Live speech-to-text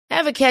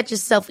Ever catch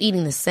yourself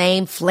eating the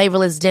same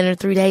flavorless dinner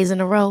 3 days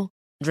in a row?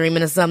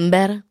 Dreaming of something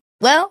better?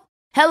 Well,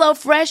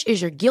 HelloFresh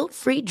is your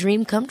guilt-free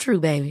dream come true,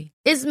 baby.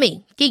 It's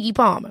me, Keke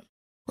Palmer.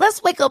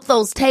 Let's wake up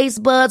those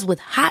taste buds with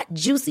hot,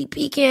 juicy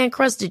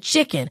pecan-crusted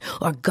chicken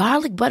or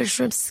garlic butter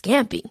shrimp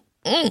scampi.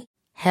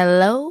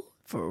 Hello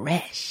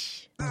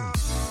Fresh.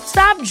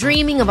 Stop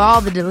dreaming of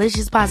all the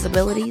delicious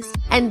possibilities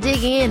and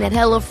dig in at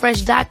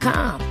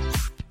HelloFresh.com.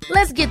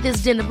 Let's get this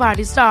dinner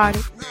party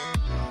started.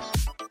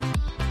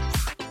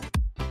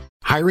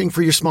 Hiring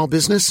for your small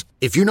business?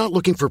 If you're not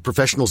looking for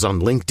professionals on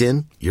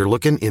LinkedIn, you're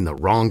looking in the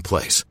wrong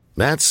place.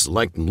 That's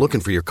like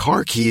looking for your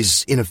car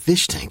keys in a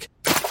fish tank.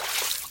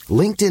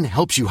 LinkedIn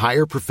helps you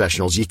hire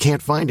professionals you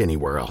can't find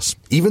anywhere else,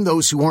 even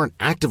those who aren't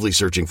actively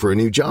searching for a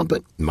new job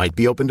but might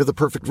be open to the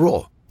perfect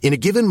role. In a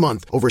given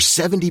month, over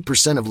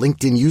 70% of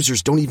LinkedIn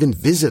users don't even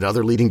visit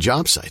other leading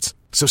job sites.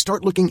 So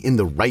start looking in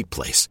the right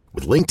place.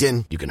 With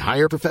LinkedIn, you can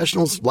hire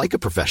professionals like a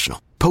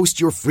professional.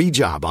 Post your free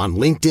job on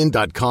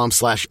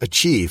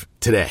linkedin.com/achieve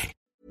today.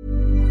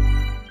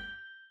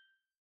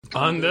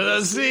 Under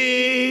the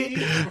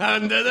sea,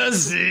 under the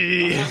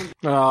sea.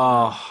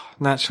 Oh,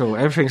 natural.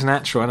 Everything's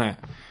natural, isn't it?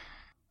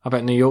 I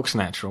bet New York's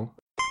natural.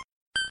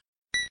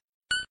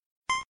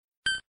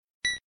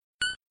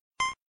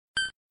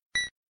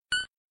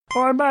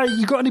 Alright, mate,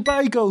 you got any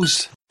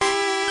bagels?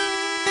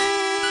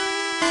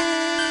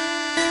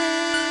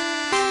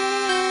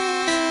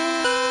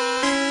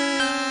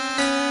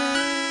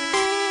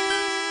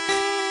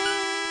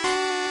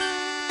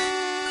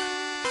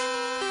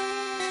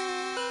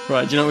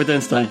 Right, do you know what we're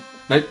doing today?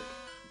 Nope.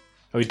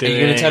 Are you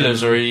going to tell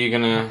us, or are you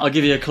going to... I'll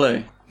give you a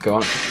clue. Go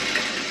on.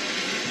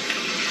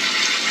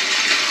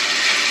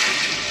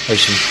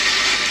 Ocean.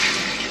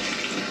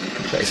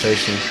 That is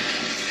ocean.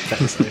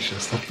 That's ocean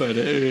stuff. But it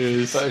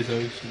is. That is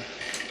ocean.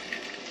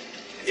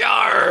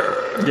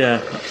 Yar!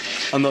 Yeah,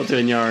 I'm not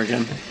doing Yar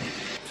again.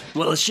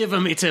 Well, shiver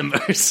me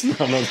timbers. No,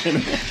 I'm not doing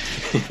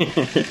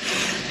it.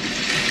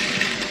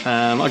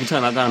 I can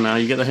turn that down now.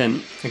 You get the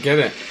hint. I get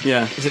it.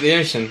 Yeah. Is it the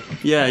ocean?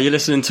 Yeah, you're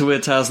listening to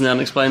Weird Tales and the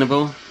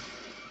Unexplainable.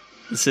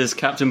 This is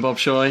Captain Bob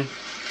Shoy.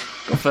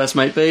 Got First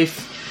Mate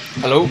Beef.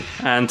 Hello.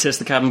 And Tis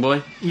the Cabin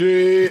Boy.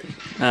 Yeah.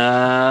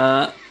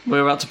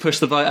 We're about to push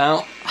the boat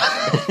out.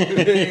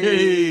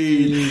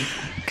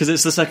 Because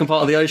it's the second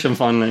part of the ocean,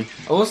 finally.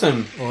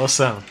 Awesome.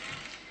 Awesome.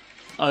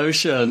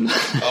 Ocean.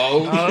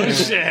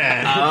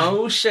 Ocean.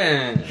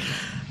 Ocean.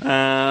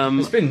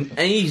 It's been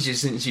ages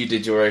since you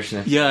did your ocean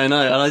episode. Yeah, I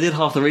know. And I did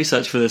half the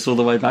research for this all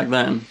the way back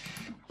then.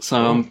 So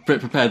I'm a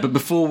bit prepared. But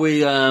before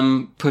we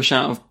push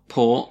out of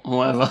port or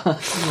whatever,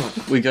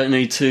 we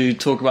need to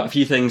talk about a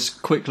few things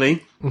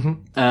quickly.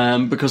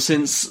 Mm-hmm. Because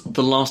since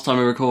the last time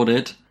we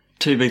recorded,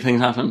 two big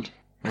things happened.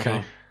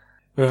 Okay.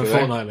 We're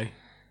fortnightly.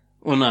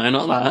 Well, no,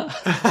 not that.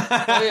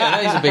 Oh, yeah,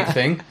 that is a big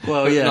thing.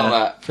 Well, yeah. Not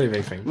that. Pretty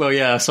big thing. Well,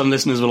 yeah, some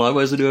listeners were like,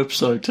 where's the new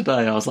episode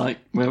today? I was like,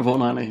 we're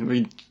fortnightly.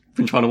 We've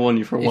been trying to warn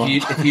you for a while.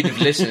 If you'd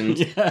have listened.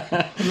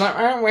 Yeah. I'm like,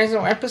 oh, where's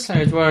the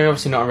episode? Well, you're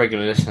obviously not a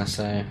regular listener,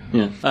 so...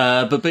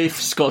 Yeah. But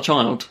Beef's got a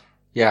child.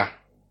 Yeah.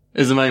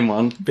 Is the main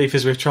one. Beef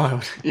is with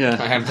child. Yeah.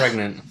 I am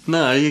pregnant.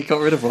 No, you got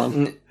rid of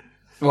one.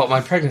 What,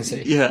 my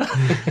pregnancy? Yeah.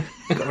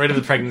 Got rid of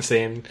the pregnancy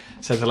and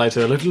said hello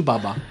to a little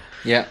baba.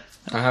 Yeah.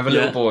 I have a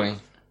little boy.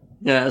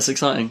 Yeah, it's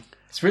exciting.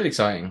 It's really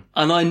exciting.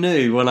 And I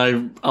knew when I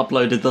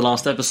uploaded the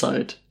last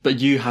episode, but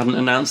you hadn't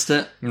announced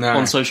it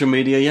on social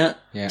media yet.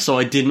 Yeah. So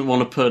I didn't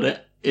want to put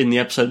it in the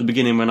episode at the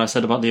beginning when I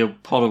said about the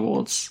Pod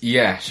Awards.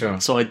 Yeah,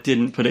 sure. So I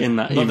didn't put it in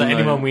that. Not that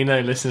anyone we know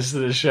listens to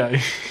the show.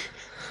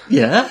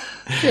 Yeah?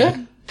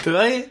 Yeah. Do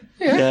they?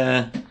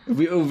 Yeah.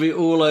 It'll be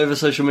all over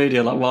social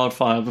media like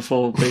wildfire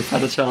before Beef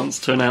had a chance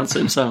to announce it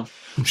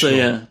himself. So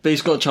yeah,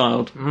 Beef's got a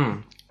child.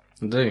 I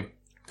do.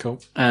 Cool.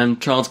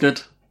 And child's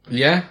good?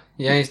 Yeah,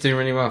 he's doing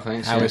really well,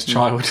 thanks. How is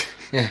child?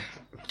 Yeah.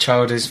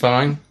 Child is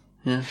fine.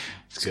 Yeah.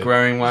 It's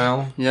growing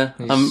well. Yeah.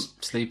 He's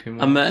sleeping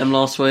well. I met him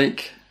last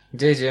week. You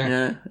did, yeah?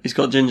 Yeah. He's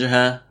got ginger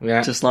hair.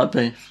 Yeah. Just like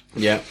Beef.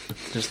 Yeah.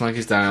 Just like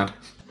his dad.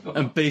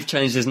 And Beef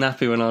changed his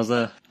nappy when I was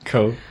there.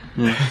 Cool.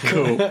 Yeah.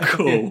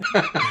 Cool.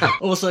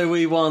 Also,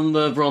 we won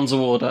the Bronze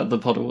Award at the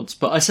Pod Awards.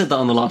 But I said that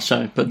on the last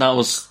show, but that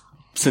was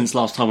since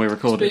last time we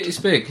recorded. It's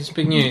big. It's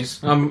big news.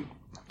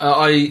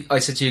 I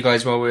said to you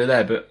guys while we were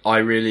there, but I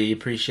really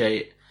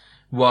appreciate,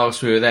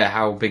 whilst we were there,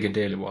 how big a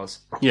deal it was.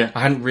 Yeah.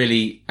 I hadn't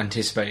really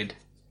anticipated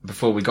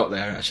before we got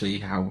there, actually,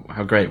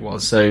 how great it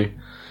was. So,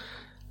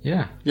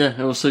 yeah. Yeah,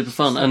 it was super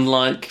fun. And,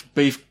 like,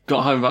 Beef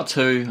got home about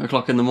 2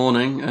 o'clock in the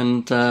morning,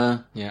 and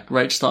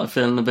Rach started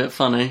feeling a bit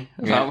funny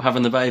about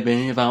having the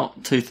baby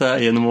about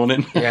 2:30 in the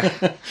morning. Yeah.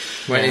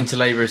 Went into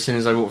labour as soon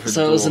as I walked through the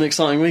door. So it was an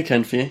exciting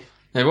weekend for you?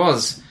 It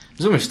was. It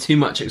was almost too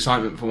much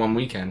excitement for one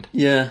weekend.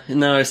 Yeah,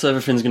 no, so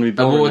everything's going to be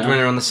boring Award now.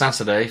 winner on the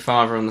Saturday,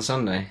 father on the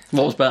Sunday.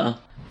 What was better?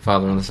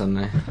 Father on the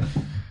Sunday.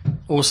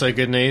 Also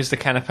good news, the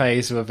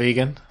canapes were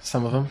vegan,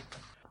 some of them.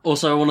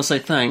 Also, I want to say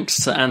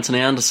thanks to Anthony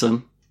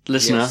Anderson,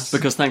 listener,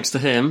 because thanks to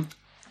him,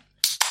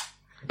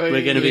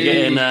 we're going to be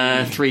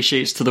getting 3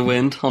 sheets to the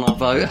wind on our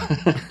boat.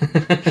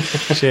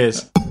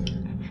 Cheers.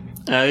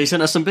 He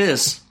sent us some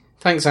beers.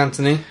 Thanks,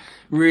 Anthony.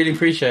 Really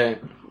appreciate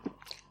it.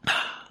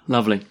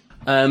 Lovely.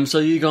 So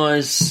you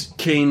guys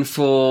keen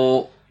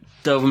for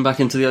delving back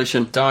into the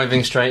ocean?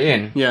 Diving straight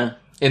in. Yeah.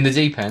 In the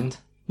deep end.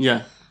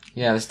 Yeah.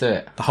 Yeah, let's do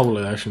it. The whole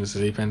of the ocean is the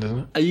deep end, isn't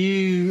it? Are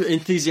you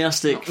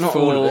enthusiastic Not for...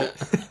 all of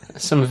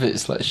it. Some of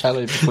it's like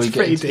shallow before you get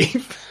Pretty into it.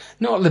 deep.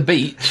 Not at the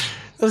beach.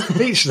 That's the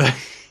beach, though.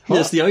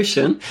 Yes, the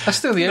ocean. That's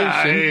still the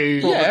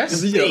ocean.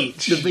 Yes. The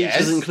beach. The beach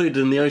Yes. is included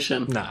in the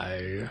ocean.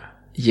 No.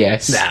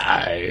 Yes.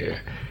 No. You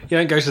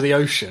don't go to the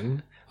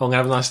ocean. I'm going to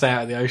have a nice day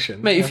out of the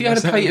ocean. Mate, if you had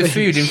a plate of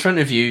food in front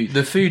of you,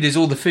 the food is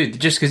all the food.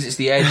 Just because it's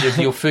the edge of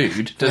your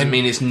food doesn't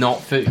mean it's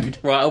not food.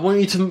 Right, I want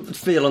you to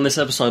feel on this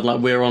episode like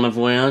we're on a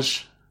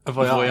voyage. A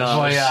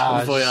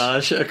voyage.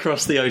 Voyage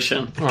across the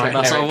ocean. Right,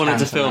 That's what I Eric wanted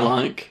to Cantona. feel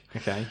like.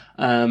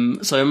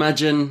 Okay. So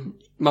imagine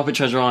Muppet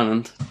Treasure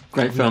Island.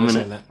 Great film, never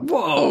isn't seen it? that.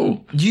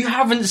 Whoa! You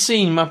haven't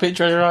seen Muppet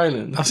Treasure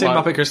Island? I've seen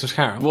Right. Muppet Christmas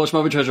Carol. Watch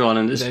Muppet Treasure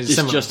Island. It's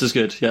similar. just as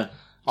good, yeah.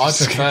 I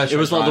prefer It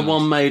was like the Treasure one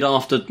Island. made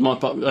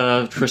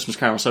after Christmas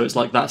Carol, so it's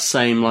like that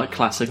same like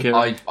classic era.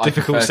 I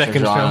Difficult prefer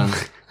second Treasure film.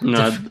 Island.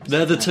 No,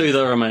 they're the two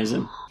that are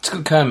amazing. It's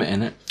got Kermit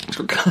in it.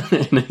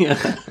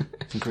 Yeah.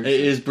 It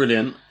is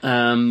brilliant.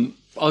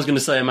 I was going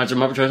to say imagine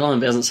Muppet Treasure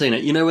Island, but hasn't seen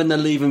it. You know when they're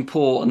leaving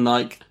port and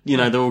like, you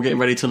know, they're all getting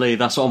ready to leave?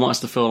 That's what I want us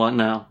to feel like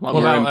now. Like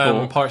What we're in about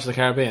port. Pirates of the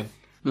Caribbean?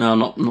 No, I'm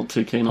not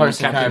too keen on Pirates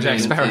it. of the Captain Caribbean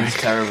Jack Sparrow. is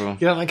terrible.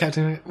 You don't like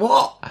Captain...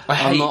 What? I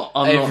hate I'm not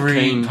every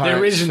keen. The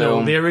Pirates original.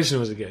 film. The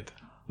originals are good.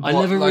 I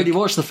What, never like- really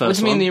watched the What first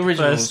do you mean the one.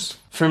 originals?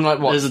 From like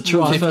what, There's a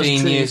first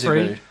 15 2, years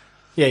 3. ago?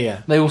 Yeah,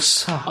 yeah. They all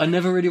suck. I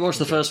never really watched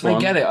the first don't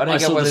one. get it. I don't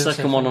get saw why the there's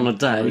second a one on a second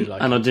day, really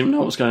like and it. I didn't know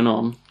what was going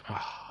on.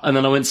 And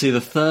then I went to see the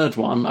third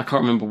one. I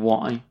can't remember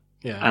why,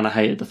 Yeah. and I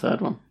hated the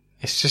third one.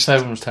 It's just... That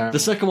one was terrible. The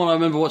second one I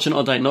remember watching on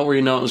a date, not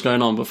really know what was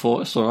going on, but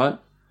thought it's all right.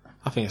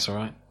 I think it's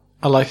alright.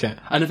 I like it.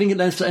 And I think it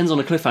ends on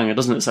a cliffhanger,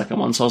 doesn't it? The second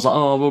one. So I was like,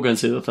 oh, we'll go and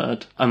see the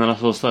third. And then I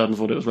saw the third and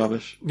thought it was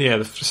rubbish. Yeah,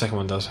 the second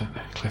one does.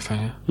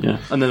 Cliffhanger. Yeah.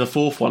 And then the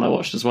fourth one I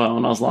watched as well,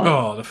 and I was like,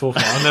 Oh, the fourth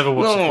one. I never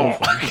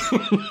watched the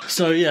fourth one.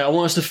 So yeah, I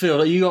want us to feel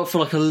like you got for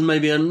like I'm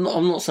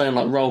not saying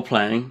like role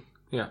playing,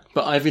 Yeah.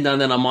 but every now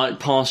and then I might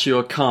pass you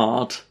a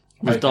card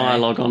with Okay.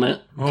 dialogue on it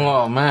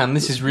Oh man,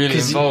 this is really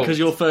involved. because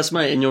you're first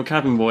mate and you're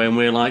cabin boy and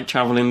we're like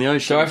travelling the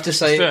ocean. Do I have to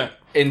say Let's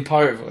it in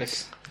pirate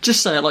voice?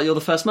 Just say it like you're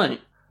the first mate.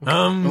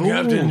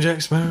 Captain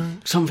Jack Sparrow.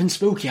 Something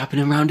spooky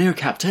happening around here,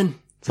 Captain.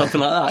 Something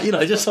like that. You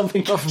know, just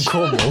something. Not from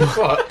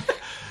Cornwall.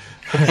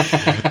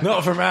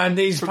 Not from around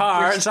these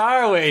parts,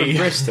 are we?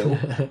 Bristol.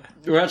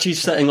 We're actually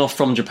setting off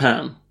from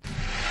Japan.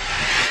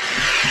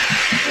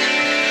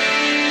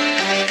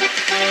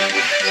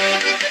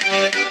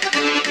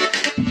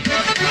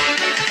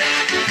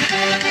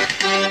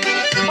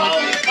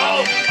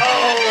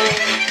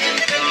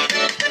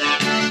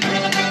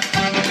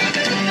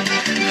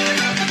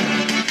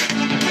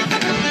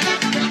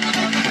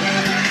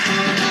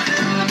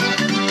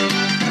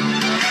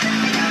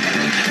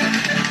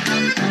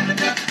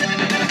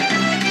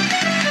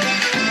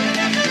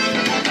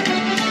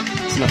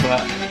 That's enough of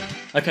that.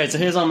 Okay, so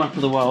here's our map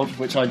of the world,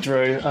 which I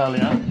drew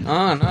earlier.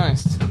 Oh,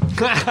 nice.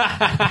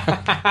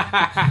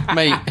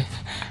 Mate,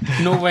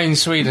 Norway and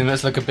Sweden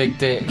looks like a big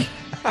dick.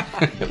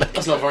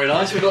 That's not very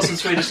nice. We've got some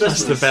Swedish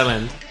listeners. The bell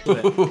end.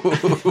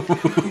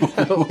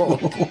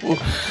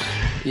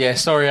 Yeah,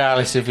 sorry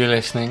Alice if you're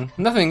listening.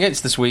 Nothing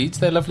against the Swedes,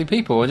 they're lovely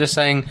people. We're just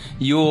saying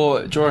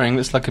your drawing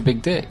looks like a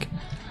big dick.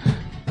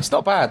 It's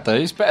not bad though,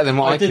 it's better than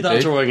what I, I did could that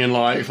do. drawing in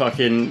like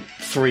fucking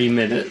 3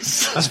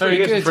 minutes. That's Very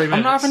pretty good. good.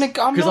 I'm not having a...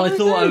 Because I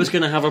thought I was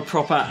going to have a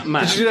proper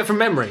map. Did you do that from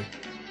memory?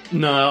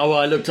 No, well,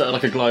 I looked at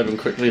like a globe and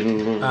quickly.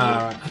 Alright.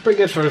 That's pretty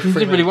good for a You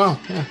did really well,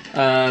 yeah.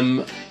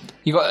 Um,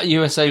 You got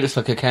USA looks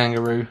like a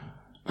kangaroo.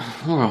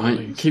 all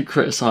right, keep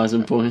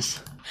criticising, boys.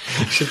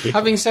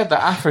 Having said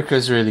that,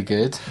 Africa's really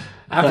good.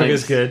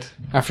 Africa's good.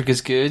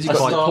 Africa's good. You I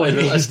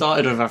got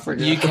started with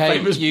Africa.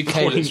 UK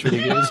looks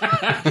really good.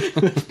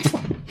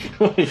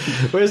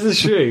 Where's the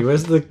shoe?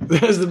 Where's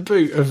the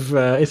boot of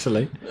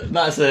Italy?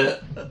 That's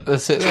it.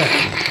 That's it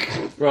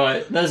there.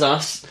 Right, there's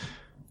us.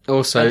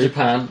 Also,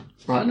 Japan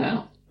right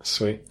now.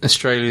 Sweet.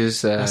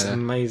 Australia's That's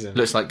amazing.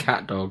 looks like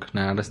cat dog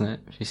now, doesn't it?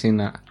 Have you seen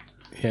that?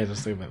 Yeah,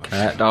 just think about that.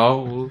 Cat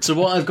dog. So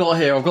what I've got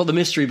here, I've got the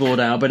mystery board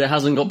out, but it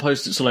hasn't got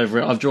post-its all over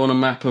it. I've drawn a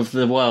map of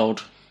the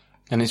world.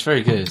 And it's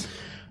very good.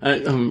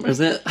 Is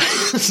it?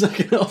 Stuck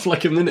it off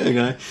like a minute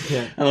ago.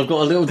 Yeah. And I've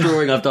got a little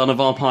drawing I've done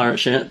of our pirate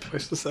ship,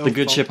 the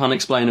good ship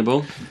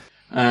Unexplainable,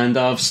 and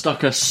I've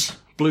stuck us,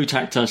 blue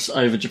tacked us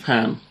over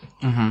Japan.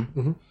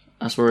 Mm-hmm.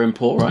 That's where we're in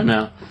port right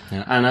now.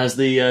 Yeah. And as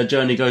the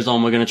journey goes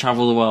on, we're going to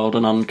travel the world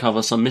and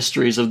uncover some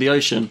mysteries of the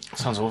ocean.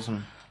 Sounds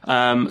awesome.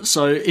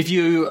 So if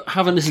you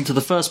haven't listened to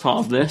the first part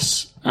of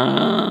this, I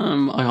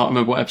can't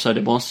remember what episode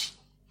it was.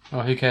 Oh,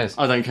 who cares?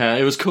 I don't care.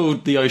 It was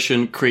called The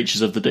Ocean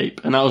Creatures of the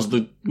Deep, and that was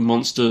the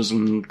monsters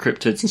and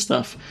cryptids and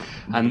stuff.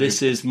 And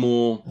this is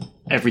more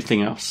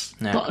everything else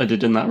Yeah. that I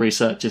did in that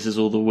research. This is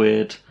all the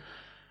weird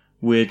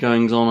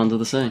goings on under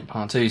the sea.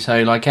 Part 2.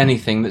 So, like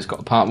anything that's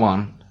got part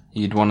 1,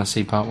 you'd want to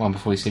see part 1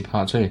 before you see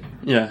part 2.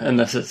 Yeah,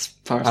 unless it's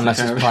Pirates Unless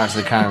of the it's Caribbean. Pirates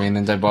of the Caribbean,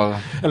 then don't bother.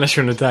 Unless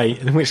you're on a date,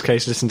 in which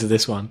case listen to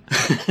this one.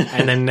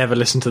 And then never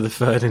listen to the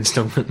third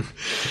instalment.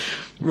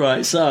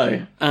 Right,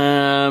 so,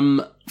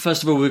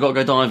 first of all, we've got to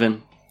go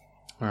diving.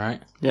 All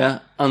right. Yeah,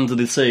 under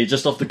the sea,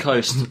 just off the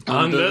coast.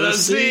 Under the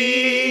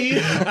sea,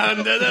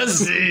 under the I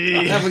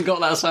sea. haven't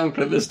got that sound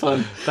clip this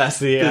time. That's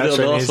the Did it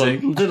outro last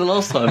music. time. Did it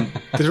last time.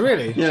 Did it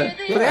really? Yeah.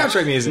 For the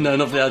outro music? No,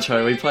 not for the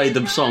outro. We played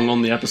the song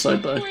on the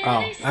episode, though.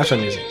 Oh, outro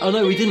music. Oh,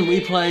 no, we didn't.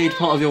 We played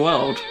Part of Your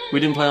World. We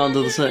didn't play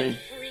Under the Sea.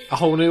 A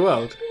Whole New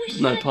World.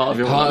 No, Part of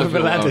Your Part World. of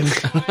Your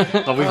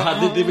Aladdin. Oh,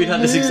 we've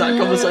had this exact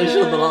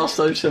conversation on the last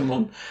Ocean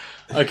one.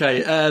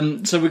 Okay,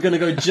 so we're going to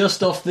go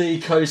just off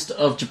the coast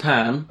of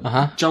Japan,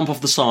 jump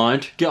off the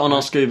side, get on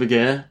our scuba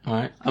gear, All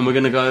right. and we're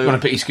going to go... I'm going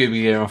to put your scuba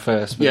gear on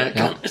first. But, Yeah,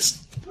 come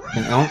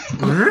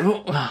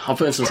on, I'll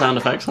put in some sound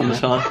effects on the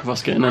side of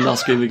us getting in our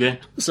scuba gear.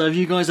 So have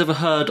you guys ever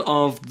heard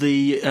of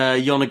the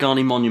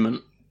Yonaguni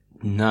Monument?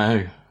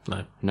 No.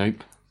 No.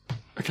 Nope.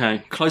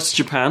 Okay, close to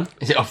Japan,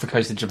 Is it off the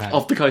coast of Japan?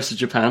 off the coast of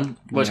Japan,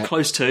 where Yeah. it's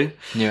close to,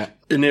 Yeah.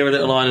 near a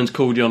little island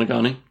called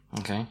Yonaguni.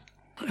 Okay.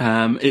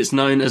 It's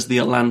known as the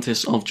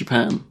Atlantis of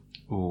Japan.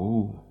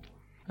 Ooh.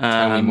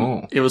 Tell me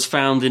more. It was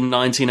found in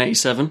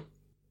 1987,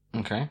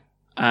 Okay.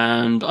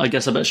 and I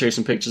guess I better show you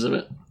some pictures of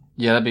it.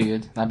 Yeah, that'd be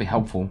good. That'd be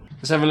helpful.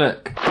 Let's have a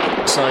look.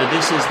 So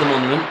this is the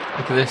monument.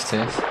 Look at this,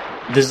 Tiff.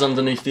 This is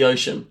underneath the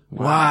ocean.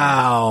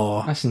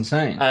 Wow. That's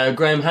insane.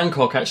 Graham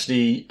Hancock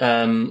actually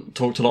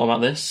talked a lot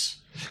about this.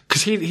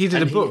 Because he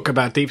did a book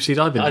about deep sea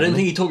diving. I don't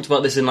think he talked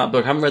about this in that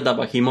book. I haven't read that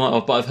book. He might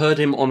have, but I've heard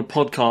him on a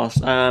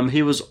podcast.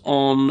 He was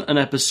on an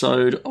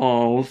episode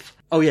of...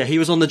 Oh, yeah, he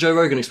was on the Joe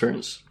Rogan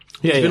Experience.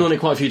 Yeah, He's been on it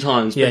quite a few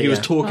times, but Yeah, he was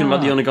yeah. talking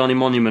about the Yonaguni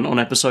Monument on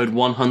episode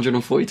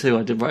 142.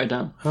 I did write it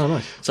down. Oh,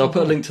 nice. So I'll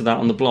put a link to that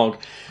on the blog.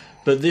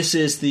 But this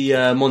is the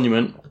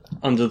monument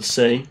under the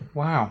sea.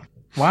 Wow.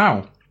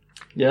 Wow.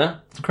 Yeah?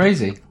 It's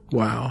crazy.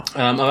 Wow.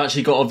 I've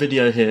actually got a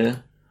video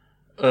here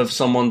of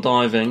someone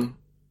diving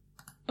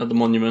at the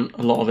monument.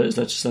 A lot of it is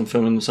they're just them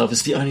filming themselves.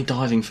 It's the only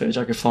diving footage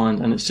I could find,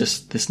 and it's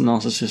just this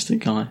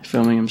narcissistic guy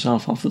filming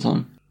himself half the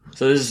time.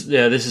 So this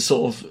is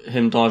sort of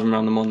him diving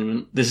around the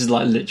monument. This is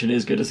like literally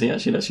as good as he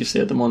actually lets you see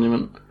at the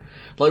monument.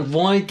 Like,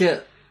 why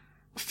get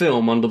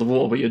film under the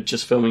water but you're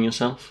just filming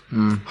yourself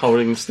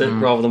holding the stick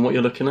rather than what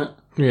you're looking at?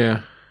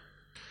 Yeah.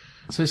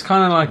 So it's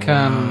kind of like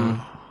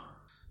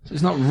so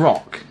it's not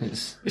rock.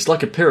 It's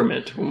like a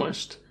pyramid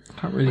almost.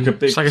 Can't really. Like a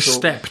big It's like a sort of-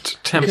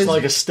 stepped temple. It's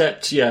like a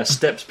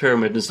stepped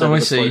pyramid instead Oh, of I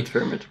a see. sloped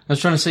pyramid. I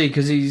was trying to see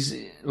because he's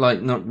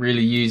like not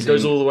really using It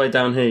goes all the way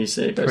down here, you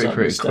see. It goes up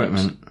appropriate the steps.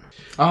 equipment.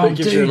 Oh, it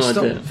gives you dude, an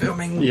stop idea.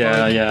 filming.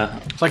 Yeah, yeah.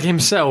 It's like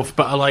himself,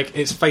 but like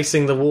it's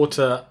facing the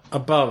water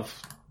above.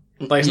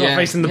 Like it's not Yeah,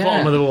 facing the yeah.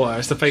 bottom of the water.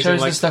 It's the facing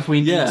Shows like the stuff we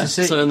need Yeah, to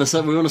see. so in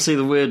the we want to see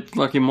the weird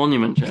fucking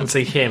monument, you can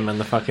see him and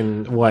the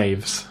fucking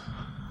waves.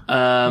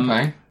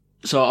 Okay.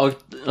 So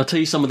I'll tell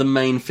you some of the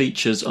main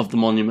features of the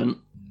monument.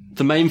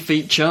 The main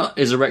feature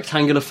is a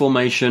rectangular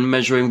formation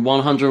measuring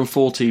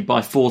 140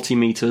 by 40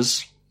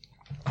 metres,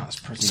 That's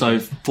pretty so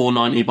good.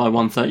 490 by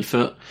 130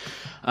 foot,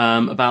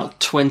 about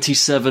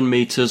 27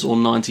 metres or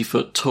 90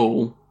 foot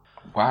tall,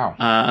 Wow.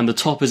 and the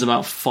top is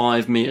about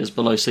 5 metres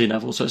below sea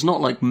level, so it's not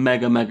like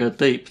mega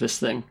deep, this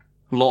thing.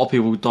 A lot of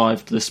people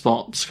dive to this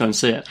spot to go and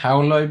see it.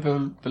 How low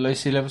below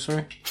sea level,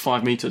 sorry?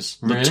 5 metres.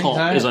 The Really? top Is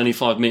that is it? only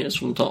 5 metres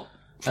from the top,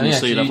 from Oh, yeah, the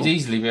so sea you'd level.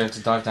 easily be able to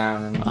dive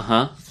down and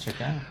check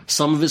it out.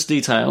 Some of its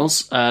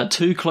details,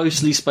 2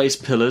 closely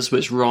spaced pillars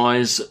which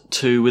rise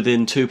to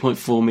within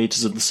 2.4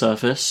 metres of the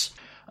surface,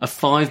 a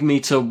 5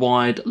 metre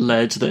wide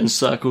ledge that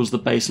encircles the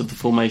base of the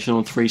formation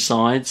on 3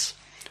 sides,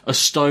 a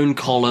stone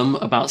column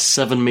about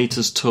 7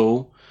 metres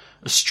tall,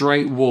 a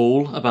straight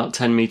wall about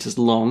 10 metres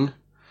long,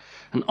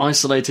 an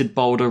isolated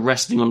boulder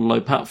resting on a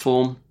low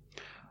platform,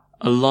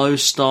 a low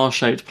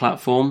star-shaped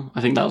platform,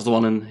 I think that was the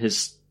one in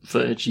his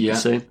footage you can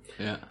see,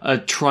 Yeah. a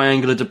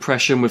triangular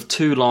depression with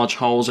 2 large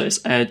holes at its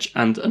edge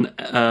and an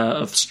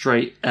of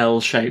straight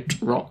L-shaped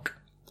rock.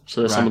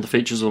 So there's some Right. of the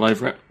features all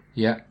over it.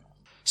 Yeah.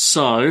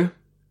 So,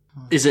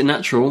 is it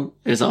natural?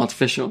 Is it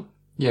artificial?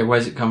 Yeah,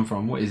 where's it come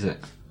from? What is it?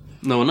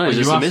 No one knows. you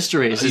It's the ask-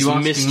 mysteries. are It's you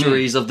asking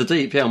mysteries of the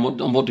deep. Yeah, and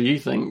what do you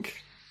think?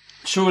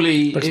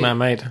 Surely, Looks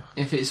man-made.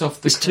 if it's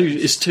off the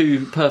It's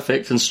too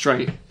perfect and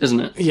straight, isn't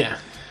it? Yeah.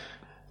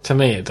 To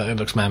me, it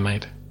looks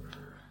man-made.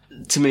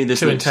 To me, this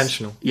Too looks,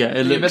 intentional. Yeah, it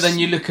Yeah, looks. but then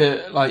you look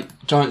at like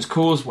Giant's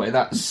Causeway.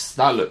 That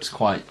looks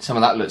quite. Some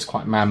of that looks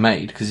quite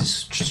man-made because it's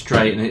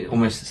straight and it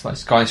almost it's like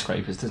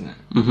skyscrapers, doesn't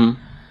it?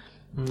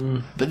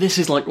 But this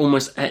is like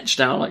almost etched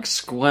out like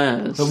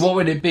squares. But what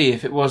would it be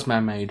if it was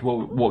man-made?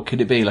 What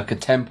could it be? Like a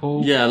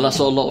temple? Yeah, that's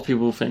what a lot of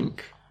people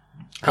think.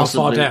 How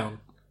far Possibly. down?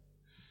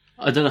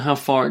 I don't know how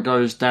far it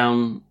goes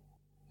down.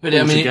 But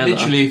I mean, altogether.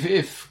 literally,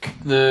 if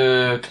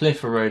the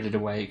cliff eroded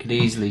away, it could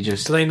easily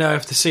just. Do they know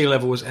if the sea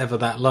level was ever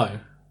that low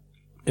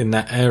in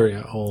that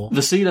area, or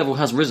The sea level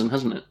has risen,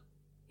 hasn't it,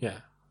 yeah?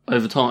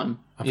 over time?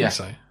 I think Yeah.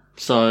 so.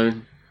 So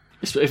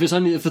if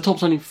the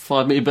top's only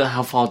 5 meters, but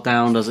how far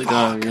down does it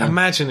go? Yeah.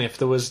 Imagine if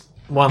there was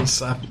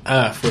once an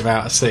Earth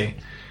without a sea,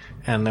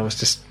 and there was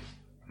just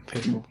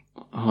people,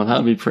 Oh, that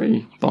would be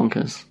pretty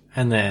bonkers.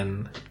 and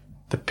then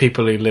the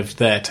people who lived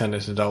there turned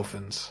into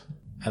dolphins,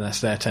 and that's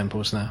their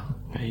temples now.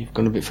 You've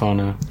gone a bit far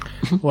now.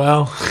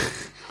 Well,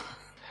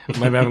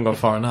 Maybe I haven't got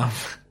far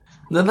enough.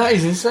 No, that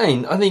is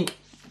insane. I think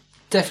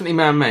definitely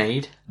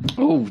man-made.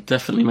 Oh,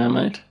 definitely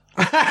man-made.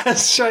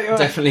 Straight away.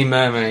 Definitely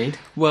mermaid.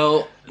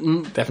 Well,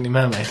 Definitely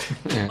mermaid.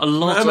 a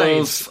lot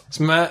Mermaids. of It's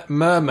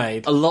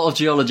mermaid. a lot of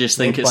geologists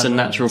think Made it's by a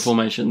natural mermaids.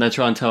 formation. They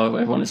try and tell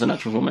everyone it's a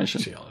natural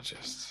formation.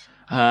 Geologists.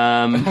 These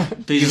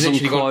are some Literally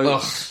gone,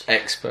 quotes.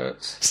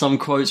 experts. Some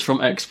quotes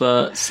from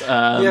experts.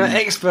 Yeah,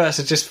 experts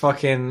are just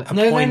fucking appointed.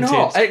 No, they're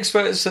not.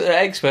 Experts are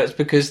experts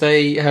because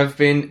they have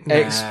been...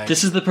 Nah.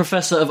 This is the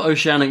professor of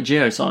oceanic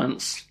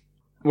geoscience.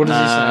 What does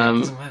he say?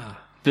 Doesn't matter.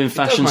 Been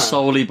fashioned matter.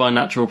 solely by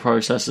natural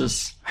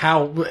processes.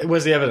 How?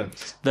 Where's the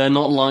evidence? They're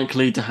not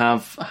likely to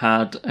have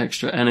had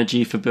extra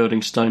energy for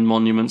building stone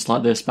monuments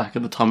like this back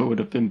at the time it would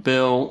have been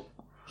built.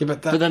 Yeah,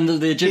 but But then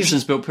the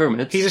Egyptians built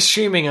pyramids. he's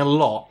assuming a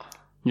lot,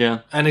 Yeah.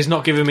 and he's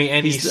not giving me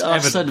any I've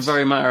evidence. said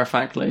very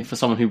matter-of-factly for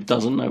someone who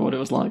doesn't know what it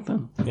was like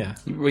then. Yeah.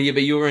 Well, yeah,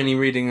 but you're only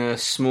reading a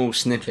small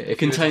snippet. If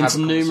Contains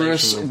you were to have a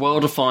numerous conversation with-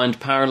 well-defined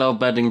parallel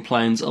bedding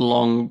planes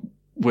along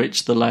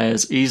which the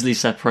layers easily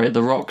separate.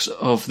 The rocks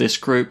of this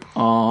group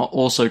are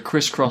also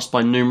crisscrossed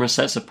by numerous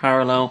sets of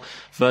parallel,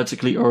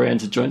 vertically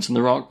oriented joints in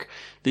the rock.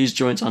 These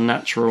joints are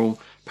natural,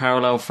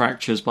 parallel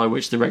fractures by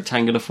which the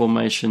rectangular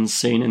formations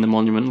seen in the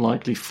monument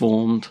likely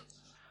formed.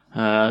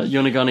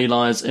 Yonaguni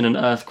lies in an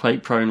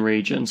earthquake-prone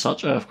region.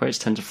 Such earthquakes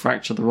tend to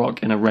fracture the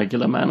rock in a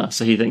regular manner.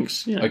 So he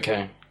thinks,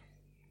 Okay.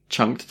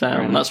 chunked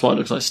down. That's why it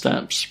looks like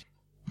steps.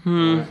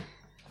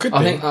 Could I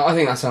be. think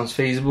that sounds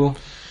feasible.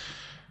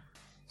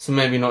 So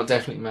maybe not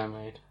definitely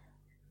man-made.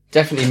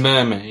 Definitely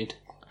mermaid.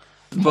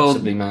 Well,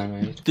 Possibly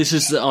man-made. this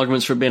is the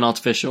arguments for it being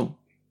artificial.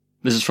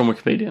 This is from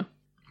Wikipedia.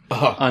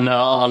 Oh, I know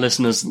our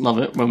listeners love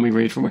it when we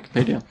read from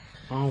Wikipedia.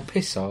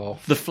 piss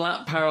off. The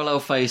flat parallel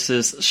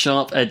faces,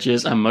 sharp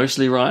edges, and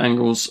mostly right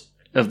angles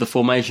of the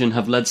formation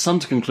have led some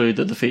to conclude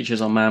that the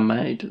features are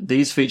man-made.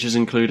 These features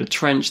include a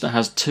trench that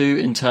has two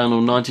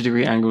internal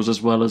 90-degree angles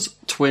as well as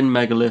twin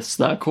megaliths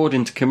that,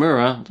 according to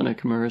Kimura, I don't know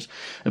Kimura's,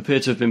 appear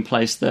to have been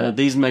placed there.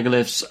 These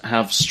megaliths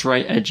have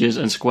straight edges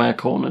and square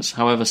corners.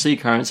 However, sea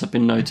currents have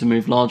been known to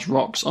move large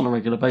rocks on a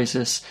regular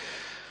basis.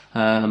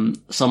 Some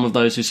of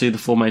those who see the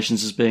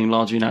formations as being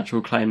largely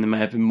natural claim they may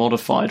have been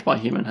modified by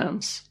human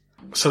hands.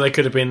 So they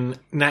could have been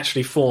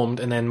naturally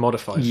formed and then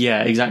modified.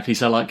 Yeah, exactly.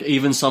 So, like,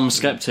 even some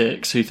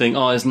skeptics who think,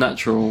 oh, it's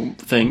natural,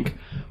 think,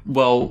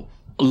 well,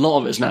 a lot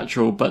of it's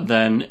natural, but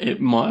then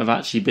it might have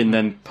actually been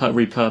then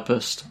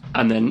repurposed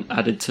and then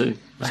added to.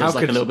 So it's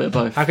like a little bit of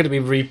both. How could it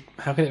be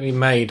How can it be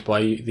made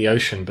by the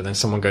ocean, but then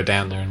someone go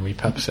down there and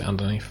repurpose it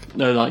underneath?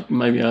 No, like,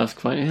 maybe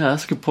earthquake. Yeah,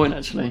 that's a good point,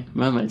 actually.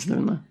 Mermaids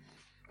doing that.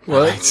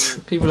 Well,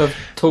 people have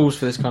tools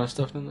for this kind of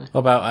stuff, don't they?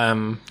 What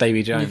about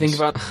Davy Jones? You think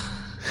about...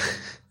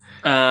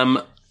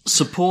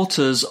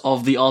 Supporters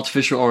of the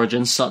artificial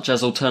origins, such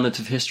as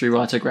alternative history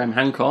writer Graham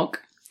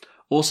Hancock,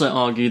 also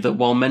argue that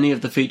while many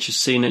of the features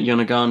seen at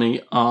Yonaguni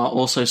are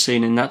also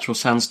seen in natural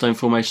sandstone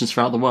formations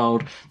throughout the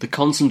world, the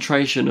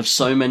concentration of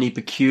so many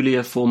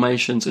peculiar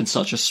formations in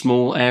such a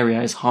small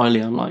area is highly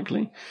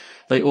unlikely.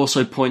 They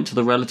also point to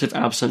the relative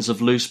absence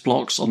of loose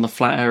blocks on the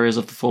flat areas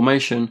of the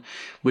formation,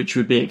 which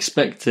would be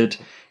expected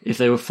if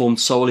they were formed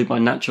solely by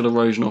natural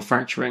erosion or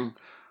fracturing.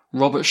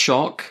 Robert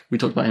Schock, we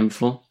talked about him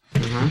before,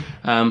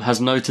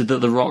 has noted that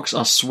the rocks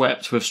are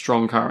swept with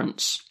strong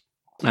currents.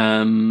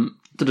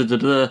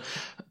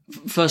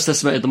 First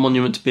estimated the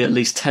monument to be at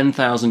least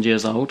 10,000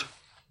 years old,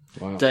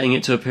 dating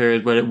it to a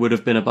period where it would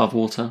have been above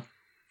water.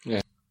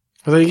 Well,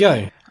 there you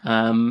go.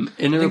 I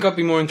think I'd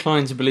be more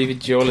inclined to believe a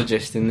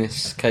geologist in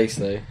this case,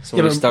 though. Yeah,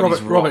 Someone who but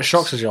studies Robert rocks.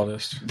 Schock's a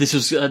geologist. This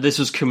was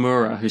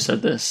Kimura who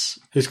said this.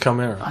 Who's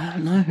Chimera? I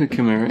don't know who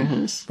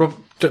Kimura is.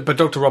 But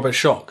Dr. Robert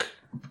Schock,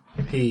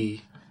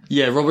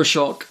 Yeah, Robert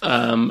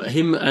Schock,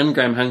 him and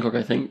Graham Hancock,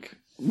 I think,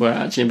 were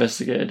actually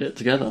investigated it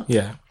together.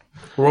 yeah.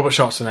 Well, Robert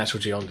Schock's a natural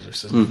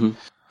geologist, isn't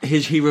he?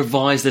 He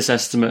revised this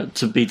estimate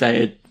to be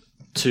dated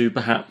to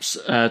perhaps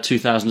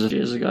 2,000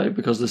 years ago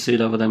because the sea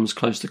level then was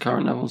close to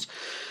current levels.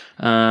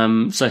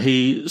 So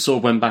he sort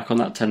of went back on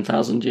that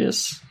 10,000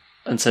 years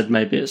and said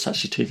maybe it's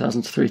actually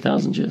 2,000 to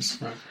 3,000 years.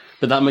 Right.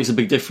 But that makes a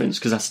big difference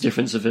because that's the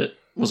difference if it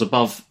was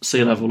above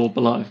sea level or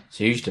below. It's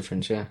a huge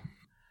difference, yeah.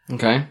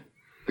 Okay.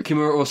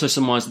 Kimura also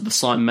surmised that the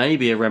site may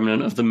be a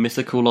remnant of the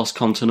mythical lost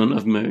continent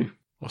of Mu.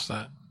 What's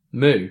that?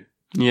 Mu.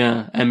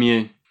 Yeah,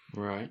 MU.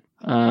 Right.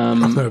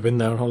 I've never been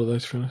there on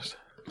holidays, to be honest.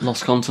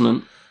 Lost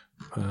continent.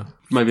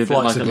 Maybe a bit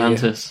Flights like would be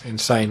Atlantis.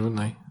 insane, wouldn't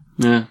they?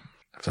 Yeah.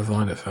 Have to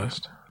find it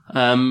first.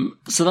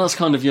 So that's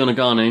kind of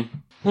Yonaguni.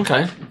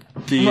 Okay.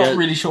 I'm not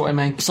really sure what I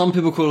mean. Some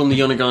people call them the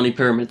Yonaguni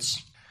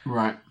pyramids.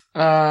 Right.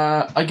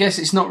 I guess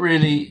it's not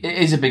really... It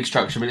is a big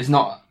structure, but it's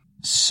not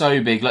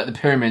so big. Like, the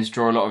pyramids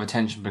draw a lot of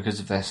attention because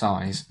of their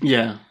size.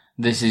 Yeah.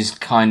 This is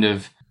kind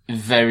of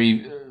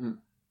very...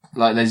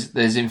 like,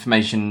 there's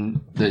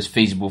information that's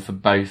feasible for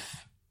both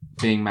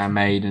being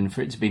man-made and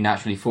for it to be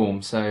naturally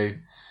formed. So,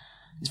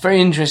 it's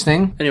very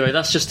interesting. Anyway,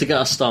 that's just to get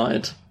us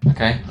started.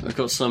 Okay. I've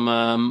got some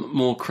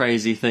more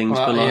crazy things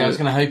Well, below, yeah, I was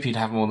going to hope you'd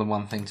have more than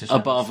one thing to show.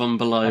 above and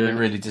below I'd be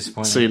really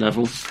disappointed. sea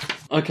level.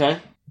 Okay.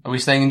 Are we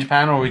staying in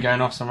Japan or are we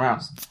going off somewhere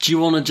else? Do you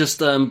want to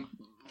just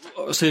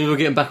as soon as we're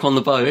getting back on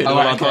the boat, in all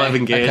our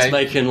diving gear, it's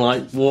making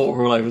like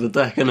water all over the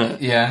deck, isn't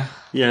it? Yeah.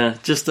 Yeah.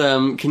 Just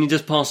can you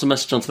just pass a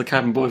message on to the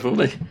cabin boy for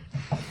me?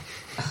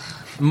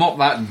 Mop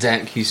that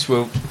deck, you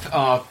swill.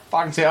 Oh,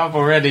 fucked it up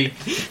already.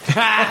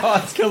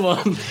 Come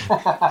on.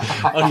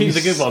 I'll keep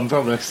the good one,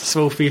 promise.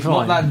 Swilfy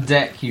Mop fine. that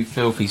deck, you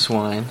filthy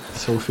swine.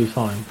 Swilfy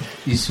fine.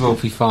 You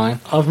swilfy fine.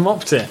 I've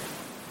mopped it,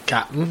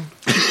 Captain.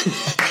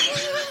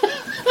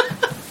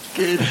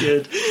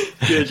 Good.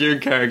 You're in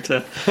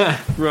character.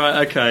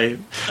 Right, okay.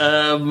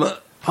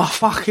 I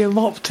fucking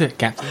mopped it,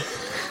 Captain.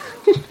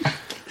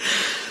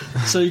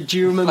 So do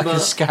you remember... Like a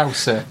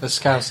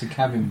scouser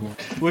cabin boy.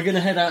 We're going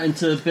to head out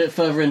into a bit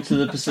further into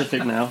the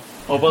Pacific now.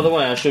 Oh, by the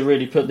way, I should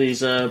really put these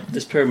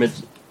this pyramid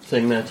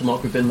thing there to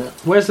mark we've been there.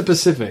 Where's the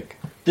Pacific?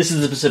 This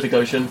is the Pacific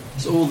Ocean.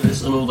 It's all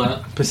this and all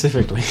that.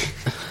 Specifically,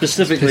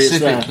 Specifically,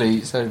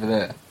 it's over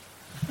there.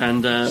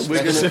 And we're going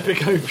to...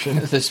 Pacific Ocean.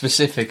 The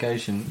specific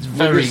ocean. It's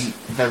very,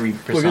 very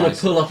precise. We're going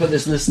to pull up at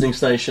this listening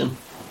station.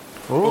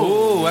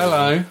 Oh,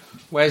 hello.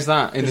 Where's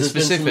that? In the There's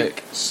been specific?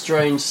 some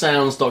strange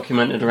sounds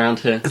documented around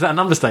here. Is that a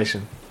number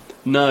station?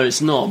 No,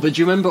 it's not. But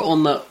do you remember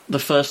on the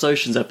First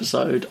Oceans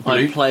episode,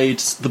 I played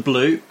the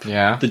bloop,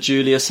 Yeah. the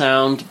Julia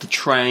sound, the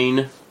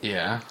train,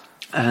 Yeah.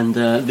 and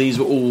these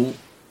were all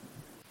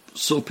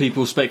sort of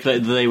people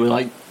speculated that they were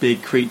like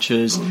big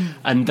creatures,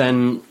 and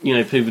then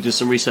people did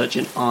some research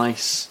in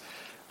ice,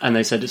 and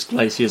they said it's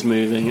glaciers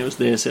moving. It was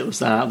this, it was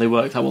that. They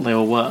worked out what they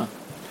all were.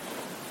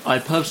 I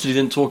purposely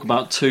didn't talk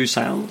about two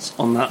sounds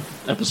on that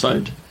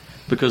episode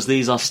because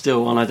these are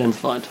still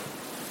unidentified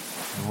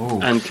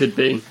and could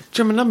be. Do you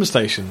remember number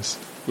stations?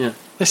 Yeah,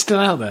 They're still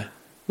out there.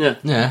 yeah.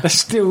 Yeah. They're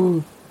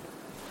still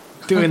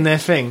doing their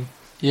thing.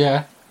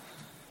 Yeah.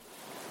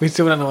 We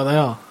still don't know what they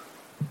are.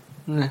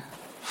 Yeah.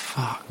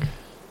 Fuck.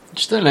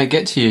 Just don't let it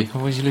get to you,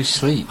 otherwise you lose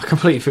sleep. I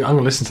completely forgot. I'm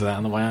going to listen to that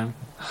on the way home.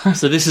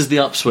 So this is the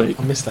upsweep.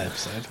 I missed that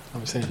episode. I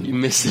haven't seen it. You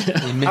missed it. I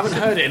haven't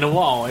heard it in a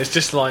while. It's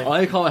just like...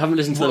 I haven't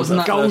listened to those Wasn't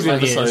that first golden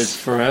episodes years?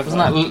 forever.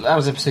 Wasn't that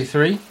was episode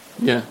 3?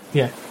 Yeah.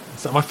 Yeah.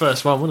 It's like my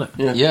first one, wasn't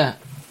it? Yeah. Yeah.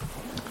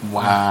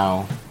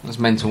 Wow. That's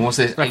mental. What's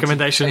this?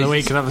 Recommendation of the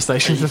week, another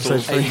station,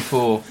 episode 3.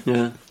 84.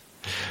 Yeah.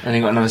 And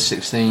you got another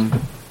 16.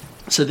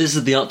 So this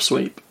is the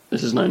upsweep.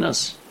 This is known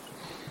as.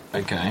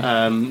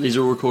 Okay. These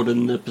are all recorded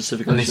in the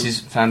Pacific Ocean. And this is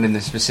found in the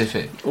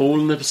Pacific, all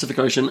in the Pacific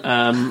Ocean.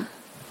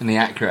 in the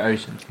accurate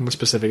ocean. In the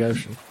Pacific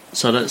Ocean.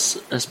 So let's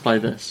play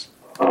this.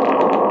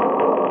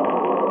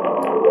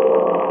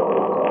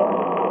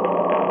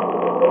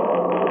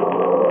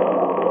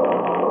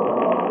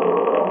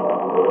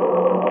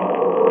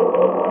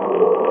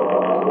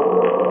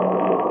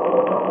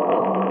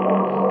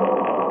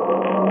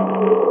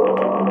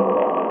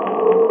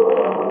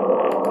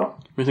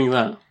 What do you think of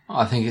that?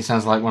 I think it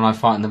sounds like when I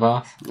fight in the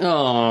bath.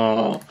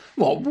 Oh,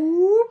 what?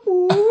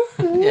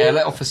 Yeah,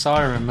 let off a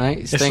siren, mate.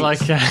 It It's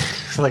stinks.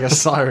 it's like a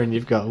siren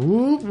you've got.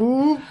 Whoop,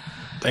 whoop.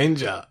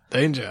 Danger,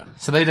 danger.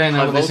 So they don't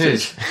know what this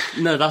is.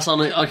 No, that's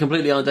I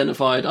completely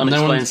identified,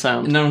 unexplained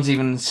sound. No one's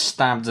even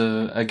stabbed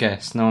a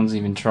guess. No one's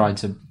even tried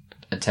to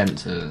attempt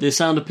to. The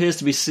sound appears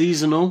to be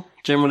seasonal,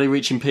 generally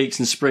reaching peaks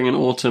in spring and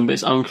autumn, but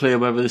it's unclear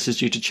whether this is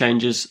due to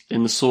changes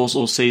in the source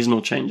or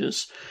seasonal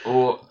changes.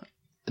 Or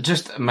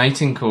just a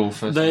mating call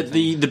for.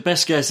 The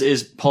best guess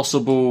is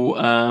possible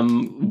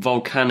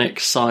volcanic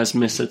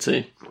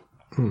seismicity.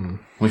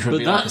 Which would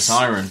be like a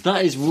siren,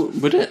 That is,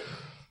 would it?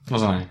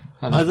 wasn't it?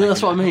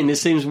 That's what I mean. It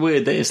seems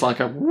weird that it's like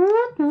a...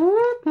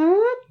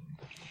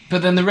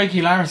 But then the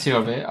regularity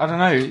of it, I don't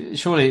know.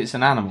 Surely it's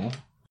an animal.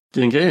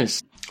 Do you think it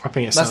is? I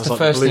think it That's sounds the like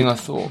first Bloop. thing I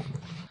thought.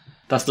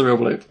 That's the real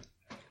bloop.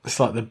 It's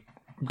like the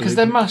Because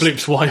there must.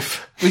 Bloop's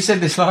wife. We said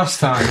this last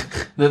time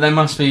that there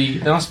must be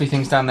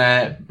things down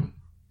there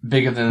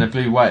bigger than a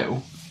blue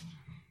whale,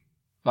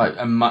 like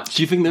a much.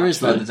 Do you think there is,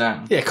 further though?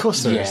 down? Yeah, of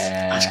course there is.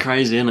 Yeah, That's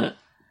crazy, isn't it?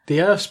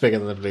 The Earth's bigger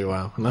than the blue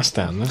whale, and that's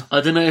down there.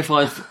 I don't know if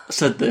I've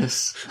said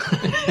this.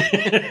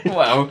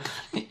 Well,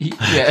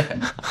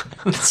 yeah,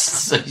 that's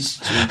so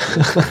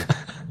stupid.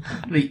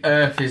 The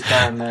Earth is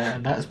down there,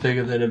 and that's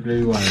bigger than a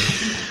blue whale.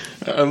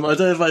 I don't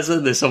know if I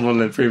said this on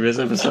one of the previous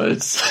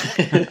episodes,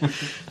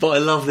 but I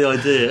love the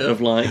idea of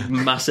like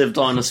massive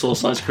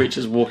dinosaur-sized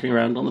creatures walking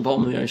around on the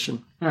bottom of the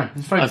ocean. Yeah,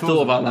 it's very I've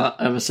thought about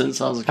that ever since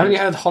I was a Haven't you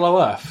kid. heard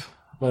Hollow Earth?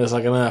 Where there's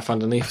like an Earth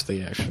underneath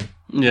the ocean.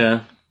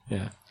 Yeah,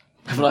 Yeah.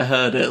 haven't I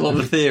heard it? Like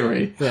the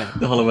theory, Yeah.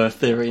 the Hollow Earth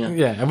theory. Yeah,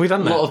 Yeah, have we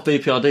done a that? lot of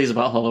BPRDs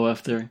about Hollow Earth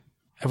theory.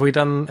 Have we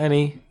done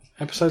any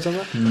episodes on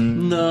that?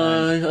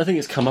 No, I think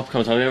it's come up a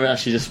couple of times. We haven't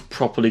actually just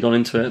properly gone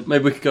into it.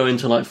 Maybe we could go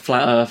into like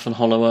flat Earth and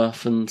Hollow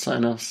Earth and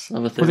something else.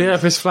 Other Well, things. the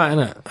Earth is flat,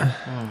 isn't it? I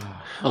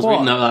was What?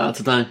 reading about that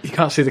today. You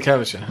can't see the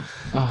curvature.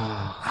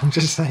 I'm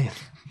just saying.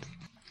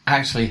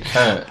 actually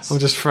hurts. I'm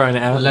just throwing it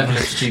The out. level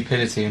of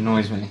stupidity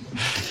annoys me.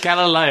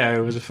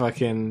 Galileo was a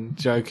fucking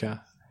joker.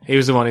 He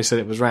was the one who said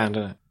it was round,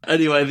 isn't it?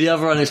 Anyway, the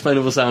other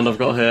unexplainable sound I've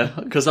got here,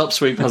 because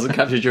Upsweep hasn't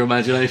captured your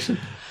imagination,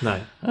 No.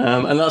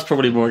 and that's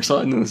probably more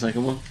exciting than the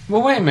second one.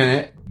 Well, wait a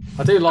minute.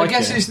 I do like I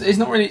guess it. it's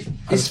not really.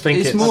 It's, think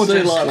it's it's- more I do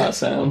just like that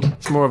sound.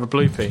 It's more of a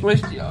bloopy. Well,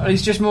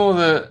 it's just more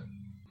that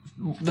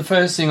the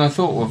first thing I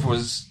thought of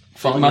was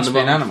Fighting it must in be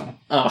the an bath. animal.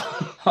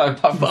 Oh, Apart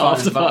from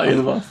after farting farting in the in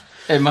the bath.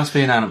 bath. It must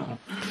be an animal.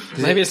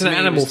 Maybe it's an To me, it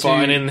animal was too-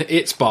 farting in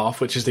its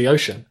bath, which is the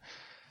ocean.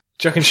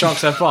 Do you reckon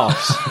sharks have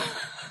baths?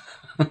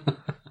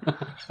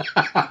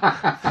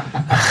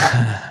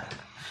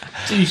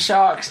 Do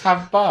sharks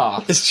have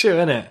baths? It's true,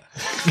 isn't it?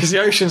 Because the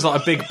ocean's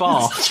like a big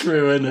bath.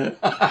 True, isn't it?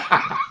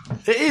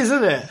 It is,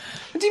 isn't it?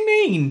 What do you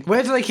mean?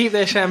 Where do they keep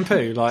their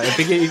shampoo? Like,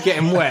 it'd be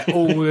getting wet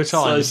all the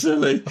So time.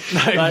 silly.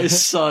 That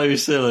is so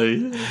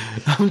silly.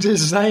 I'm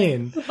just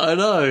saying. I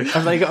know.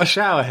 Have they got a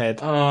shower head?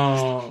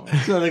 Oh.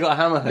 No, they got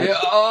a hammerhead. Yeah,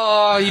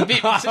 oh, you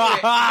beat me to it.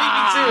 You beat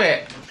me to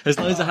it. There's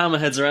loads of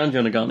hammerheads around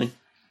you, Nagani.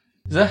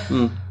 Is there?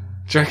 Do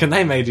you reckon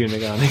they made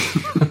Unagani?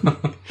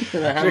 Do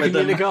you reckon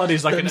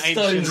Unigani's like an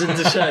stones ancient...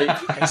 into shape.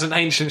 It's an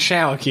ancient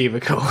shower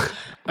cubicle.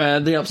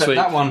 The So upsweep.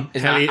 that one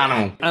is an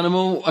animal.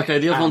 Animal. Okay,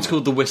 the other one's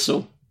called the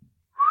whistle.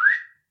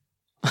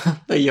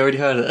 Hey, you already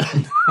heard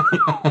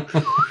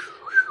it.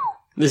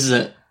 This is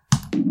it.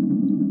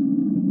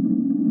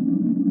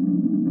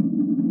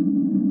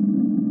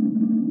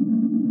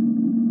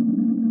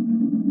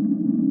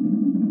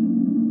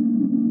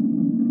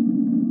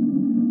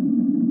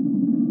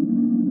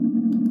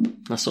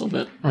 That's sort of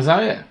it. Is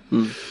that it?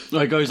 No,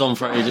 it goes on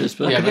for ages,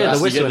 but Yeah, I but can hear that's-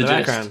 the whistle you in get the the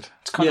gist. background.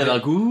 It's kind Yeah, of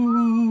like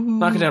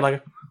ooh. I can hear like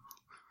a...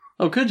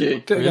 Oh, could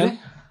you? Do it Really? again.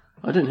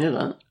 I didn't hear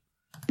that.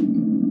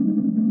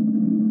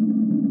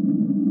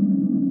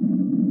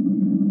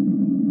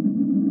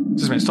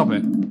 Just a minute, stop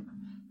it.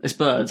 It's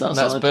birds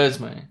outside. That's birds,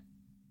 mate.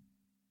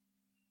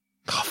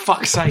 Oh,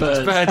 fuck's sake, Birds.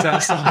 it's birds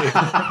outside.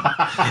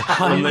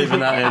 I'm leaving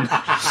that in.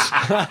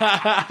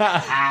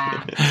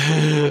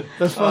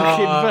 The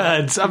fucking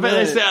birds. I bet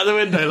they sit out the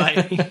window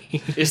like...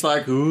 It's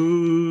like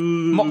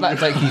ooh. Mop that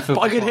deck, you But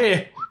I could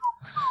hear.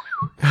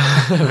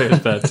 It was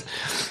birds.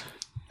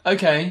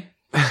 Okay.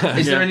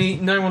 Is there any...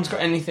 No one's got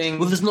anything...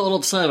 Well, there's not a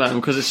lot to say about them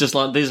because it's just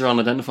like these are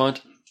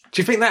unidentified.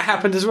 Do you think that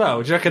happened as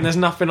well? Do you reckon there's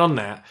nothing on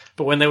there?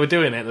 But when they were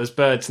doing it, there's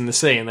birds in the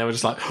sea and they were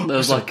just like... There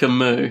was like a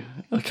moo,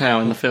 a cow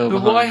in the field. But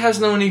behind. why has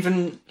no one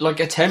even, like,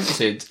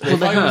 attempted? Well,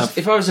 they have.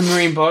 If I was a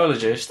marine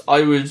biologist,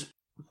 I would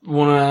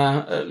want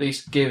to at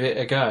least give it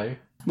a go.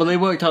 Well, they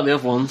worked out the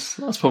other ones.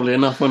 That's probably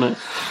enough, wasn't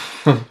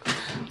it?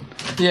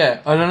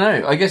 Yeah, I don't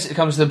know. I guess it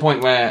comes to the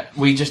point where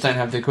we just don't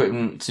have the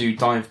equipment to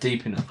dive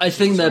deep enough. I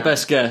think their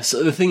best guess.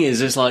 The thing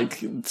is, it's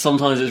like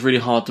sometimes it's really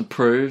hard to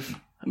prove.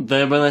 When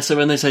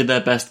they say their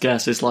best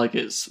guess, it's like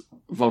it's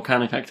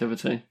volcanic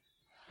activity.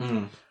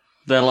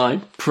 They're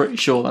like pretty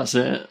sure that's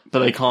it, but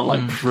they can't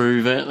like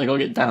prove it. They got to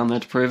get down there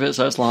to prove it.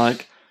 So it's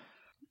like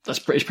it's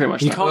pretty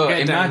much. You that. can't Well,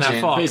 get down that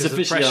imagine- far. It's 'cause of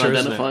the officially pressure, isn't it?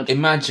 unidentified.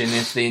 Imagine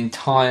if the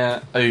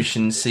entire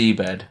ocean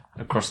seabed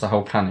across the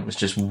whole planet was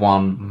just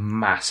one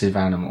massive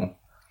animal.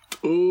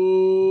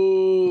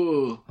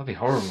 Ooh, That'd be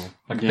horrible.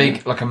 Like a Yeah.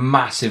 big, like a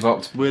massive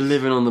octopus. we're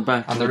living on the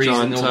back And of the a reason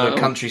giant all turtle.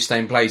 the countries stay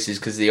in place is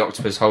because the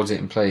octopus holds it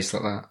in place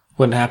like that.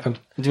 Wouldn't happen.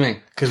 What do you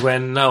mean? Because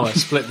when Noah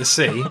split the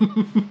sea...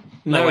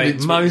 no, wait,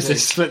 didn't split the Moses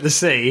sea. split the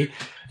sea,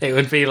 it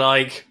would be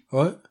like...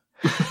 What?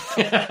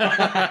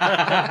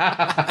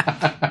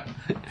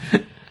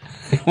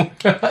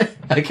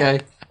 Okay.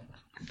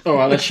 All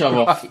right, let's shove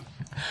off.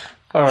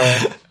 All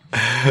right.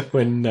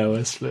 When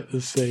Noah split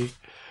the sea.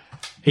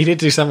 He did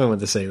do something with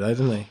the sea, though,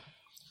 didn't he?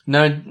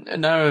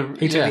 No.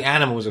 He took the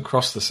animals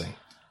across the sea.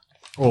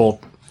 Or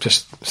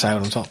just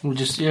sailed on top. Well,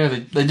 just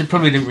they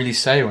probably didn't really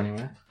sail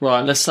anywhere.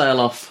 Right, let's sail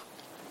off.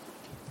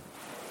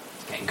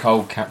 It's getting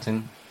cold,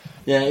 Captain.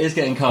 Yeah, it is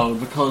getting cold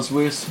because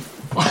we're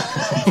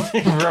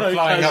We're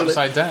flying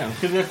upside down.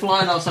 Because we're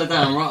flying upside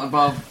down right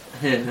above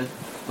here,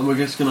 and we're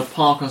just going to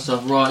park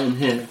ourselves right in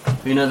here.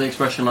 You know the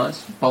expression like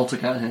it's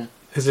Baltic out here.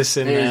 Is this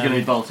in... It is going to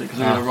be Baltic because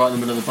we're going to right in the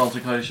middle of the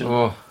Baltic Ocean.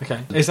 Oh, Okay.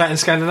 Is that in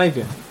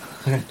Scandinavia?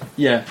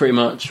 Yeah, pretty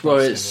much. Well,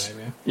 it's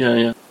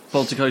yeah.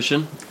 Baltic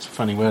Ocean. it's a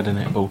funny word, isn't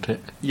it?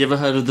 Baltic. You ever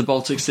heard of the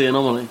Baltic Sea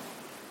anomaly?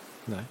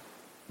 No.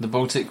 The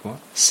Baltic what?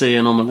 Sea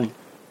anomaly.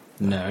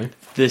 No.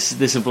 This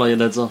will blow your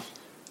leads off.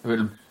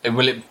 Will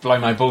it blow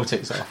my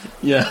Baltics off?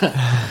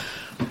 Yeah.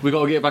 We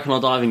got to get back in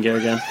our diving gear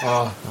again.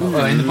 Oh,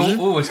 in the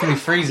oh, it's going to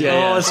be freezing.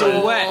 Yeah. Oh, it's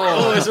all wet.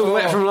 Oh, it's all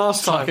wet from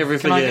last time. Tuck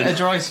everything Can I in. get a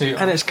dry suit?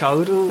 And it's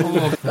cold.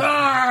 Ooh.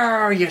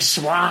 Ah, you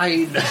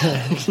swine!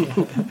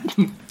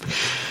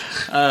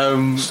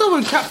 Stop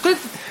it, Captain!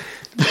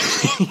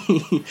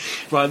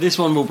 Right, this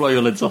one will blow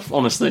your lids off,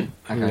 honestly.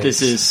 Okay.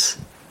 This is...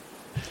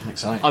 I'm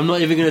excited. I'm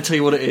not even going to tell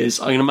you what it is.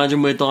 I can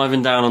imagine we're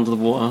diving down under the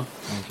water,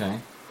 Okay.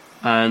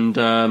 and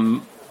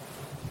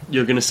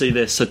you're going to see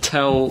this. So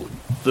tell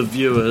the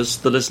viewers,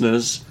 the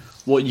listeners,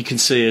 what you can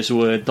see as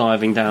we're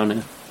diving down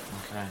here.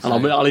 Okay.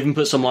 And I'll even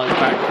put some like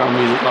background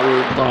music, like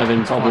we're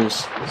diving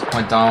bubbles. It's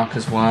quite dark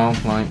as well,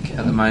 like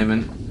at the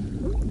moment.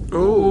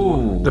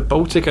 Ooh. The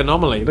Baltic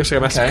anomaly. Looks like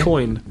a massive Okay.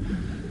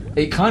 coin.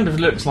 It kind of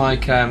looks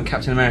like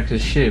Captain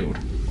America's shield.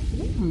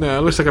 No,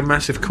 it looks like a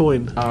massive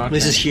coin. Oh, okay.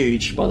 This is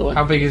huge, by the way.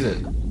 How big is it?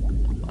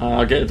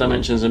 I'll get the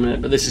dimensions in a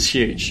minute, but this is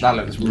huge. That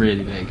looks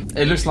really big.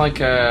 It looks like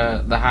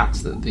the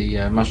hats that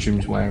the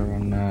mushrooms wear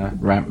on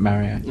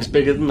Mario. It's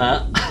bigger than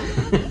that.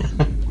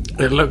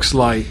 It looks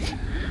like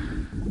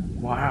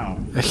Wow.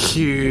 a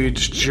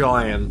huge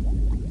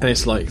giant And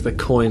it's like the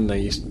coin they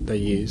used to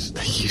use.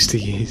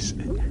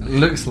 It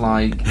looks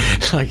like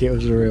Like it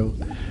was real.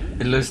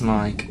 it looks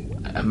like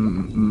a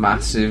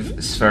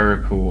massive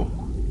spherical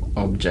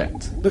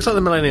object. Looks like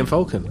the Millennium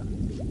Falcon.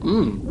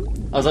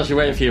 I was actually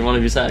waiting for you, one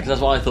of you said, because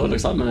that's what I thought it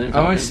looks like.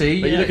 Oh, I see.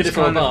 But you look at it it's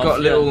from kind of above. got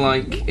little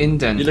like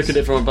indents. You look at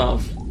it from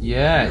above.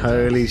 Yeah.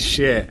 Holy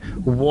shit.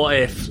 What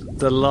if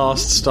the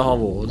last Star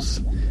Wars,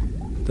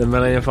 the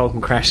Millennium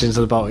Falcon crashed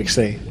into the Baltic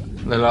Sea?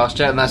 The Last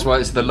Jedi, and that's why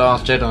it's the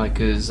Last Jedi,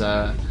 because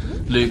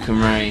Luke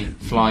and Rey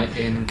fly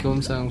in and kill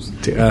themselves.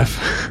 To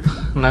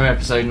Earth. No,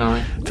 Episode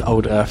 9. To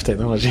old Earth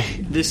technology.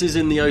 This is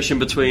in the ocean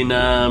between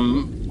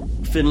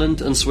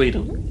Finland and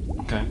Sweden.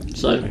 Okay.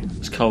 So,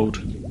 it's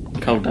cold.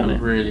 Cold down here.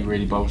 Really,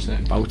 really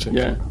Baltic. Baltic.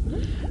 Yeah.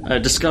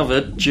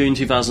 Discovered June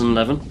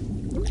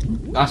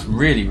 2011 That's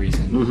really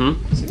recent.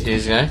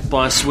 Years ago.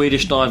 by a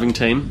Swedish diving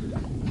team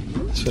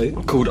Sweet.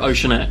 called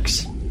Ocean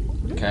X.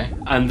 Okay.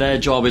 And their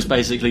job is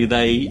basically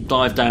they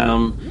dive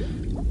down,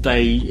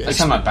 they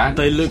sound like bad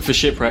they look for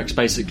shipwrecks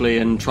basically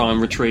and try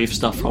and retrieve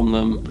stuff from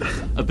them.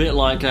 A bit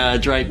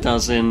like Drake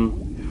does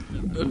in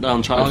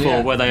Uncharted 4,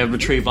 yeah. where they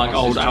retrieve like What's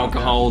old his job,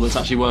 alcohol that's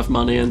actually worth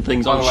money and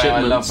things By on the way, I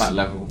shipments. love that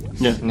level.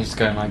 Yeah. It needs to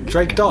go like...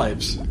 Drake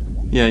dives?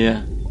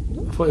 Yeah.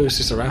 I thought he was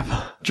just a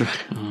rapper.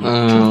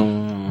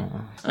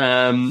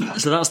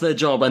 So that's their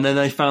job, and then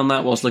they found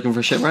that whilst looking for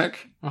a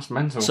shipwreck. That's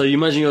mental. So you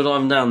imagine you're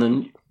diving down,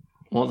 then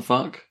what the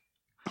fuck?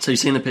 So you've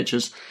seen the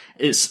pictures.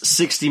 It's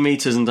 60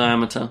 metres in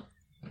diameter,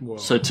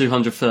 so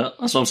 200 foot.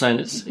 That's what I'm saying.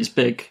 It's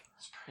big.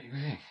 pretty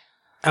big.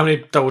 How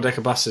many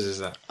double-decker buses is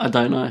that? I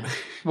don't know.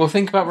 Well,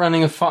 think about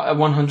running a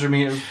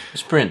 100-metre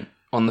sprint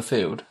on the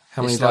field.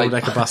 How many It's like-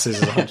 double-decker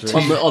buses is 100?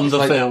 on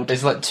the field.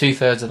 It's like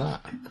 2/3 of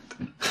that.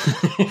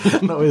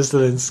 Not when we're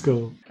still in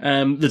school.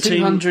 The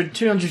team.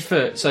 200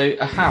 foot. So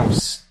a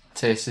house,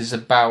 Tiss, is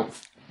about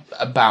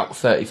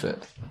 30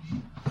 foot.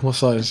 What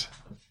size?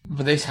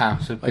 But this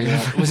house would be...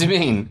 what does it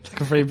mean?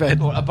 Like a 3-bed.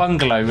 Well, a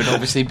bungalow would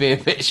obviously be a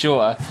bit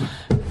shorter.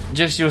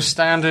 Just your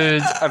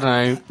standard, I don't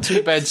know,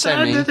 2-bed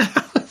semi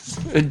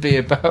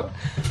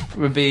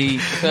would be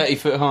 30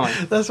 foot high.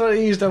 That's why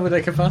they use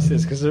double-decker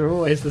buses, because they're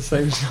always the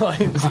same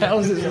size.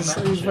 Houses are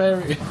so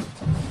varied.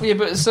 Yeah,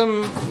 but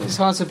it's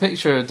hard to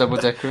picture a double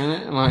decker in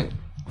it. Like,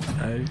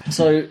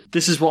 So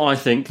this is what I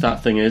think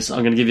that thing is. I'm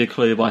going to give you a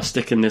clue by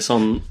sticking this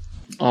on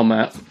our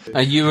map.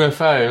 a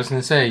UFO. I was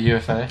going to say a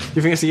UFO.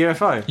 You think it's a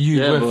UFO?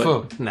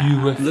 UFO. Nah.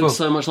 UFO. It looks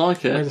so much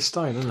like Made it. of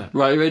stone, isn't it?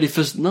 Right, you ready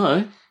for...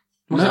 No.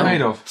 What's it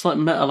made of? It's like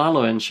metal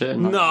alloy and shit.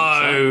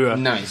 No!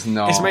 No, it's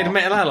not. It's made of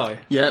metal alloy.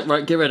 Yeah,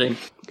 right, get ready.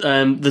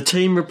 The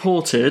team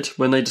reported,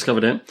 when they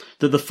discovered it,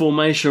 that the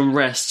formation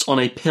rests on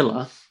a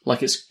pillar,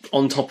 like it's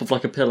on top of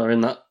like a pillar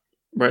in that,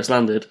 where it's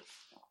landed.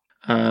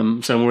 So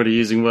I'm already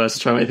using words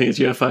to try and make me think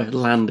it's UFO.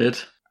 Landed.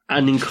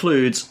 And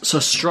includes a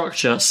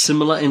structure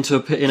similar in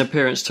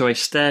appearance to a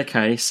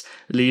staircase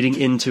leading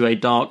into a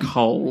dark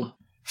hole.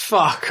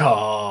 Fuck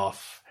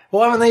off.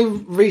 Why haven't they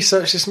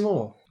researched this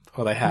more?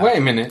 Well, they have. Wait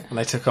a minute. And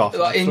they took off.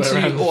 Like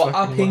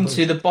up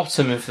into the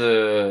bottom of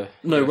the...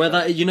 No, where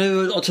that, you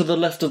know, to the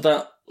left of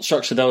that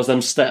structure there was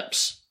them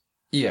steps.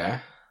 Yeah.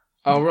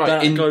 Oh, right.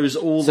 That goes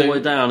all the so-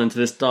 way down into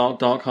this dark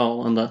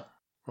hole under.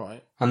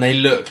 Right. And they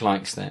look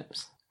like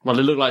steps. Well,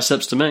 they look like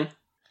steps to me.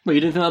 Well,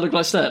 you didn't think that looked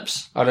like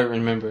steps? I don't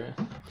remember it.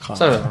 Can't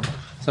So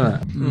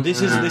that.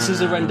 This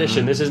is a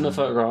rendition. This isn't a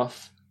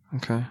photograph.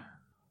 Okay.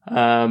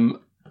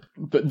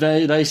 But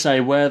they say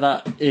where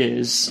that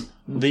is,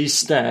 these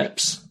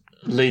steps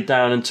lead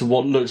down into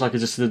what looks like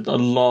just a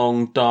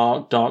long,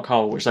 dark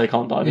hole, which they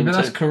can't dive Yeah, but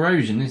into. that's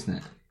corrosion, isn't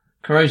it?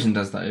 Corrosion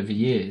does that over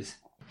years.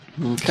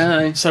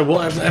 Okay. So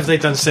what have they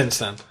done since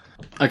then?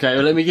 Okay,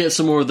 well, let me get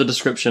some more of the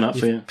description up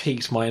for you.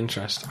 Piqued my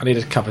interest. I need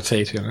a cup of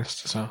tea, to be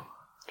honest. So.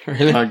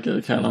 Really?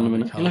 Okay, hold on a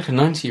minute. You're like a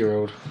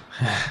 90-year-old.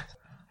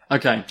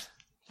 Okay.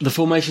 The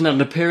formation had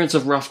an appearance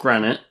of rough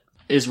granite,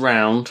 is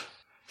round,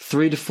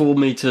 3 to 4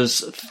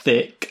 metres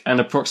thick, and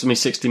approximately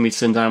 60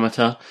 metres in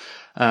diameter.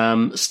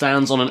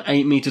 Stands on an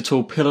 8 metre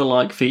tall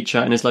pillar-like feature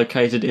and is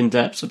located in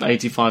depths of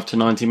 85 to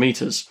 90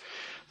 metres.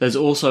 There's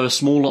also a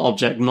smaller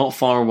object not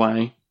far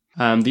away.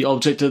 The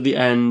object at the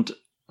end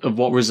of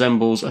what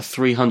resembles a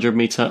 300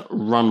 metre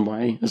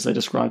runway, as they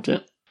described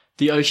it.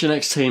 The Ocean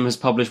X team has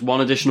published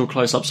 1 additional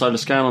close-up solar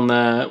scan on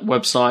their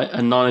website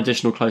and 9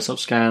 additional close-up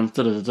scans.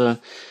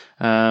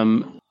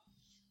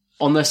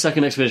 On their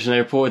second expedition, they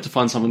reported to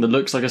find something that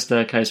looks like a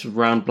staircase with a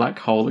round black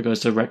hole that goes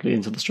directly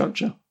into the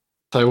structure.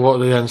 So what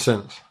have they done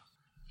since?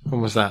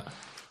 When was that?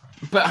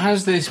 But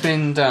has this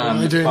been What are done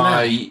they doing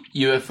by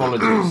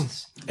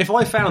ufologists? If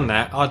I found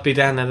that, I'd be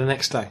down there the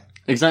next day.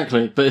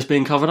 Exactly, but it's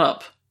being covered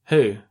up.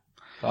 Who?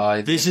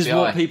 By This is FBI?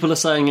 what people are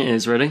saying it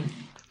is, ready?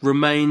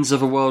 Remains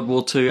of a World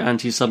War II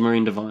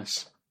anti-submarine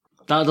device.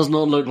 That does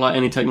not look like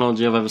any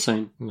technology I've ever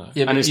seen. No.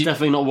 Yeah, And it's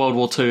definitely not World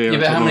War II era Yeah,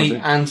 but how technology.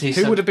 many anti...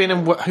 Who would have been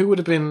in? Who would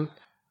have been?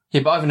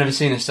 Yeah, but I've never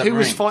seen a Who submarine.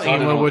 was fighting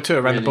in World War II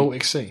around the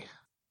Baltic Sea?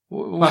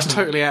 That's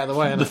totally out of the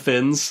way. The Isn't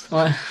Finns.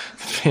 it?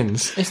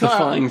 Finns. It's The not...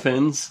 fighting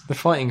Finns. The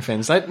fighting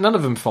Finns. None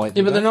of them fight.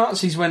 Yeah, do but the they?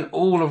 Nazis went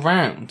all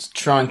around to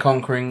try and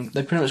conquering...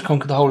 They pretty much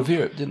conquered the whole of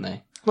Europe, didn't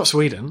they? Not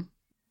Sweden.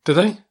 Did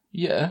they?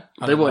 Yeah.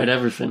 They wanted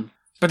everything.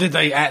 But did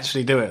they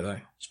actually do it, though?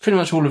 It's pretty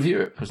much all of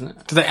Europe, wasn't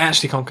it? Did they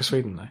actually conquer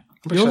Sweden, though?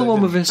 You're the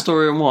one with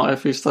historian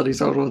wife who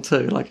studies World War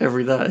II, like,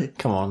 every day.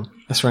 Come on,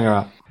 let's ring her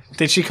up.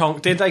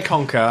 Did they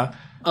conquer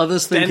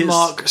Others think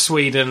Denmark,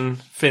 Sweden,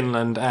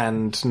 Finland,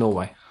 and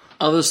Norway?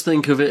 Others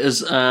think of it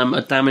as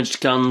a damaged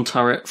gun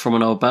turret from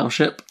an old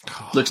battleship.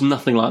 Looks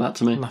nothing like that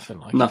to me. Nothing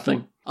like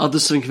Nothing.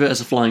 Others think of it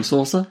as a flying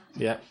saucer.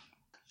 Yeah.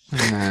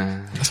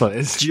 That's what it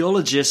is.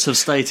 Geologists have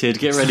stated,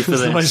 get ready for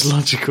It's the most this.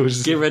 logical.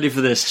 Get ready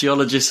for this.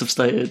 Geologists have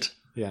stated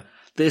Yeah.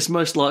 that it's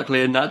most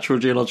likely a natural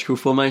geological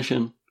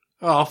formation.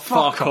 Oh,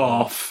 fuck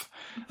off.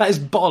 That is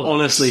bollocks.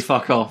 Honestly,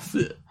 fuck off.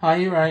 Hi,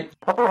 you're right.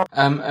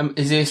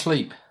 Is he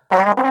asleep?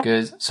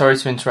 Good. Sorry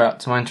to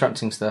interrupt. Am I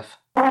interrupting stuff?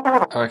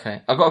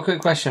 Okay. I've got a quick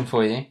question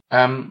for you.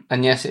 And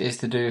yes, it is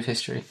to do with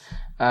history.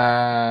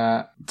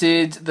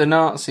 Did the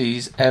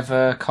Nazis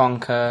ever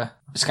conquer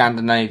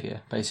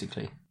Scandinavia,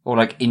 basically? Or,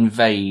 like,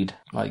 invade?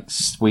 Like,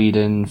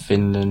 Sweden,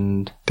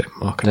 Finland,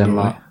 Denmark. And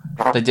Norway.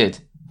 They did?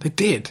 They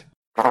did.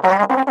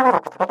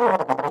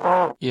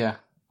 Yeah.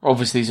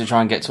 Obviously to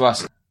try and get to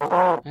us.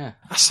 Yeah.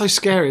 That's so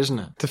scary, isn't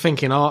it? To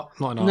think not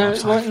in our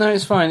lifetime. No,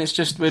 it's fine. It's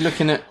just we're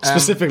looking at...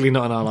 Specifically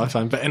not in our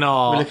lifetime, but in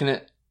our we're looking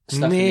at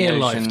stuff near in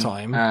the ocean,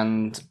 lifetime,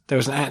 and there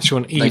was an actual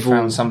and they evil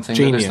found something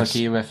genius that looks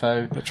like a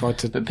UFO. that tried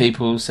to... But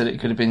people said it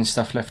could have been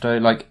stuff left over,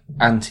 like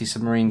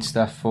anti-submarine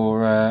stuff,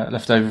 or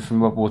left over from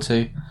World War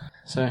II.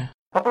 So,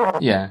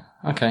 yeah,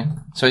 okay.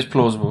 So it's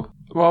plausible.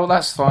 Well,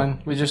 that's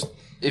fine. We just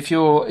if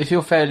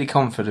you're fairly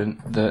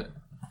confident that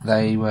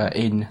they were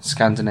in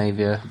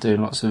Scandinavia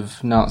doing lots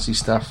of Nazi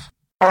stuff.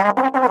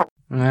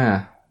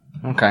 Yeah.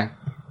 Okay.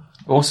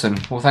 Awesome.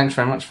 Well, thanks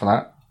very much for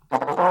that.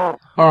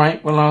 All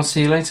right. Well, I'll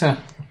see you later.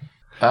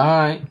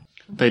 Bye.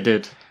 They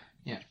did.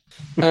 Yeah.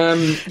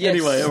 Yes,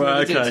 Anyway, all right,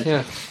 we did, okay.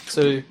 Yeah.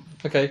 So,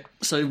 okay.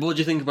 So what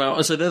do you think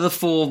about... So they're the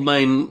four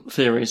main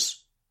theories.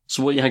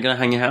 So what are you going to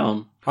hang your hat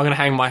on? I'm going to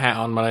hang my hat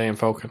on Millennium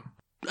Falcon.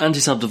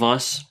 Anti-sub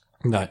device,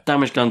 No.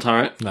 damaged gun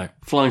turret, No.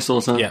 flying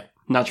saucer, Yeah.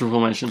 natural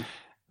formation.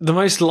 The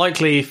most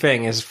likely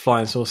thing is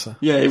flying saucer.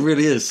 Yeah, it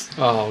really is.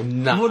 Oh,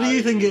 no. What do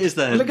you think it is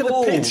then? Look at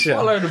the picture.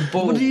 What a load of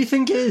balls. What do you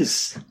think it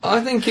is? I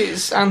think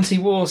it's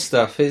anti-war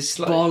stuff. It's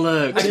like...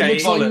 Bollocks. Okay, it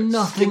looks like bollocks.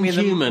 nothing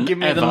human Give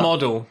me ever. the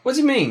model. What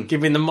do you mean?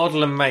 Give me the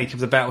model and make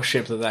of the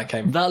battleship that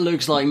came from. That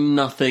looks like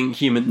nothing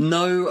human.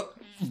 No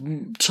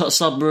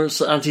anti-sub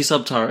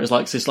turret is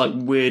like this like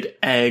weird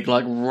egg,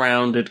 like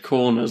rounded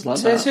corners like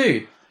Says that.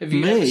 who? Have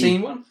you Me. ever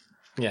seen one?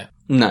 Yeah.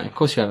 No, of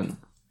course you haven't.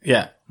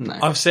 Yeah. No.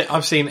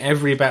 I've seen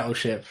every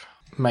battleship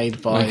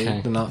made by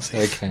Okay. the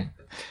Nazis. Okay.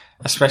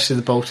 Especially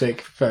the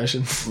Baltic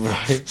version.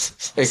 Right.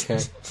 Okay.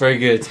 Very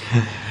good.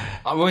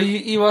 Well,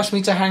 you asked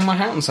me to hang my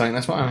hat on something.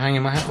 That's what I'm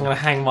hanging my hat I'm on. going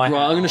to hang my Right,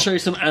 hat I'm going to show you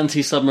some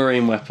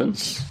anti-submarine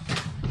weapons.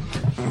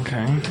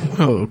 Okay.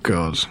 Oh,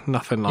 God.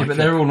 Nothing like Yeah, but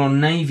they're all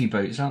on navy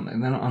boats, aren't they?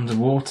 They're not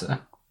underwater.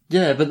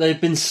 Yeah, but they've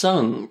been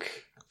sunk.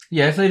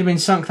 Yeah, if they'd have been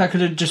sunk, that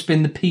could have just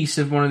been the piece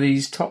of one of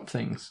these top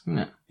things, isn't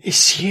it?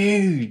 It's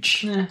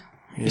huge. Yeah.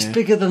 It's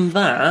bigger than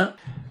that.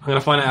 I'm going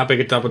to find out how big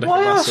a double-decker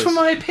Why bus ask is. for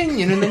my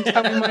opinion and then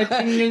tell me my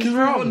opinion's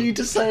I want wrong? you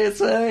to say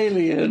it's an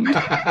alien.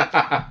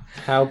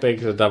 How big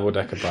is a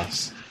double-decker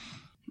bus?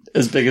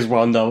 As big as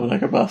one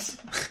double-decker bus.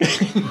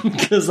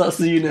 Because that's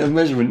the unit of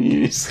measurement you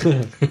use.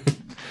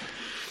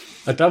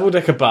 A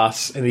double-decker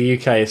bus in the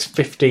UK is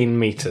 15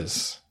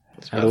 metres.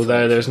 And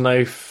although there's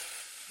no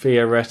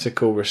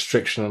theoretical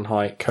restriction on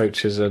height,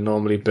 coaches are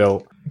normally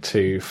built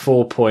to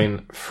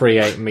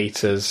 4.38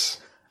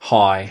 metres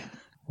high,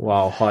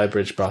 while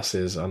high-bridge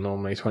buses are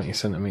normally 20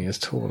 centimetres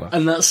taller.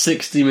 And that's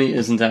 60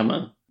 metres in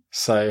diameter.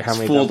 So how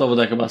many... Four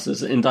double-decker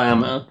buses in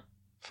diameter.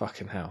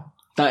 Fucking hell.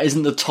 That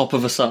isn't the top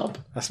of a sub.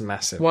 That's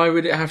massive. Why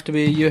would it have to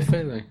be a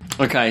UFO,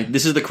 though? Okay,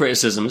 this is the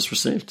criticism it's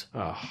received.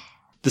 Oh.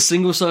 The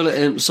single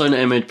sonar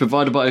image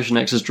provided by Ocean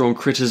X has drawn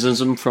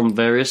criticism from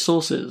various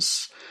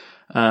sources.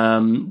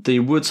 The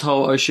Woods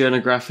Hole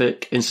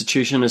Oceanographic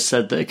Institution has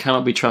said that it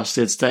cannot be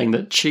trusted, stating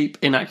that cheap,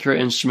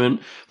 inaccurate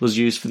instrument was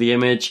used for the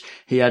image.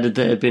 He added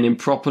that it had been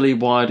improperly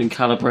wired and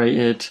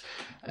calibrated.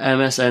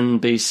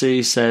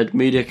 MSNBC said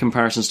media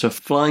comparisons to a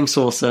flying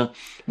saucer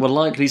were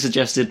likely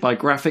suggested by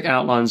graphic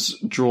outlines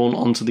drawn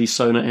onto the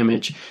sonar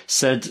image,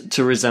 said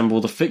to resemble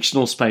the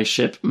fictional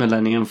spaceship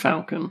Millennium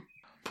Falcon.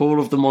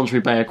 Paul of the Monterey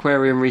Bay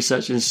Aquarium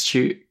Research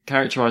Institute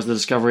characterised the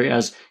discovery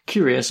as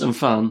curious and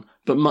fun,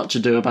 but much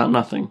ado about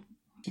nothing.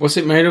 What's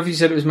it made of? You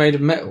said it was made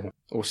of metal.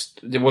 Or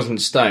it wasn't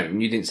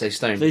stone. You didn't say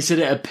stone. They said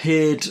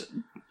it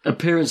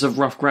appearance of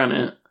rough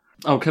granite.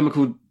 Oh,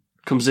 chemical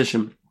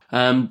composition.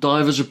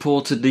 Divers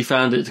reportedly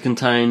found it to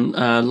contain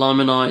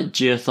limonite,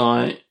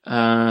 geothite.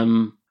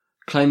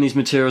 Claim these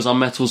materials are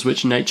metals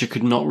which nature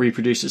could not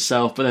reproduce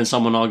itself, but then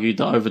someone argued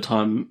that over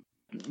time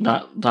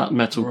that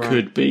metal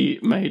could be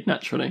made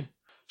naturally.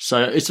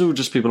 So it's all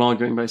just people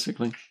arguing,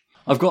 basically.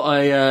 I've got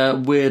a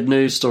weird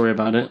news story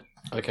about it.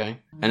 Okay.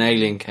 An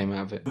alien came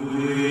out of it.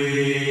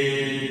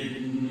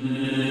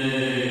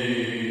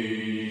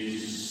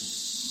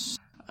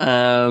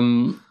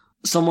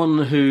 Someone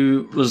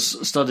who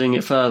was studying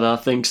it further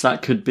thinks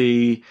that could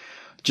be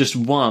just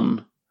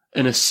one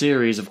in a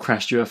series of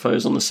crashed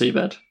UFOs on the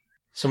seabed.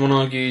 Someone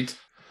argued.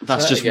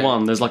 That's just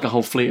one. There's like a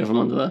whole fleet of them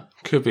under there.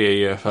 Could be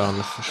a UFO on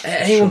the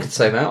Anyone could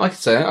say that. I could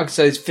say that. I could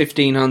say there's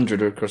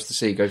 1,500 across the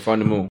sea. Go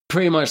find them all.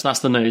 Pretty much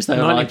that's the news. They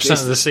were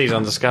 90% of the sea's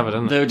undiscovered,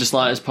 isn't They it? were just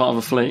like, it's part of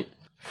a fleet.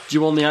 Do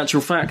you want the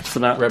actual fact for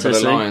that, Rebel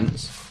Tissy?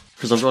 Alliance.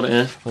 Because I've got it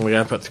here. Oh,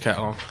 yeah, put the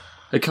kettle on.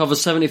 It covers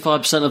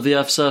 75% of the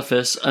Earth's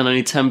surface and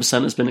only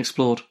 10% has been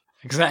explored.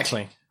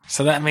 Exactly.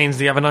 So that means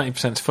the other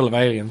 90% is full of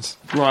aliens.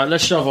 Right,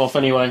 let's shove off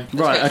anyway.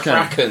 Right, okay.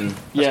 Kraken.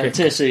 Yeah,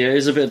 Tissy,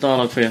 here's a bit of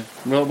dialogue for you.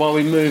 Well, while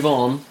we move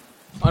on...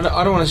 I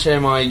don't want to share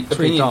my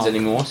opinions dark.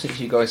 anymore since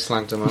you guys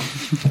slagged them up.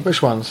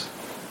 Which ones?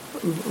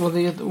 Well,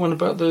 the other one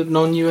about the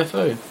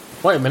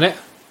non-UFO. Wait a minute.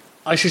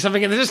 I see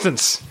something in the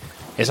distance.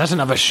 Is that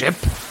another ship?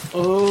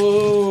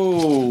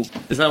 Oh!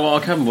 Is that what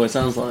our cabin boy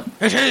sounds like?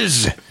 It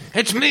is!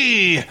 It's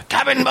me,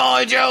 Cabin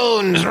Boy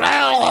Jones!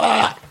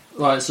 Right,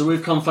 so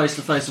we've come face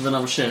to face with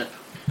another ship.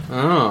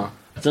 Ah.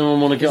 Does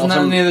anyone want to get Isn't off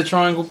that on... near the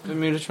triangle,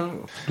 Bermuda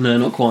Triangle? No,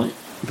 not quite.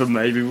 But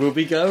maybe we'll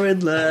be going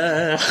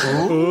there.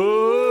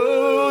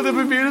 Oh, the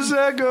Bermuda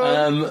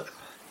Circle!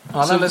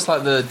 Oh, that looks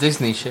like the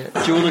Disney ship. Do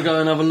you want to go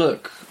and have a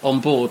look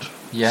on board?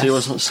 Yes. See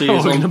what's, see Oh,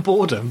 who's we're on- going to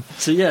board them.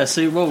 So yeah,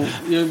 see, well,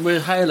 we're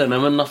hailing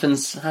them and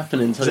nothing's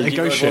happening. So Is it a do you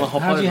ghost guys wanna ship?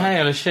 hop How do you over?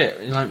 hail a ship?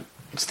 You like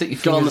stick your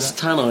Go on the fingers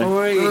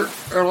Satano.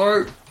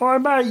 Hello. Hi,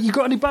 mate, you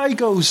got any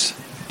bagels?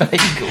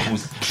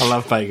 bagels. I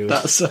love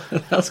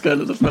bagels. That's going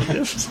to the funny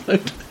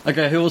episode.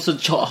 Okay, who wants to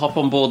hop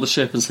on board the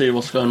ship and see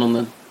what's going on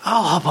then?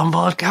 I'll hop on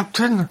board,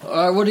 Captain.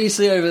 Alright, what do you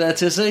see over there,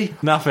 Tissy?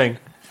 Nothing.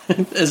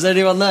 Is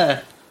anyone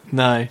there?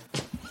 No.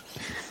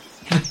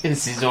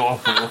 This is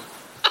awful.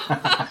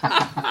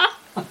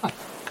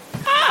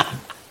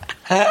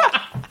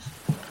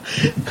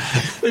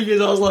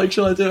 Because I was like,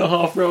 should I do a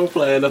half role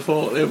play? And I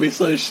thought it'll be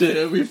so shit,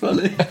 it'll be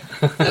funny.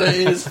 And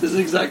it is. It's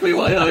exactly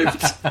what I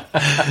hoped.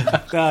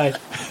 No.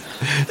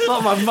 It's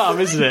like my mum,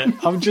 isn't it?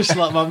 I'm just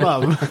like my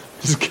mum.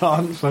 Just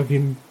can't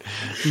fucking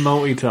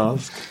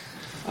multitask.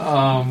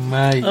 Oh,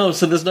 mate. Oh,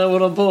 so there's no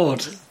one on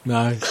board?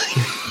 No.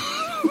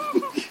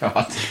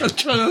 God. I'm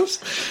trying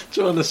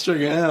to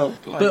string it out.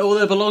 But all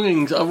their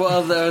belongings,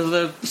 are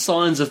there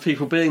signs of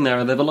people being there?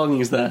 Are their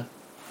belongings there?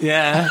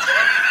 Yeah.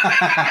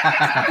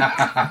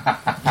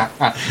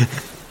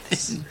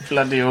 This is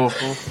bloody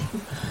awful.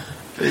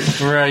 It's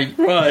great.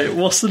 Right,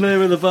 what's the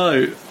name of the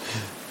boat?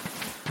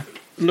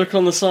 Look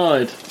on the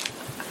side.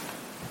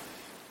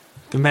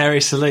 The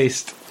Mary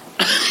Celeste.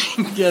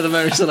 Yeah, the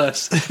Mary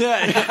Celeste. It's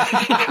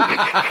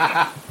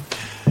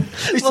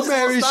What's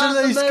Mary that?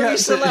 Celeste, The Mary Captain.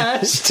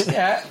 Celeste.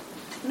 Yeah.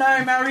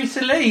 No, Mary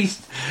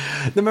Celeste.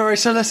 The Mary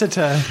Celeste.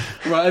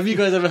 Right, have you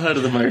guys ever heard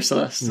of the Mary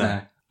Celeste?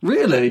 No.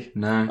 Really?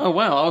 No. Oh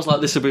wow, I was like,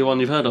 this would be one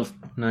you've heard of.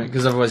 No,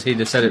 because otherwise he'd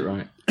have said it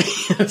right.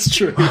 That's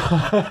true.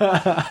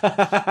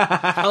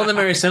 Oh, the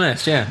Mary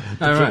Celeste, yeah.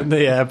 Oh, right.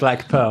 The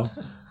Black Pearl.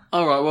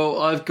 Alright,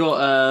 well, I've got,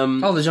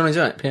 Oh, the Johnny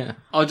Depp, yeah.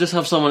 I'll just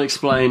have someone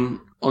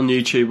explain on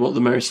YouTube what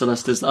the Mary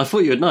Celeste is. I thought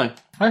you would know.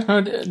 I've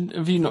heard,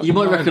 have you not? You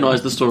might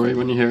recognise the story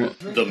when you hear it.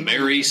 The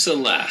Mary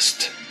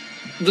Celeste.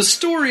 The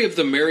story of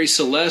the Mary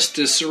Celeste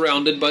is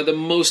surrounded by the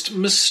most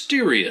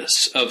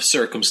mysterious of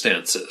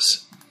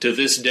circumstances. To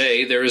this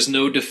day, there is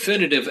no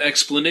definitive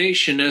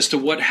explanation as to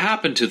what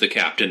happened to the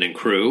captain and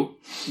crew.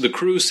 The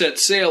crew set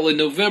sail in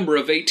November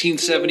of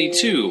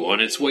 1872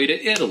 on its way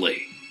to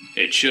Italy.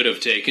 It should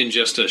have taken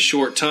just a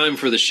short time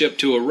for the ship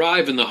to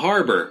arrive in the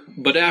harbor,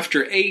 but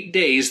after 8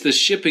 days, the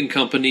shipping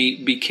company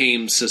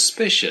became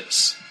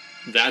suspicious.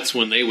 That's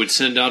when they would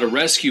send out a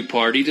rescue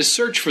party to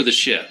search for the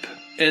ship.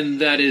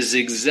 And that is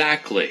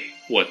exactly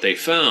what they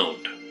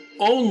found.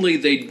 Only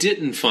they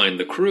didn't find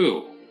the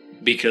crew,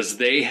 because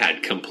they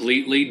had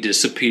completely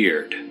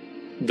disappeared.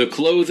 The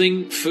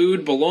clothing,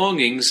 food,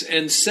 belongings,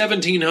 and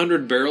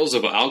 1,700 barrels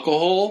of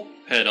alcohol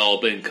had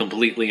all been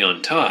completely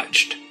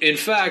untouched. In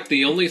fact,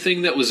 the only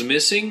thing that was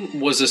missing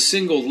was a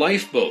single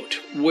lifeboat,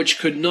 which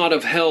could not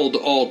have held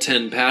all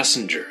 10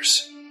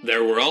 passengers.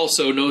 There were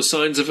also no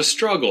signs of a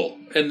struggle,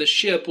 and the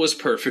ship was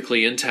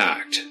perfectly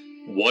intact.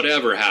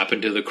 Whatever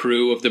happened to the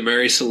crew of the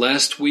Mary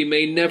Celeste, we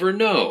may never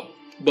know,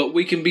 but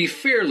we can be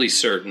fairly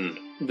certain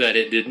that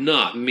it did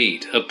not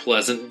meet a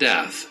pleasant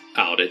death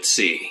out at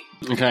sea.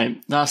 Okay,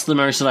 that's the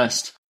Mary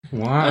Celeste.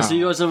 Wow. So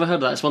you guys never heard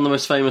of that? It's one of the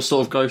most famous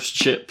sort of ghost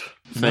ship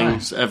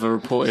things ever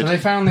reported. So they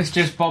found this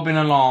just bobbing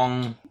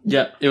along,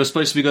 Yeah, it was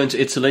supposed to be going to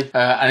Italy.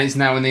 and it's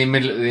now in the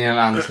middle of the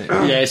Atlantic.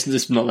 Yeah,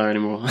 it's not there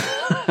anymore.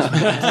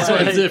 That's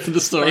what I did for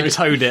the story. They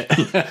towed it.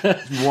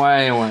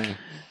 Way away.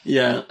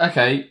 Yeah.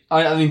 Okay,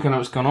 I think I know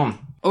what's gone on.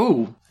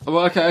 Oh,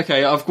 well,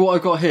 okay. What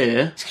I've got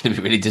here, It's going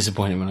to be really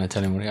disappointing when I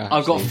tell him what it actually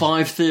I've got is.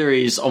 5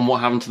 theories on what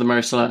happened to the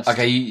Mary Celeste.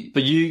 Okay,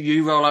 But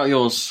you roll out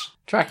yours.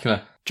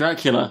 Dracula.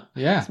 Dracula.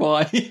 Yeah.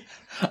 Why?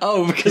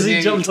 Oh, because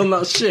he jumped on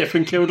that ship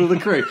and killed all the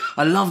crew.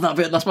 I love that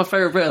bit. That's my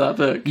favourite bit of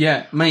that book.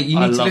 Yeah, mate, you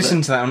I need to love listen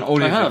it. to that on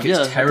audiobook. I have, yeah, I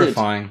It's did.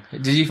 terrifying.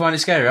 Did you find it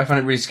scary? I found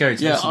it really scary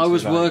to Yeah, listen to. I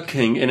was like.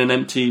 working in an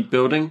empty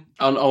building,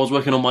 and I was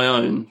working on my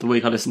own the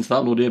week I listened to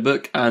that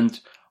audiobook, and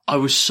I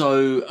was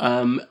so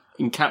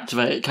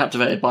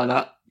captivated by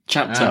that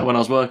chapter when I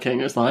was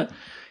working. It's like,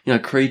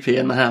 creepy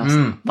in the house.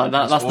 Like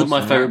that's awesome,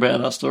 my favourite right? bit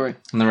of that story.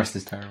 And the rest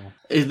is terrible.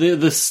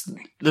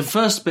 The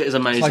first bit is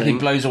amazing. It's like he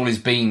blows all his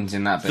beans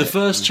in that bit. The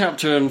first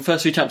chapter and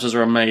first few chapters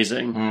are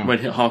amazing when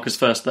Harker's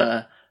first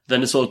there.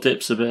 Then it sort of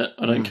dips a bit.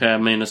 I don't care,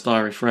 Mina's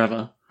diary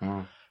forever.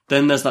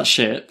 Then there's that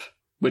ship,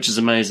 which is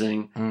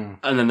amazing.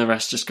 And then the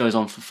rest just goes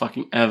on for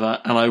fucking ever.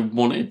 And I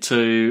wanted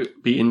to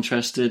be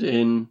interested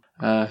in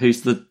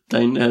who's the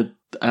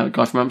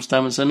guy from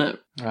Amsterdam that's in it.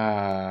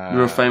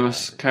 Real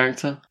famous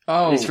character.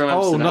 He's from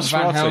Amsterdam.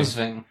 Van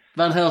Helsing.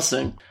 Van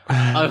Helsing.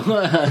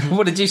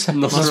 What did you say?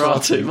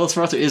 Nosferatu.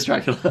 Nosferatu is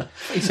Dracula.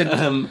 He said,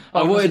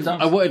 I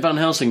wanted Van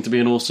Helsing to be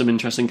an awesome,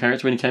 interesting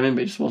character when he came in,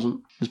 but he just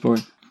wasn't. It was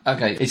boring.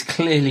 okay, it's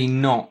clearly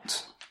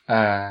not.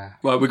 Right,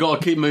 we've got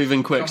to keep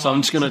moving quick, so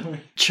I'm just going to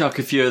chuck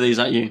a few of these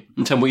at you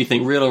and tell me what you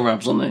think. Real or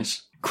rubs on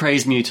these?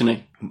 Crazed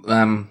Mutiny.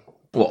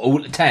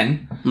 All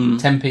 10?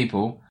 10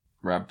 people.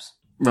 Rubs.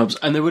 Rubs.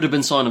 And there would have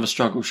been sign of a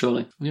struggle,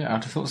 surely. Yeah,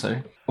 I'd have thought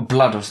so. Or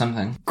blood or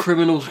something.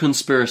 Criminal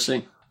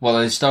Conspiracy. Well,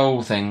 they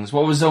stole things.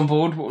 What was on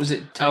board? What was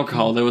it?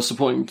 Alcohol. They were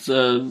supporting...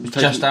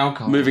 just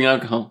alcohol? Moving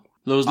alcohol.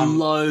 There was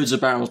loads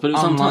of barrels, but it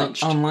was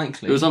untouched.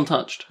 Unlikely. It was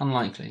untouched.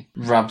 Unlikely.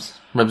 Rubs.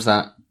 Rubs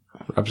that.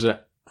 Rubs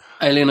it.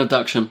 Alien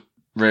abduction.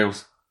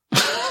 Reels.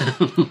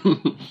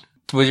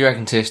 What do you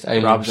reckon, Tist?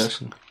 Alien Rubs.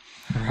 abduction.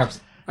 Rubs.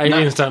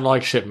 Aliens don't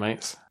like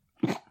shipmates.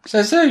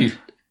 Says who?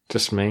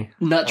 Just me.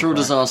 Natural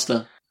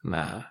disaster.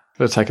 Nah.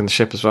 They're taking the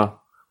ship as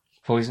well.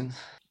 Poison.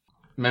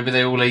 Maybe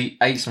they all ate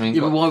something.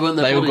 Yeah, but why weren't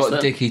there They all bodies got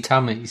there? dicky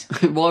tummies.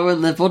 Why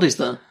weren't there bodies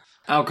there?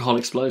 Alcohol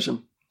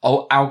explosion.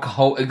 Oh,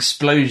 alcohol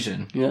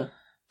explosion. Yeah.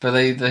 But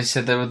they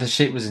said the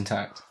ship was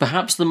intact.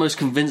 Perhaps the most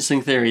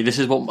convincing theory, this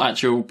is what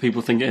actual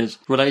people think it is,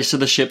 relates to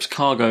the ship's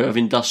cargo of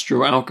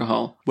industrial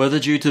alcohol. Whether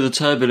due to the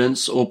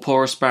turbulence or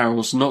porous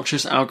barrels,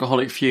 noxious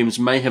alcoholic fumes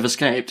may have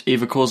escaped,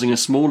 either causing a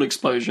small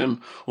explosion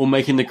or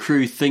making the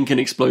crew think an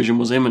explosion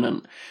was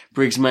imminent.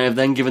 Briggs may have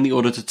then given the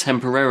order to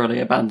temporarily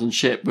abandon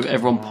ship, with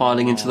everyone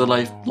piling into the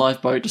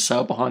lifeboat to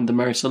sail behind the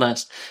Mary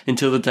Celeste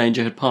until the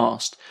danger had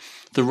passed.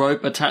 The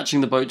rope attaching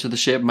the boat to the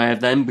ship may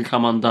have then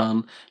become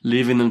undone,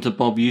 leaving them to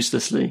bob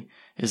uselessly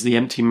as the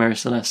empty Mary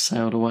Celeste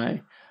sailed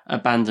away,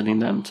 abandoning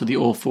them to the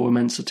awful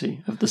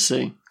immensity of the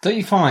sea. Don't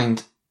you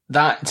find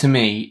that, to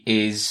me,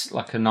 is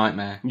like a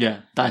nightmare? Yeah,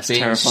 that's Being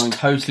terrifying.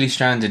 totally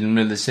stranded in the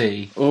middle of the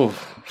sea Oh,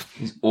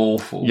 is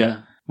awful. yeah.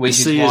 Which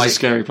The sea is why is a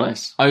scary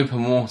place.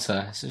 Open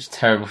Water is such a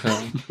terrible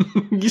film.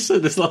 You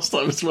said this last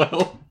time as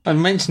well.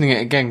 I'm mentioning it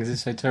again because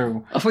it's so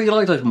terrible. I thought you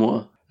liked Open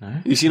Water. No.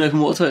 You've seen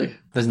Open Water too?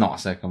 There's not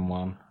a second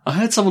one. I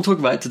heard someone talk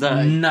about it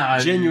today. No.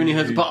 Genuinely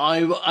heard, but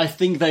I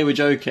think they were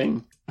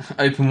joking.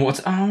 Open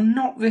Water. Oh,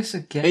 not this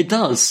again. It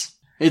does.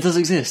 It does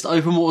exist.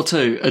 Open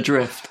Water 2,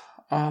 Adrift.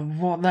 Oh,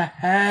 what the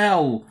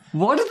hell?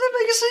 Why did they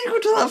make a sequel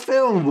to that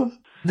film?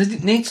 They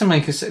didn't need to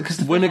make a because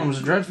the film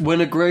was dreadful.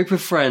 When a group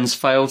of friends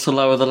fail to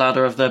lower the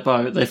ladder of their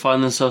boat, they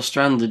find themselves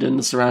stranded in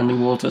the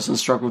surrounding waters and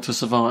struggle to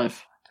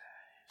survive.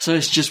 So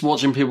it's just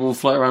watching people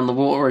float around the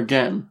water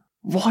again.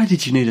 Why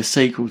did you need a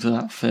sequel to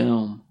that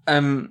film?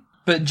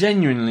 But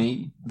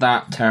genuinely,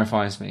 that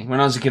terrifies me. When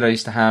I was a kid, I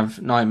used to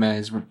have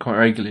nightmares quite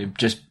regularly.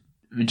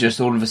 Just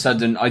all of a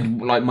sudden,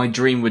 my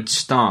dream would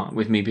start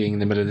with me being in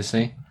the middle of the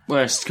sea.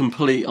 Well, it's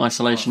complete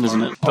isolation,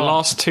 isn't it? The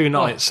last 2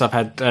 nights I've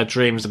had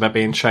dreams about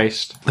being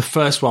chased. The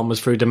first one was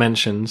through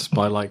dimensions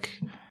by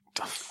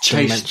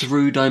Chased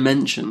through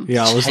dimensions.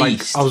 Yeah, I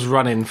Chased. was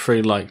running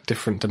through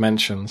different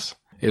dimensions.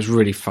 It was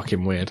really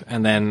fucking weird.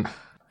 And then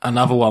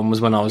another one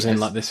was when I was in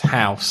this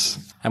house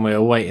and we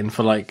were waiting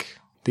for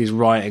these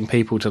rioting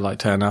people to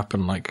turn up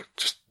and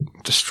just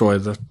destroy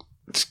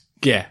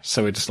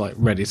so we're just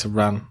ready to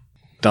run.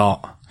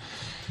 Dart.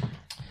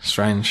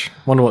 Strange.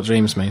 Wonder what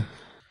dreams mean.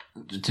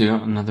 Do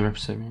another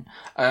episode.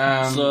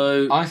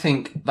 So I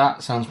think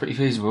that sounds pretty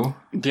feasible.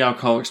 the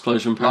alcohol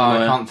explosion I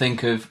paranoia. can't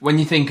think of when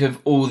you think of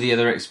all the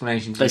other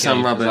explanations. They you sound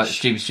gave, rubbish.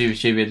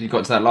 Stupid. You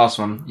got to that last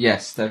one.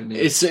 Yes, definitely.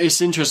 It's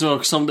interesting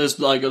because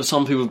there's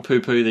some people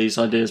poo-poo these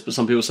ideas, but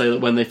some people say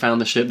that when they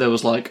found the ship, there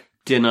was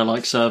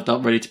dinner served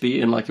up ready to be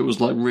eaten. It was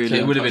really. So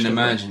it would have been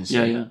untouched. emergency.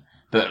 Yeah.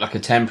 But a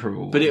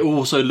temporal. But it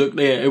also looked.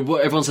 Yeah,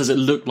 everyone says it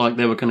looked like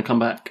they were going to come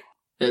back.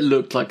 It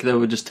looked like they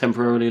were just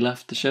temporarily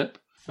left the ship.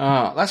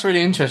 Oh, that's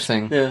really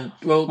interesting. Yeah.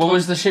 Well, What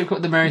was the ship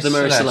called? The Mary Celeste.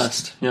 Mary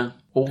Celeste. Yeah.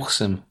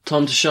 Awesome.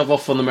 Time to shove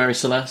off on the Mary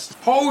Celeste.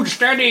 Hold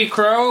steady,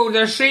 crew.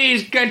 The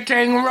sea's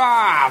getting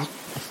rough.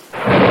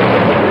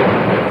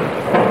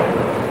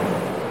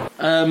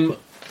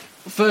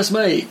 First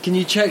mate, can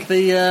you check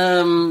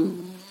the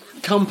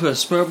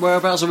compass?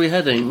 Whereabouts are we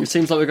heading? It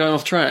seems like we're going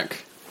off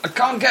track. I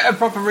can't get a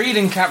proper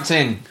reading,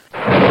 Captain.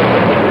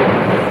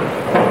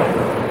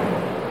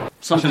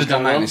 Something's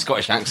going in on. a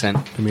Scottish accent.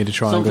 Bermuda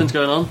Triangle. Something's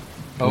going on.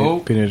 Oh,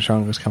 Bermuda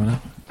Triangle's coming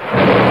up.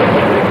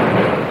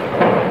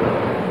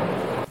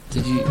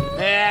 did you?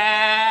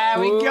 Yeah,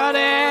 we got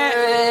it!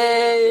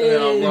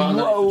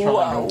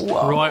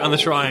 Right on the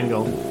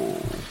triangle.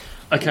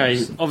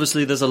 Okay,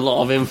 obviously there's a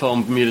lot of info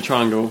on Bermuda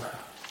Triangle.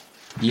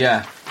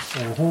 Yeah.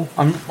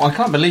 I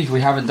can't believe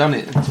we haven't done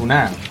it until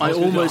now. I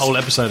almost whole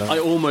episode on it. I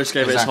almost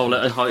gave it its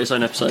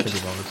own episode.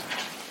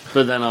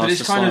 But then I was it's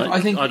just kind of- like,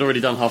 I think- I'd already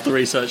done half the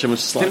research and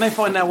was just like, Didn't they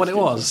find out what it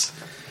was?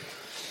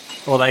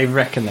 Or they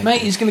reckon they Mate,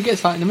 did? he's going to get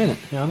to that in a minute.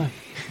 Yeah, I know.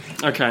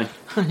 okay,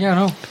 Yeah, I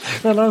know.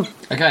 Hello.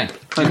 Okay.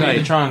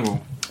 Bermuda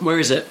Triangle. where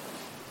is it?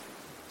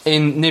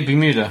 Near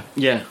Bermuda.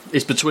 Yeah,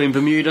 it's between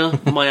Bermuda,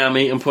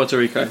 Miami, and Puerto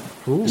Rico.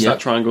 It's Yep. that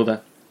triangle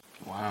there.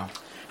 Wow.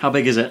 How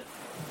big is it?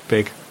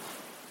 Big.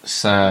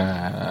 So,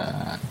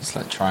 it's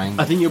like triangle.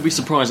 I think you'll be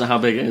surprised at how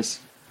big it is.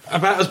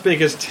 About as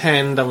big as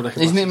 10 double-decker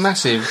Isn't it buses.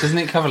 massive? Doesn't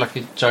it cover like a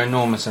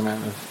ginormous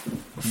amount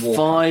of water?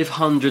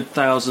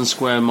 500,000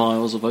 square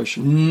miles of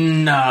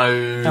ocean.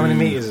 No. How many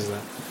metres is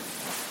that?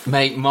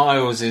 Mate,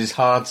 miles is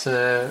hard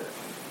to...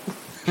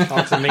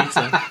 Hard to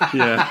metre.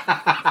 Yeah,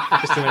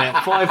 Just a minute.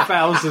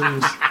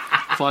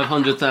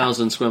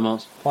 500,000 square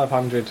miles.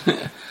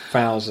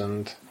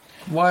 500,000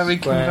 Why are we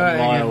square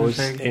converting miles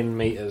everything? in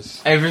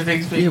metres.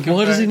 Everything's being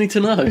Why does he need to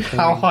know?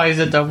 How high is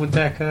a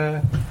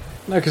double-decker?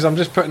 No, because I'm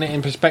just putting it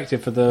in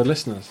perspective for the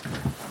listeners.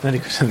 Only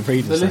because the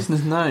readers. The don't.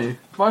 listeners know.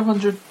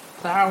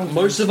 500,000.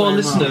 Most of our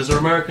listeners are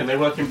American. They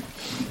work in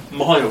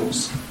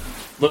miles.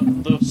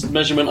 The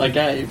measurement I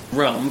gave,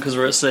 realm, because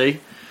we're at sea.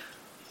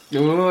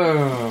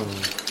 Whoa.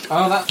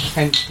 Oh, that's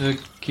hence the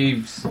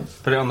cubes.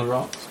 Put it on the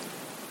rocks.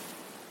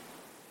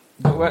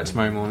 Got work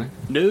tomorrow morning.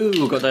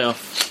 No, got day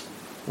off.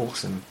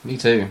 Awesome. Me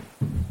too.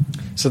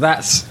 So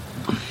that's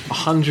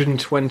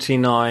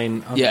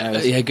 129.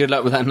 Yeah, good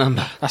luck with that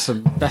number.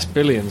 That's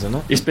billions, isn't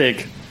it? It's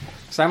big.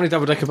 So how many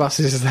double-decker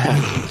buses is there?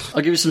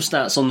 I'll give you some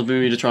stats on the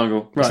Bermuda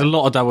Triangle. It's a Right.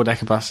 lot of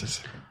double-decker buses.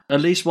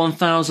 At least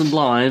 1,000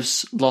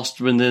 lives lost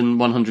within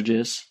 100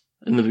 years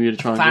in the Bermuda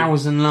Triangle.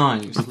 1,000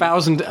 lives.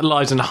 1,000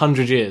 lives in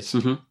 100 years.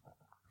 Mhm.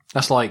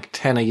 That's like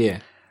 10 a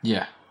year.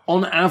 Yeah.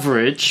 On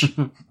average,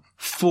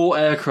 4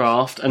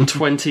 aircraft and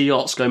 20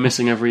 yachts go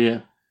missing every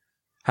year.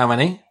 How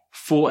many?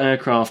 4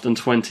 aircraft and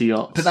 20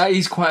 yachts. But that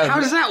is quite a... How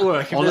does that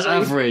work? If on there's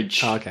only-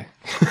 average. Oh, okay.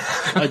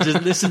 I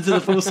just listened to the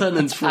full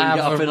sentence before you get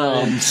up in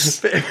arms.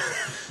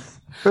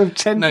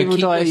 10 No, people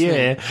keep die listening. a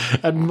year,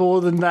 and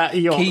more than that,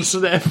 yachts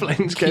Keep- and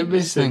airplanes go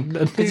missing.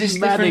 And Because who's it's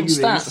manning different these?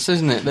 stats,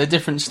 isn't it? They're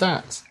different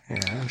stats.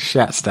 Yeah,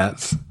 shat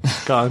stats.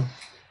 Go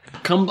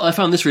on. I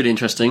found this really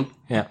interesting.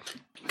 Yeah.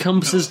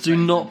 Compasses do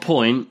not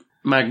point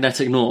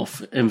magnetic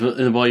north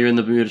while you're in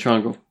the Bermuda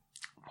Triangle.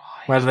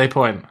 Where do they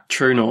point?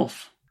 True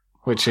north.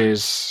 Which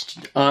is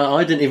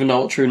I didn't even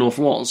know what true north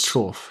was.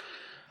 Torf.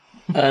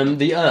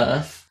 The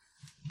Earth,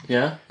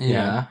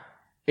 Yeah.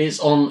 it's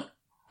on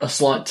a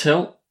slight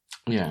tilt.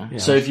 Yeah.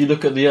 So if you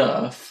look at the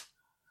Earth,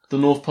 the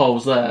North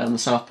Pole's there and the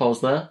South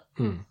Pole's there.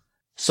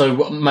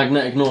 So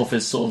magnetic north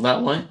is sort of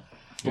that way.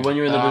 But when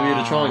you're in the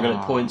Bermuda Triangle,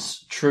 it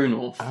points true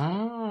north.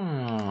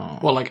 Oh.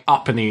 Well, like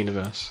up in the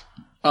universe.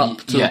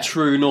 Up to Yeah. the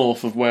true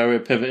north of where we're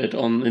pivoted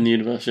on in the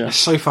universe, yeah. It's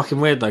so fucking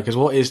weird though, because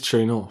what is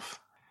true north?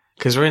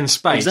 Because we're in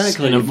space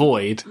Exactly. in a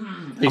void.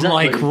 Exactly. I'm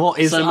like, what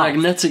is so up?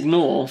 magnetic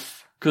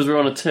north, because we're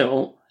on a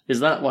tilt, is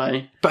that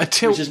way. But a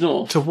tilt Which is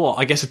north. to what?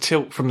 I guess a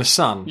tilt from the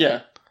sun.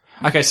 Yeah.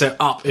 Okay, so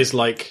up is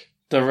like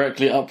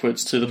Directly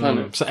upwards to the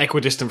planet. so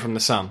equidistant from the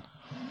sun.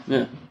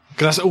 Yeah.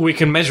 Because that's all we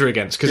can measure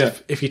against. Because Yeah.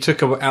 if you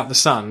took out the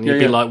sun, you'd Yeah,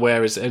 be yeah. like,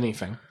 where is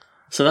anything?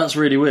 So that's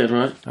really weird,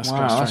 right? That's Wow,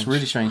 kinda that's strange.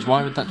 really strange.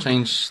 Why would that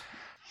change?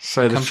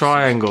 So the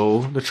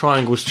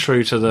triangle's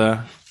true to the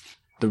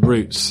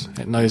roots.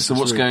 It knows. So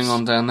what's going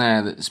on down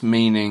there that's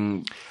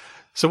meaning...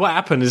 So what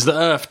happened is the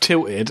Earth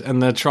tilted,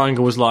 and the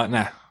triangle was like,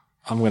 "Nah,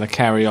 I'm going to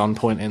carry on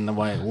pointing the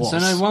way it was." So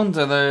no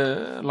wonder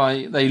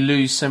they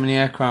lose so many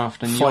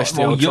aircraft and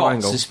Feisty old yachts,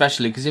 triangle.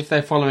 especially because if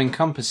they're following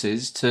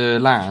compasses to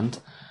land,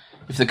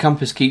 if the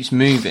compass keeps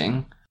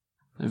moving,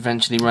 they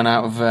eventually run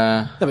out of.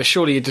 No, but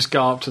surely you just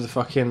go up to the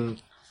fucking.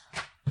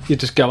 You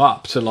just go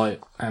up to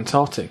like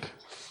Antarctic.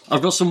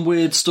 I've got some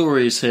weird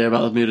stories here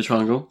about the Bermuda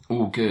Triangle.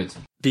 Oh, good.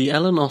 The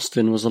Ellen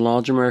Austin was a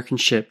large American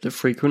ship that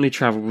frequently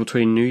travelled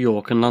between New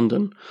York and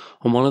London.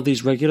 On one of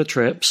these regular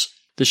trips,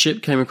 the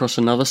ship came across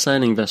another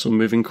sailing vessel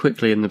moving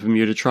quickly in the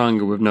Bermuda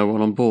Triangle with no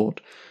one on board.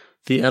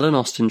 The Ellen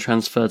Austin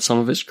transferred some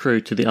of its crew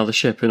to the other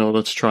ship in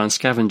order to try and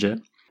scavenge it.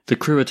 The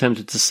crew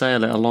attempted to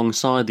sail it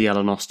alongside the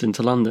Ellen Austin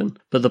to London,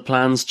 but the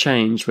plans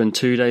changed when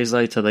 2 days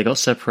later they got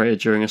separated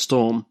during a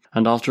storm,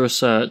 and after a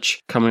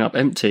search, coming up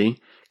empty,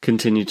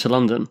 continued to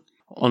London.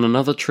 On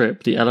another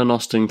trip, the Ellen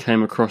Austin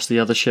came across the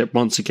other ship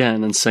once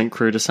again and sent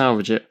crew to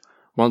salvage it.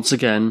 Once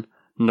again,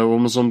 no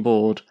one was on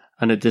board,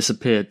 and it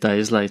disappeared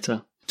days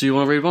later. Do you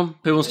want to read one?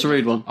 Who wants to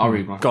read one? I'll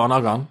read one. Go on,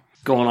 I'll go on.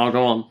 Go on, I'll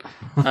go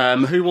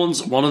on. Who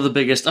wants one of the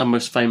biggest and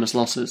most famous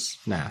losses?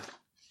 Nah.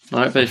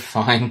 Alright, Beef.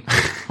 Fine.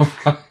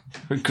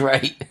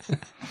 Great.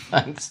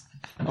 Thanks.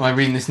 Am I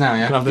reading this now,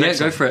 yeah? Can I have the Yeah, next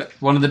go one? for it.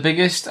 One of the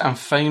biggest and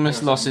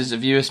famous losses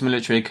of US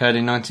military occurred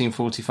in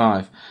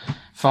 1945.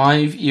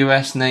 5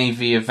 US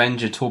Navy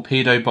Avenger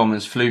torpedo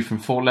bombers flew from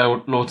Fort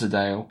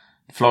Lauderdale,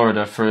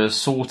 Florida for a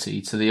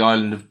sortie to the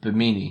island of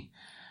Bimini.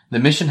 The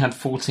mission had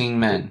 14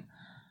 men.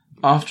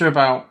 After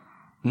about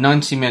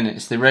 90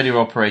 minutes, the radio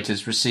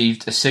operators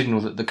received a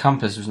signal that the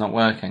compass was not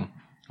working.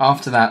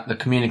 After that, the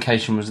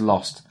communication was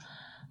lost.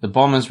 The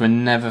bombers were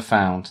never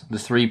found. The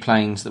 3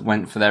 planes that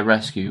went for their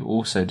rescue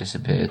also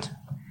disappeared.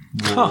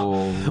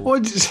 Whoa.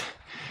 What?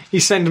 You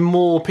send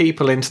more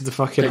people into the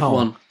fucking Pick hole.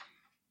 one.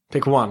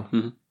 Pick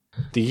one.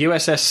 The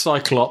USS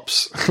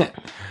Cyclops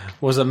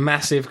was a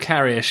massive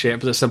carrier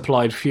ship that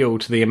supplied fuel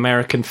to the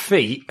American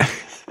fleet.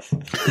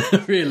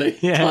 Really?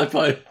 Yeah.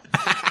 Typo.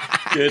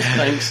 Good,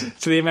 thanks.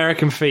 To the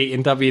American fleet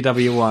in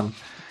WW1.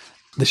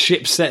 The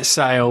ship set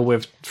sail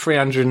with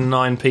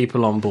 309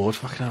 people on board.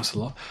 Fucking hell, that's a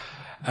lot.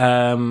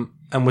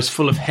 And was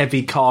full of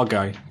heavy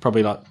cargo,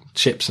 probably like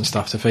chips and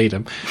stuff to feed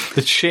them.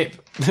 The ship.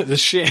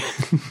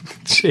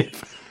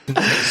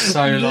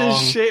 So long. The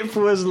ship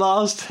was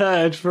last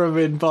heard from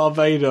in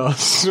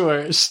Barbados, where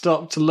it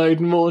stopped to load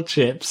more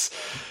chips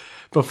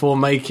before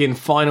making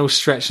final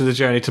stretch of the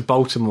journey to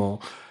Baltimore,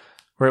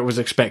 where it was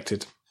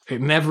expected. It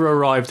never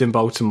arrived in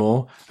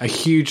Baltimore. A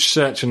huge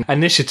search and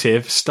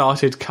initiative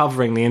started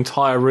covering the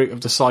entire route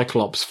of the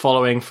Cyclops,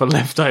 following for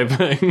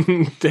leftover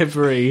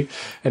debris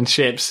and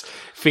chips,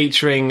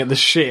 featuring the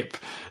ship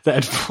that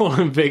had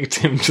fallen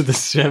victim to the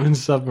German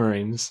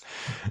submarines.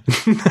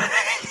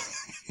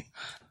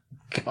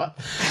 God.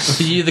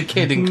 Were you the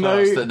kid in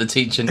class that the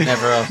teacher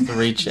never asked to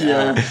reach it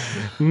out?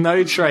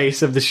 No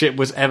trace of the ship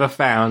was ever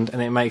found,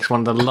 and it makes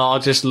one of the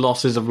largest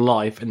losses of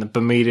life in the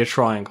Bermuda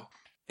Triangle.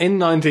 In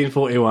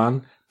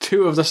 1941,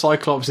 two of the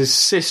Cyclops'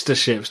 sister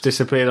ships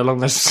disappeared along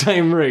the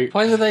same route.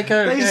 Why did they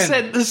go They again?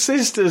 sent the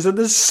sisters on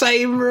the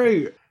same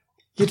route.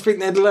 You'd think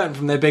they'd learned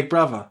from their big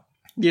brother.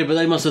 Yeah, but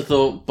they must have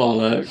thought,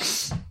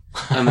 bollocks.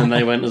 And then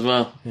they went as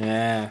well.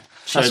 Yeah.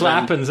 So That's what then-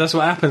 happens. That's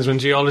what happens when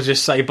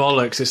geologists say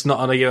bollocks, it's not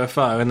on a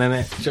UFO, and then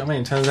it, do you know what I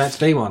mean? Turns out to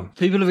be one.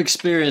 People have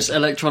experienced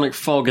electronic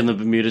fog in the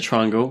Bermuda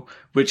Triangle,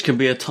 which can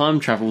be a time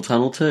travel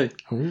tunnel too.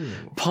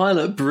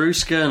 Pilot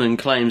Bruce Gernon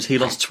claims he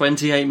lost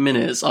 28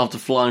 minutes after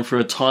flying through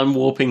a time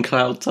warping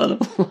cloud tunnel.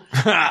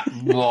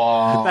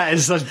 Wow. That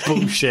is such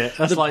bullshit.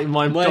 That's like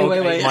my dog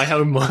ate my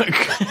homework.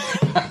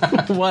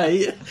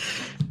 Wait,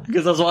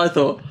 because that's what I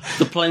thought.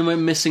 The plane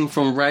went missing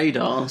from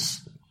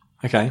radars.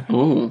 Okay.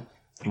 Ooh.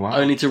 Wow.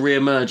 Only to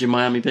re-emerge in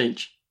Miami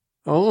Beach.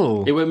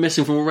 Oh. It went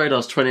missing from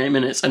radars 28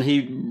 minutes, and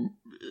he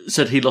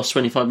said he lost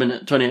 28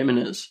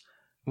 minutes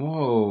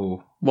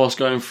Whoa. whilst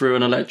going through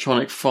an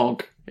electronic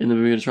fog in the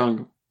Bermuda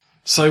Triangle.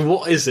 So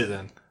what is it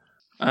then?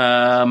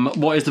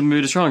 What is the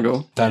Bermuda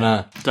Triangle? Don't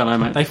know. Don't know,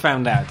 mate. They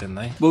found out, didn't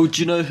they? Well,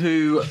 do you know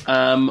who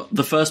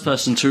the first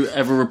person to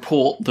ever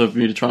report the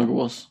Bermuda Triangle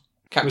was?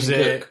 Captain Was Cook.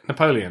 it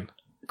Napoleon?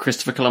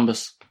 Christopher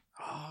Columbus.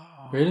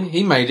 Really?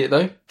 He made it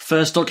though.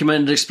 First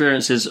documented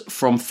experiences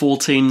from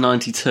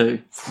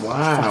 1492.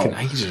 Wow. Fucking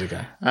ages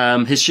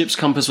ago. His ship's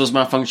compass was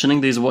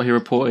malfunctioning. These are what he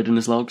reported in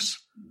his logs,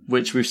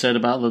 which we've said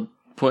about the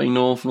pointing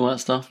north and all that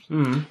stuff.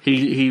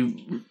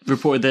 He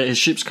reported that his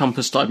ship's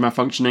compass started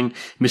malfunctioning.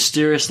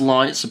 Mysterious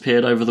lights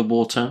appeared over the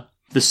water.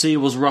 The sea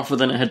was rougher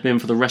than it had been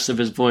for the rest of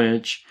his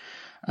voyage.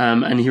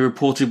 And he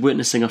reported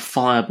witnessing a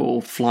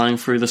fireball flying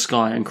through the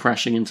sky and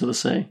crashing into the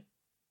sea.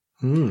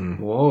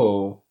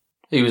 Whoa.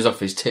 He was off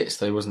his tits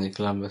though, wasn't he,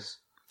 Columbus?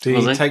 Did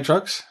Was he he? take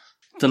drugs?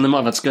 Then they might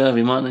have had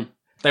scurvy, mightn't they?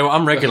 They were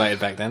unregulated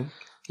back then.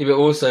 Yeah, but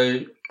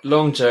also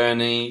long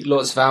journey,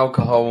 lots of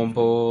alcohol on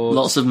board.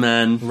 Lots of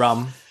men.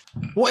 Rum.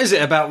 What is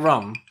it about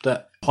rum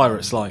that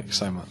pirates like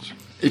so much?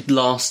 It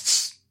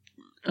lasts.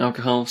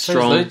 Alcohol, There's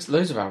strong.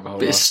 loads of alcohol.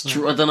 Bit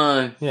of I don't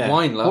know. Yeah.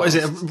 Wine What is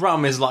it? lasts.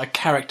 Rum is like a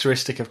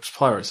characteristic of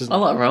pirates, isn't I it?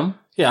 like rum.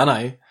 Yeah, I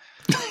know.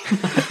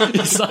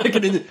 It's like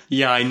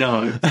yeah, I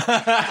know.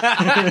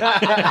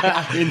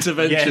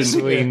 Intervention. Yes,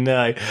 we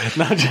know.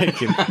 No, I'm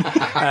joking.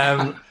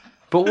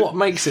 But what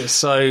makes it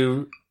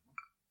so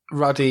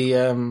ruddy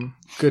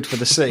good for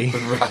the sea?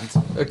 Right.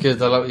 Okay, I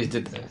like what you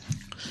did there.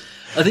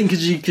 I think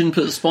because you can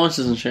put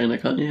spices and shit in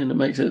it, can't you? And it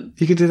makes it.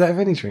 You could do that with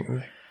any drink.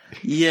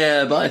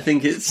 Yeah, but I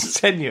think it's.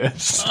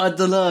 Tenuous. I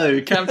don't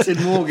know.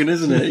 Captain Morgan,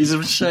 isn't it? He's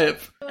a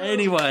ship.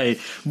 Anyway,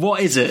 what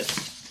is it?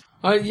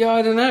 I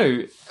don't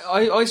know.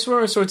 I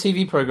swear I saw a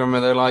TV programme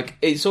where they're like,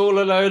 it's all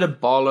a load of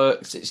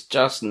bollocks, it's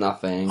just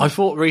nothing. I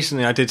thought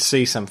recently I did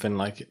see something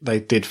like they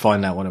did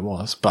find out what it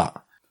was, but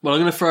Well, I'm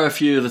going to throw a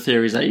few of the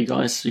theories at you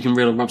guys so you can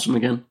reel and rub them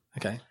again.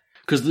 okay.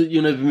 Because,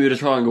 you know, Bermuda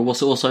Triangle,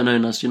 what's it also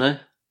known as, you know?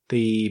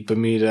 The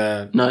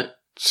Bermuda No,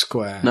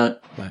 Square. no.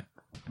 Right.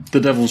 The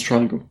Devil's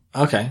Triangle.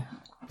 Okay.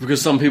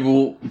 Because some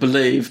people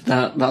believe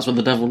that that's where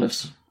the devil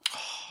lives.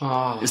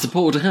 oh, It's the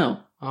portal to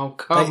hell.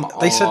 come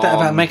They said that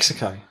about on.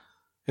 Mexico.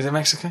 Is it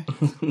Mexico?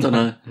 Don't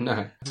know.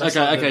 No.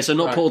 Okay, so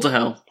not right. portal to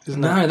hell.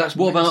 No, that's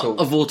What mental.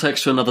 about a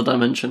vortex to another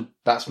dimension?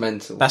 That's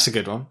mental. That's a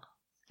good one.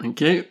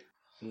 Thank you.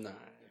 No.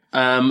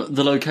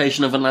 The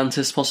location of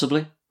Atlantis,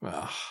 possibly.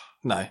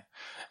 No.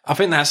 I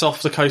think that's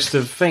off the coast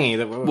of Thingy.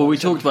 Well, we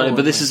talked about it,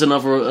 but this is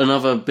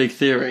another big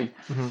theory.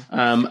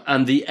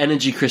 And the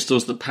energy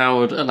crystals that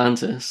powered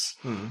Atlantis,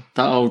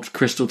 that old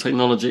crystal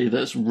technology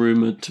that's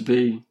rumoured to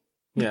be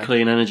Yeah.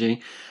 clean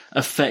energy,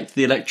 affect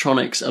the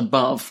electronics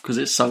above because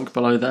it's sunk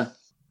below there.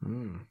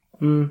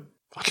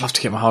 I'd love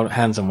to get my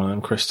hands on one of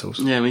them crystals.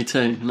 Yeah, me too.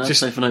 And that's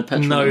Just safe for no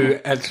petrol. No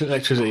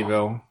electricity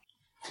bill.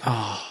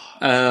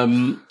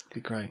 Be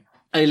great.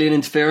 Alien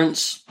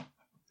interference.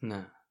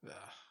 No.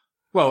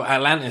 Well,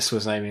 Atlantis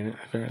was alien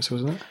interference,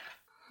 wasn't it?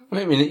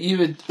 Wait a minute, you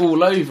were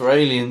all over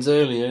aliens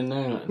earlier.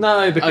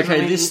 No, because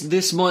Okay,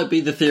 this might be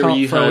the theory can't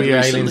you throw all heard your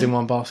aliens recently. in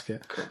one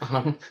basket.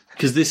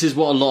 Because this is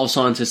what a lot of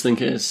scientists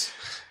think it is.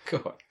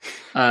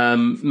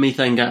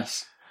 Methane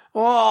gas.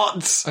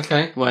 What?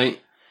 Okay.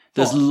 Wait.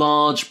 There's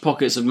large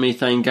pockets of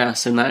methane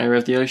gas in that area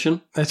of the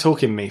ocean, They're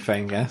talking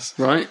methane gas.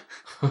 right?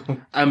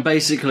 And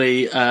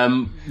basically,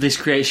 this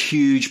creates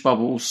huge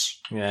bubbles,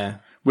 Yeah.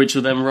 which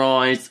will then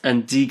rise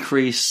and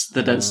decrease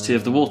the density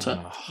of the water,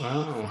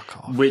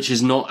 which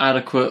is not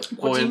adequate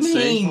What do you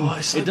buoyancy. mean?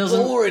 It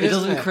doesn't. boring, it isn't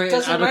doesn't it? create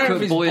Doesn't matter if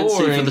adequate it's buoyancy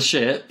for boring. the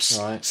ships.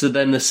 Right. So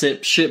then the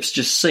ships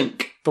just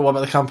sink. But what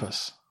about the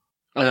compass?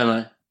 I don't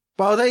know.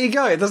 Well, there you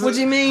go. It doesn't. What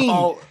do you mean?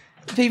 Oh,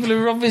 People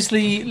are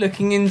obviously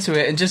looking into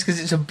it, and just because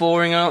it's a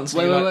boring answer,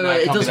 Wait. you're like, no,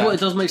 It can't be that.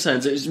 does make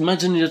sense.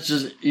 Imagine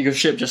your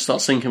ship just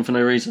starts sinking for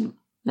no reason,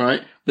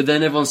 right? But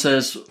then everyone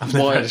says, I've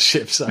never had a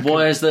ship suck.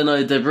 why is there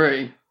no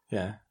debris?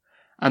 Yeah.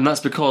 And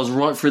that's because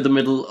right through the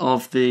middle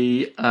of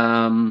the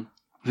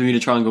Bermuda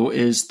Triangle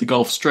is the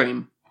Gulf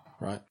Stream.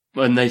 Right.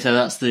 And they say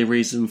that's the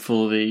reason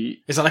for the...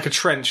 Is that like a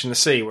trench in the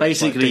sea? Where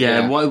it's like Basically, digging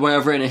yeah. out? What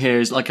I've written it here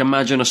is like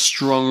imagine a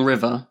strong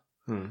river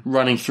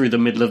running through the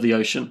middle of the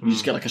ocean. You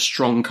just get like a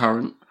strong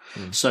current.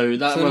 So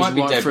that So it runs might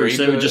be right through. debris,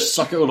 So it would but- just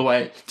suck it all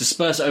away,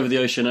 disperse it over the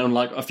ocean, and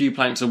like a few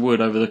planks of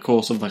wood over the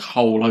course of the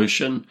whole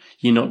ocean.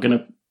 You're not going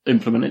to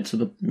implement it to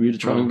the Bermuda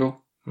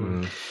Triangle.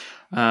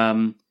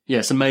 Yeah,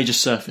 it's a major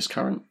surface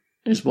current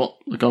is what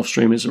the Gulf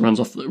Stream is. It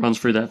runs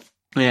through there.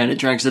 Yeah, and it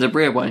drags the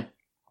debris away.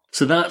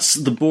 So that's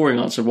the boring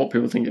answer of what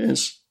people think it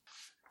is.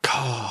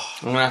 God.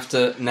 I'm gonna have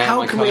to nail How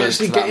my can we colours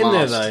actually to get that in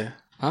there, mast. though?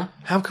 Huh?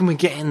 How can we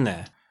get in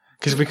there?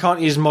 Because we can't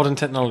use modern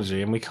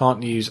technology and we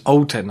can't use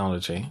old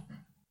technology.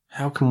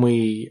 How can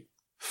we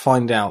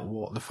find out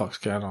what the fuck's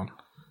going on?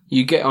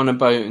 You get on a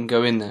boat and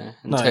go in there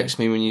and No. text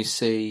me when you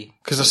see.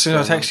 Because as soon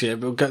as I text you,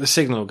 it'll get the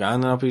signal going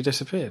and then I'll be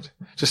disappeared.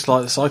 Just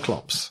like the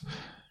Cyclops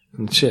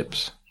and the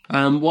ships.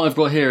 What I've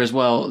got here as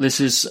well, this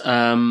is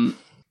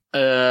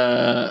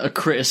a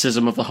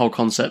criticism of the whole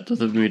concept of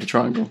the Bermuda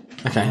Triangle.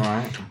 Okay.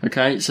 Right.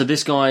 Okay, so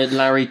this guy,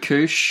 Larry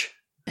Kush,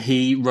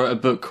 he wrote a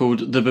book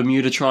called The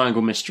Bermuda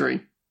Triangle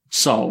Mystery,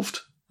 Solved,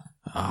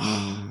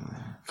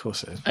 Of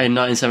course it is. in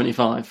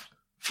 1975.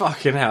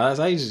 Fucking hell, that's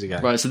ages ago.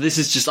 Right, so this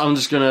is just, I'm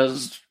just going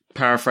to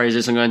paraphrase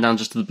this, I'm going down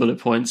just to the bullet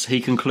points. He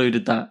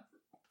concluded that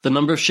the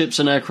number of ships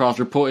and aircraft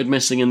reported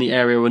missing in the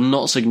area were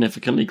not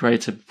significantly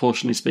greater,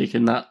 proportionally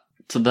speaking,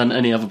 than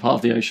any other part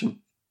of the ocean.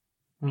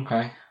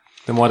 Okay.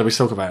 Then why do we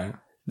talk about it?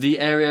 The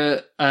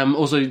area,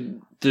 also,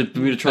 the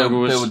Bermuda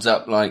Triangle Builds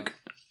up like,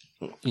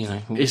 you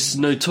know. it's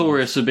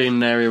notorious for being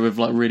an area with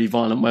like really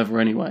violent weather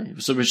anyway.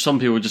 So which some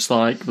people are just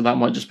like, well, that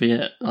might just be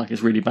it. Like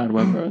it's really bad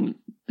weather and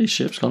these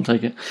ships can't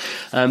take it.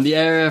 The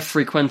area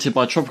frequented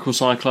by tropical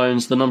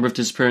cyclones, the number of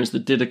disappearances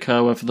that did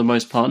occur were for the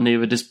most part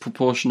neither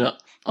disproportionate,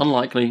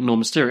 unlikely, nor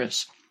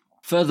mysterious.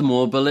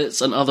 Furthermore, Berlitz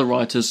and other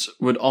writers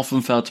would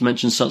often fail to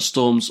mention such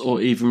storms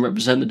or even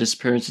represent the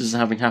disappearances as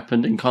having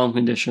happened in calm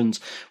conditions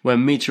where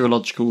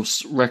meteorological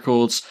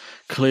records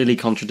clearly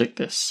contradict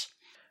this.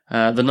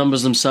 The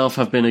numbers themselves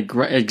have been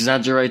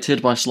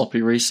exaggerated by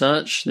sloppy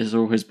research. These are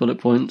all his bullet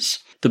points.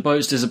 The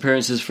boat's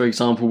disappearances, for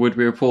example, would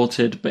be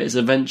reported, but its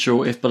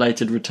eventual, if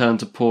belated, return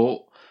to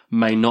port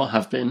may not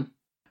have been.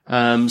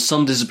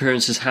 Some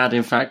disappearances had,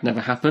 in fact, never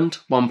happened.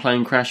 One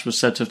plane crash was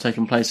said to have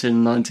taken place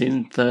in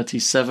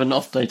 1937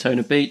 off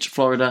Daytona Beach,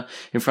 Florida,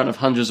 in front of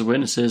hundreds of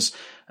witnesses.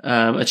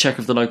 A check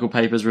of the local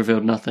papers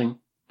revealed nothing.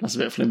 That's a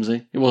bit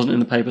flimsy. It wasn't in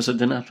the paper, so it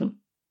didn't happen.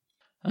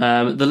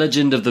 The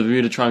legend of the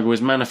Bermuda Triangle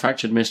is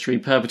manufactured mystery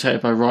perpetrated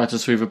by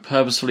writers who either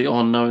purposefully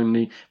or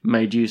unknowingly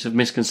made use of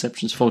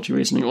misconceptions, faulty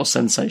reasoning, or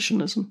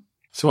sensationalism.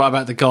 So what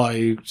about the guy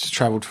who just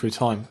travelled through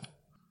time?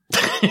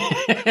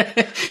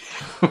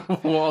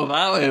 What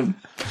about him?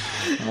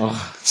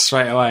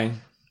 Straight away.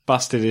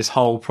 Busted his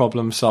whole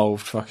problem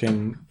solved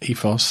fucking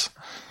ethos.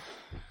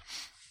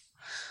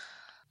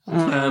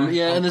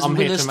 Yeah, and I'm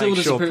here there's to make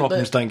still sure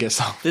problems don't get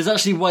solved. There's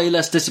actually way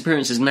less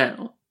disappearances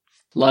now.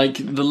 Like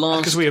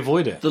Because we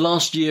avoid it. the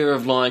last year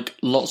of like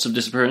lots of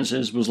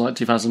disappearances was like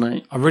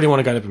 2008. I really want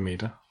to go to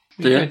Bermuda.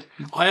 Yeah.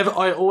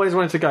 I always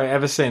wanted to go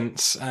ever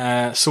since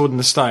Sword in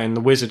the Stone.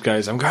 The wizard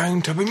goes, "I'm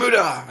going to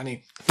Bermuda,"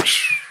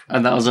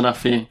 And that was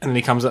enough for you. and then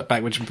he comes up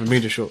back with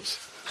Bermuda shorts.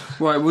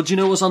 Right, well, do you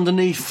know what's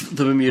underneath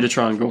the Bermuda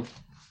Triangle?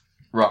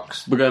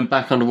 Rocks. We're going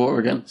back underwater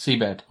again.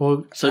 Seabed.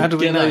 Well, So how do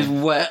we get know? those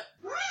wet,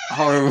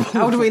 horrible...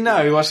 How do we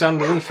know what's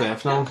underneath there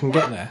if no one can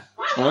get there?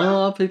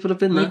 Oh, people have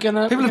been there.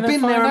 People have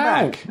been there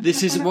and back.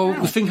 This is,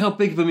 well, think how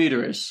big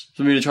Bermuda is.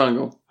 Bermuda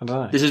Triangle. I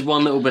don't know. This is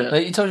one little bit.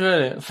 Like you told you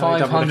earlier, How many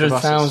double-decker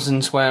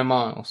 500,000 square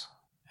miles.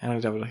 How many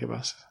double-decker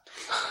buses?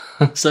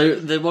 So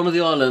one of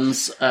the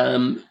islands,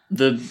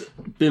 the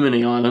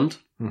Bimini Island,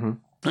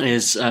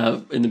 is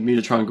in the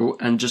Bermuda Triangle,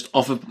 and just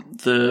off of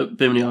the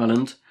Bimini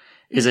Island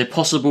is a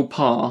possible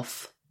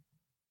path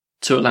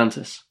to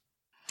Atlantis.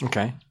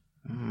 Okay.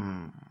 What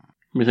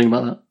do you think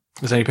about that?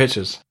 There's any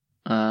pictures?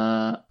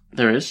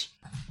 There is.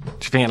 Do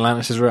you think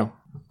Atlantis is real?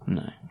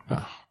 No.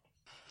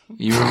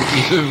 You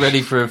were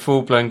ready for a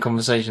full-blown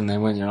conversation there,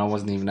 weren't you? And I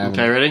wasn't even having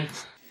Okay, ready?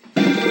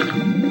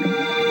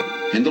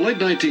 In the late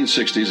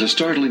 1960s, a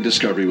startling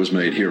discovery was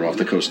made here off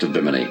the coast of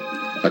Bimini.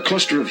 A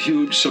cluster of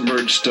huge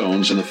submerged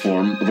stones in the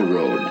form of a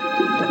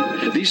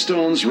road. These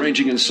stones,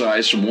 ranging in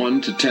size from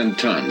 1 to 10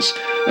 tons,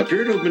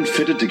 appear to have been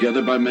fitted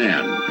together by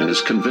man and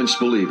has convinced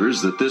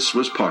believers that this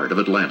was part of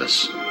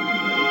Atlantis.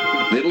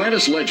 The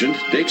Atlantis legend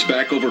dates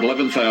back over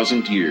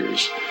 11,000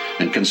 years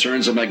and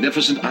concerns a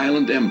magnificent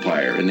island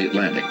empire in the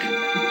Atlantic.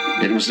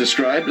 It was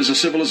described as a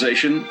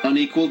civilization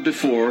unequaled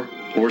before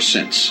or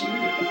since.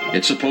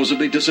 It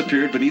supposedly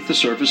disappeared beneath the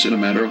surface in a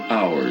matter of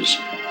hours,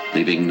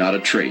 leaving not a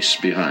trace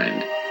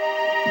behind.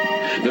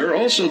 There are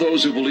also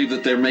those who believe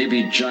that there may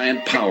be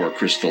giant power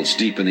crystals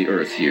deep in the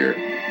earth here.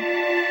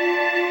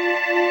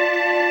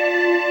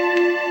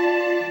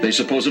 They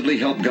supposedly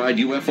help guide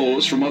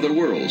UFOs from other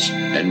worlds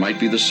and might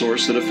be the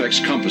source that affects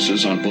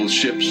compasses on both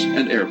ships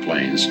and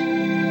airplanes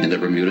in the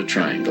Bermuda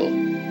Triangle.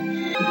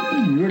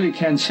 You really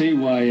can't see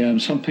why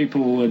some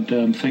people would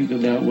think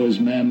that that was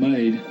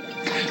man-made.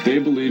 They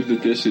believe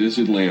that this is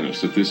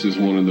Atlantis, that this is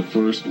one of the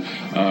first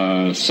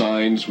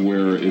signs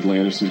where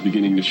Atlantis is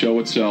beginning to show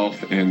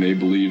itself, and they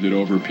believe that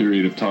over a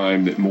period of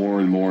time that more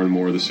and more and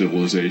more of the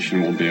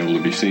civilization will be able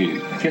to be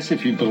seen. I guess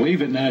if you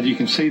believe it now, you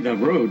can see the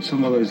road.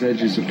 Some of those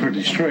edges are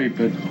pretty straight,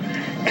 but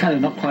kind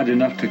of not quite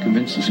enough to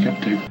convince the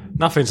skeptic.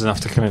 Nothing's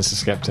enough to convince the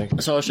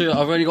skeptic. So I'll show you,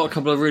 I've only got a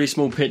couple of really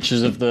small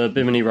pictures of the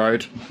Bimini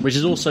Road, which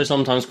is also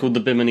sometimes called the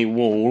Bimini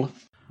Wall.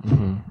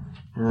 Mm-hmm.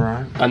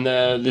 Right. And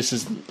this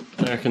is,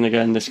 I reckon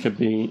again, this could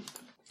be...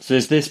 So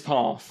there's this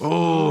path.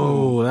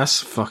 Oh,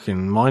 that's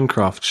fucking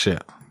Minecraft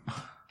shit.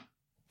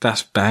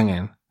 That's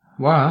banging.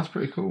 Wow, that's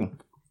pretty cool.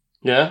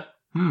 Yeah?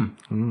 You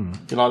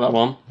like that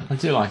one? I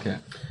do like it.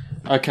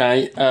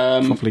 Okay.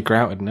 Properly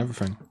grouted and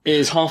everything. It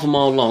is half a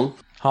mile long.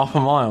 Half a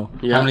mile?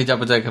 Yeah. How many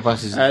double-decker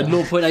buses?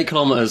 0.8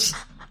 kilometres.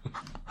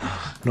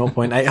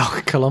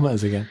 0.8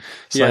 kilometres again.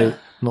 So, Yeah.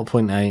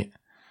 0.8.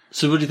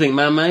 So what do you think,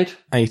 man-made?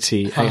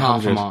 80, For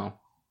half a 800. mile.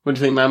 What do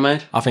you think,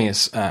 man-made? I think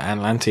it's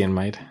Atlantean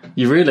made.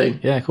 You really?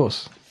 Yeah, of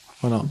course.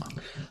 Why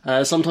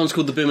not? Sometimes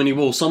called the Bimini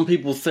Wall. Some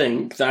people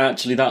think that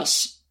actually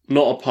that's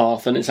not a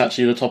path and it's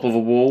actually the top of a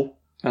wall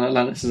and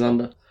Atlantis is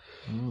under.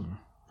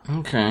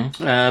 Okay.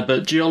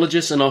 But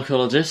geologists and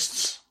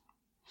archaeologists,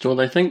 do you know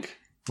what they think?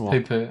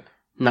 Who put it?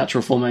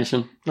 Natural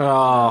formation.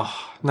 Oh,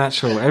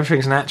 natural.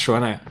 Everything's natural,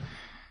 isn't it?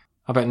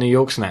 I bet New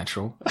York's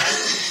natural.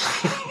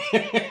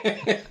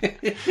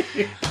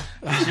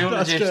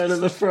 That's going at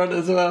the front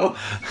as well.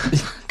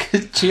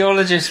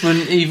 Geologists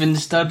wouldn't even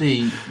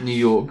study New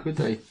York, would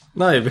they?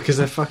 No, because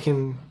they're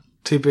fucking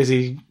too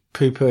busy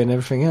poo-pooing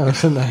everything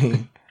else, aren't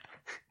they?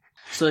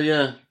 So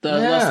yeah,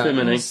 that's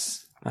Bimini.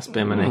 That's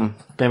Bimini.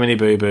 Bimini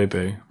boo boo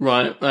boo.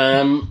 Right,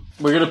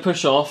 we're going to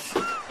push off.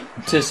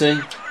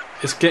 Tissy.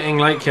 It's getting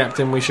late,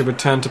 Captain. We should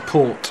return to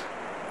port.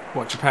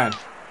 What, Japan?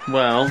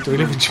 Well, Do we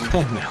live in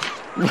Japan now?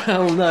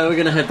 well, no, we're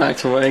going to head back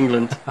to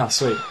England. Oh,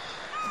 sweet.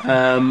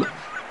 Um,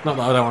 Not that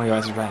I don't want to go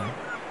out to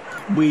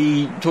Japan.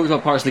 we talked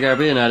about Pirates of the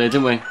Caribbean earlier,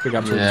 didn't we? Big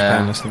up to the Yeah.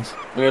 Japan listeners.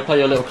 We're going to play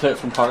you a little clip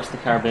from Pirates of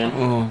the Caribbean.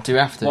 Oh, do you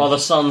have to? While the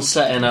sun's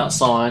setting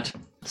outside.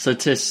 So,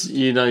 Tiss,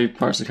 you know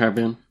Pirates of the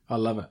Caribbean. I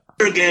love it.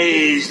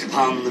 Gazed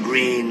upon the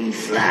green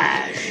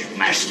flash,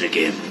 Master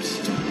Gibbs.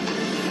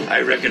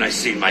 I reckon I've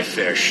seen my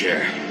fair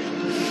share.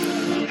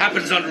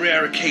 Happens on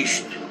rare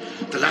occasion.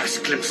 The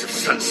last glimpse of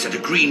sunset, a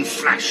green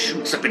flash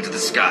shoots up into the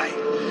sky.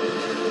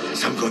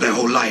 Some go their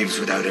whole lives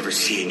without ever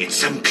seeing it.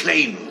 Some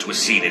claim to have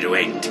seen it who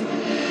ain't.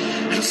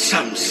 And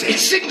some say it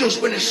signals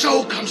when a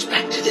soul comes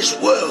back to this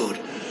world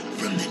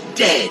from the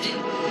dead.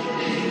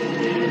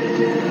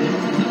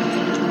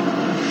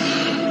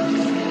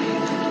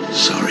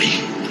 Sorry.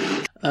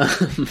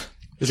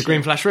 Is the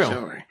green flash real?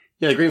 Sorry.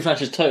 Yeah, the green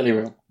flash is totally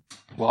real.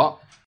 What?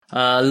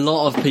 A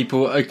lot of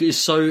people, it's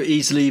so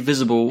easily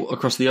visible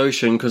across the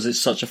ocean because it's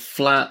such a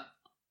flat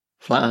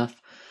earth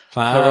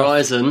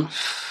horizon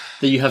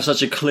that you have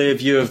such a clear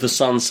view of the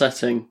sun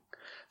setting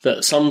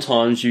that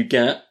sometimes you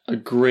get a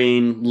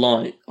green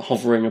light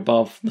hovering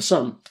above the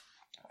sun.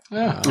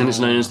 Yeah. And it's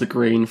known as the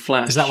green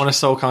flash. Is that when a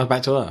soul comes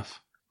back to Earth?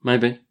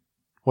 Maybe.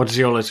 What do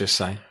geologists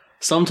say?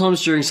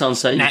 Sometimes during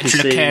sunset you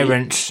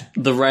can see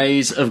the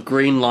rays of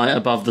green light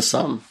above the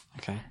sun.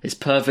 Okay. It's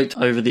perfect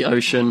over the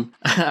ocean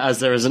as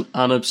there is an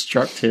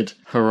unobstructed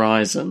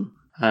horizon.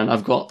 And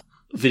I've got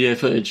video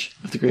footage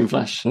of the green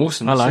flash.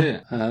 Awesome. Hello. See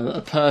it.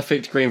 A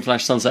perfect green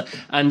flash sunset.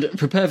 And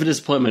prepare for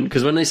disappointment,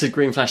 because when they said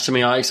green flash to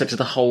me, I expected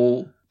the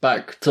whole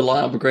back to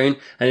light up a green,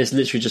 and it's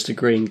literally just a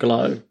green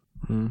glow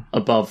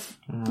above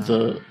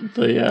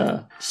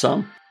the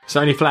sun. It's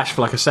only flash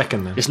for like a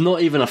second then. It's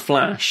not even a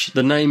flash.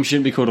 The name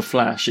shouldn't be called a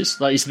flash. It's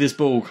like you see this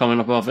ball coming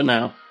up above it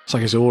now. It's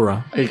like his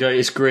aura.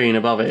 It's green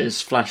above it. It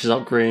flashes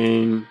up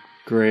green.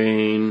 They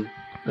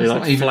It's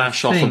not like even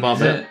flash a off thing,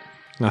 above is it.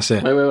 That's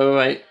it.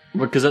 Wait.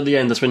 Because at the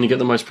end, that's when you get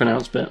the most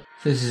pronounced bit.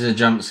 This is a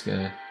jump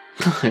scare.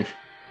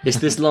 It's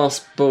this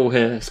last ball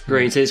here. It's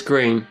green. See, it's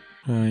green.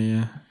 Oh,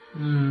 yeah.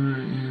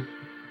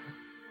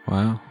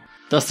 Wow.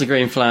 That's the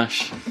Green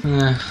Flash.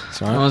 I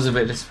was a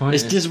bit disappointed.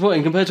 It's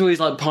disappointing compared to all these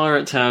like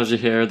pirate tales you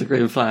hear of the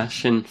Green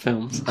Flash in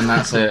films. And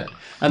that's it.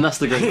 And that's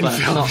the Green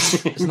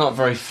Flash. It's not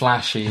very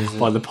flashy, is it?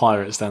 By the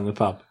pirates down the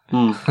pub.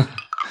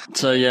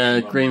 So yeah,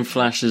 Green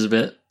Flash is a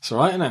bit... It's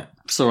alright, isn't it?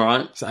 It's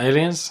alright. It's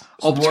aliens?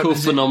 Optical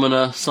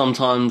phenomena,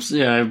 sometimes,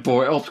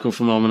 optical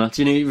phenomena.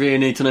 Do you really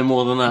need to know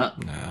more than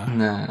that?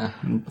 Nah,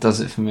 does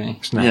it for me.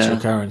 It's natural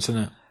occurrence,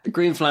 isn't it? The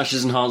Green Flash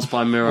is enhanced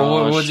by mirage.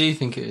 Well, what do you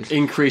think it is?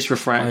 Increased I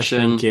refraction.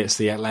 think it's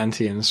the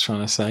Atlanteans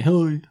trying to say,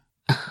 hi.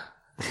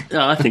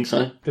 Yeah, I think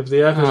so. If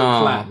the Earth isn't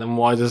flat, then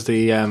why does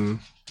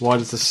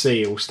the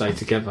sea all stay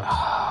together?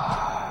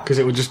 Because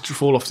it would just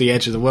fall off the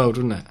edge of the world,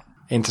 wouldn't it?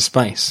 Into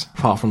space,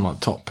 apart from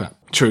like top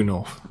true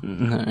north.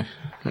 No,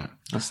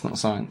 that's not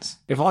science.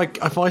 If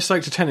I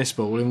soaked a tennis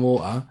ball in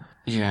water,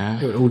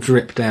 Yeah. it would all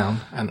drip down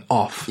and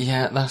off.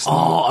 Yeah, that's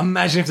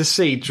Imagine if the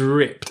sea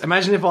dripped.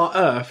 Imagine if our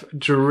Earth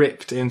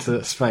dripped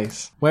into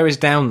space. Where is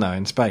down, though,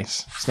 in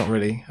space? It's not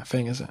really a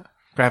thing, is it?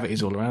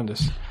 Gravity's all around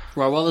us.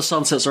 Right, while the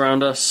sun sets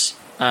around us,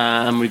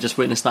 and we just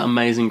witnessed that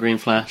amazing green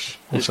flash,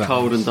 What's it's that?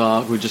 cold and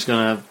dark, we're just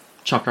going to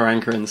chuck our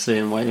anchor in the sea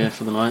and wait here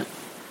for the night.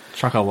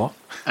 Chuck our what?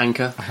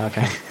 Anchor.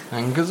 Okay.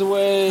 Anchors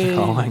away.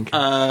 Oh,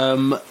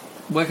 anchor.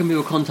 Where can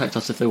people contact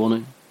us if they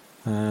want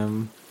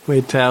to?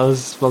 Weird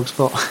Tales,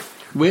 Blogspot.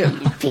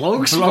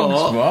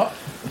 Blogspot?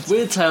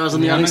 Weird Tales on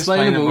the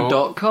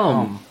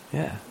unexplainable.com.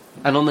 Yeah.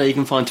 And on there you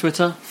can find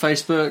Twitter,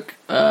 Facebook,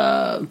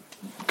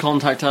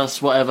 contact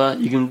us, whatever.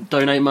 You can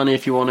donate money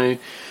if you want to.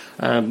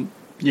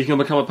 You can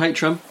become a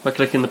patron by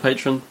clicking the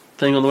patron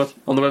thing on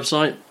the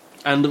website.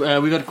 And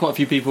we've had quite a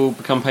few people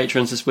become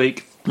patrons this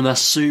week, and they're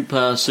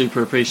super,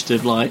 super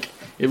appreciative. Like,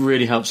 it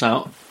really helps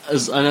out.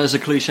 As I know it's a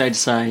cliche to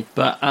say,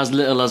 but as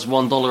little as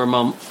 $1 a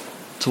month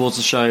towards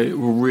the show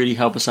will really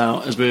help us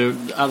out, as we're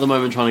at the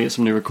moment trying to get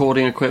some new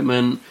recording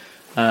equipment.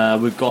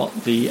 We've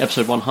got the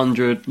episode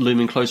 100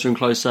 looming closer and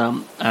closer,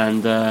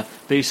 and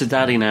Beef's a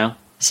daddy now,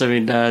 so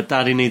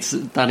daddy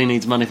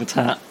needs money for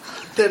tat.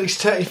 Daddy's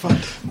Tatty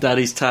Fund.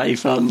 Daddy's Tatty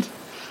Fund.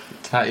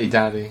 Tatty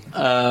daddy.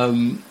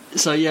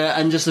 So yeah,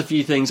 and just a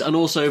few things, and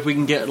also if we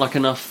can get like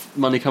enough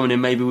money coming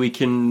in, maybe we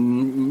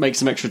can make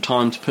some extra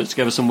time to put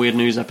together some weird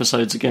news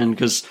episodes again,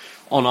 because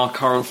on our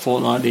current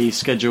fortnightly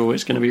schedule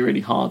it's going to be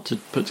really hard to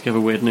put together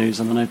weird news,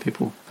 and I know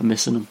people are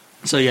missing them.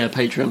 So yeah,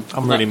 Patreon.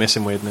 I'm really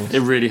missing weird news.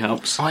 It really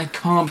helps. I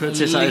can't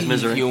Puts us out of believe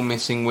misery. you're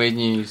missing weird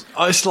news.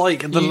 It's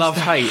like the You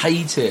love-hate.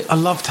 hate it. I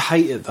love to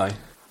hate it, though.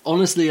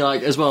 Honestly,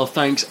 like, as well,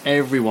 thanks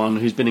everyone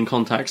who's been in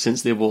contact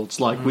since the awards.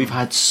 Like, we've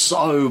had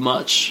so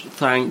much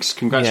thanks,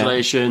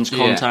 congratulations,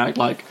 contact,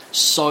 like,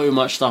 so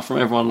much stuff from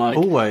everyone. Like,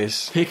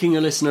 Always. picking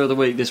a listener of the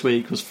week this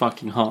week was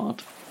fucking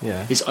hard.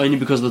 Yeah. It's only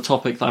because of the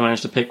topic that I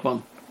managed to pick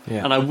one.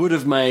 Yeah. And I would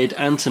have made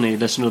Anthony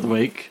listener of the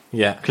week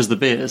Yeah. because the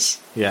beers.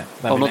 Yeah.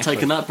 I'm not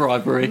taking that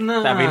bribery.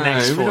 No, That'd be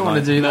next we don't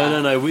want to fortnight. do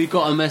that. No. We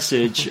got a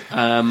message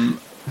while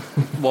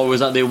we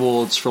was at the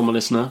awards from a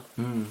listener.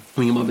 I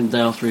think it might have been the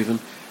day after even.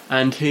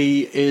 And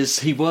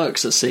he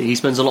works at sea. He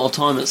spends a lot of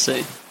time at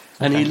sea.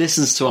 And he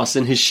listens to us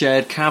in his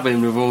shared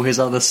cabin with all his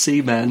other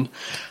seamen.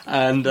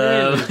 And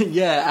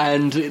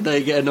and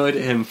they get annoyed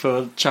at him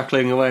for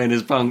chuckling away in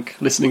his bunk,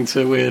 listening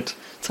to weird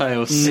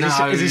tales.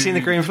 Has he seen the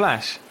Green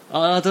Flash?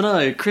 I don't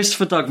know.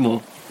 Christopher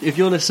Dugmore, if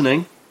you're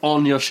listening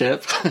on your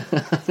ship,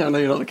 I know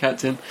you're not the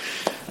captain,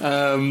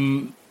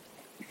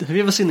 have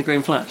you ever seen the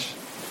Green Flash?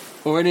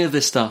 Or any of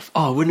this stuff?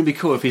 Oh, wouldn't it be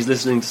cool if he's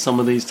listening to some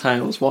of these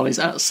tales while he's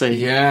at sea?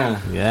 Yeah.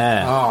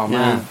 Yeah. Oh,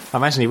 man. Yeah. I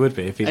imagine he would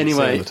be if he's at sea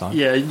all Anyway, the time.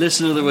 yeah,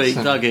 listener of the week,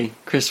 Listen. Dougie,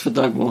 Christopher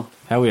Dugmore.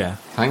 Hell yeah.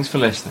 Thanks for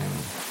listening.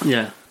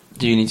 Yeah.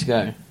 Do you need to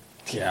go?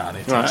 Yeah, I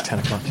need to. Right. It's 10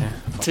 o'clock, yeah.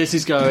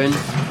 Tissy's going.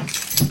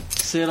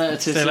 See you later,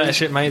 Tissy. See you later,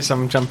 shipmates.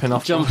 I'm jumping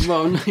off. Jump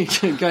on.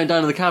 You're going down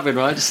to the cabin,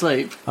 right, to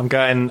sleep? I'm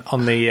going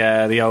on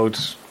the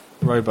old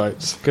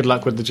rowboats. Good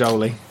luck with the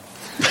Jolie.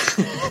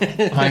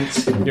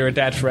 Thanks. You're a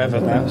dad forever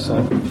now,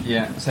 so...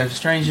 Yeah. So if a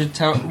stranger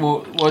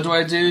what do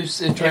I do if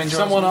stranger If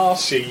someone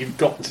asks you, you've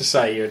got to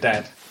say you're a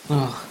dad.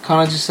 Oh,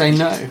 can't I just say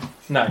no?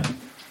 No.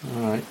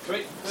 Alright.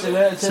 See you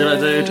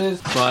later,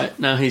 dude. Right,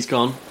 now he's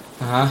gone.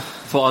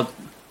 Thought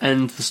I'd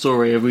end the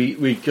story.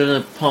 We're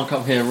going to park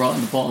up here right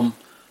at the bottom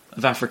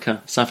of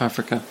Africa, South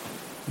Africa.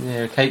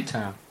 Yeah, Cape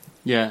Town.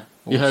 Yeah.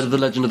 You heard of the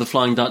legend of the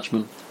Flying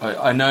Dutchman?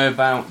 I know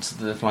about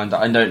the Flying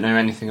Dutchman. I don't know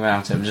anything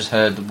about it. I've just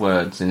heard the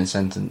words in a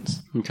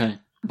sentence. Okay.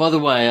 By the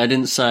way, I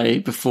didn't say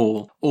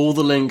before, all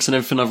the links and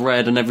everything I've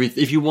read and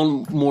everything, if you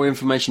want more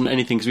information on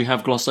anything, because we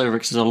have glossed over it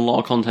because there's a lot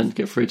of content to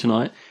get through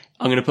tonight,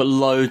 I'm going to put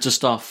loads of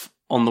stuff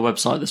on the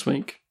website this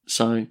week.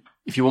 So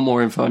if you want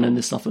more info on any of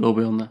this stuff, it'll all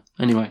be on there.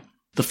 Anyway,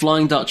 the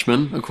Flying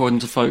Dutchman, according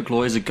to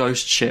folklore, is a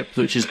ghost ship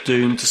which is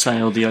doomed to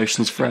sail the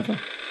oceans forever.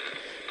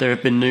 There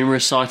have been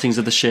numerous sightings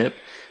of the ship,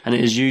 and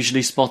it is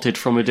usually spotted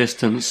from a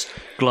distance,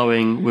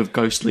 glowing with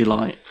ghostly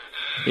light.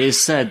 It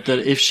is said that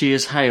if she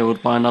is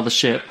hailed by another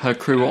ship, her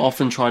crew will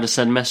often try to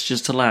send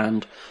messages to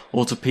land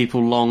or to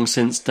people long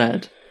since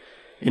dead.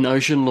 In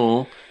ocean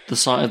lore, the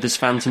sight of this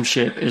phantom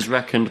ship is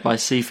reckoned by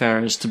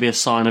seafarers to be a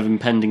sign of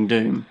impending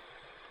doom.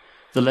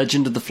 The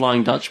legend of the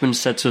Flying Dutchman is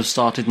said to have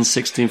started in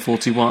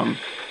 1641,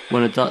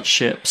 when a Dutch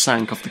ship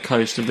sank off the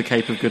coast of the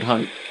Cape of Good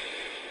Hope.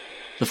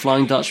 The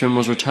Flying Dutchman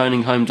was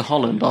returning home to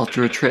Holland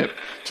after a trip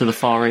to the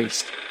Far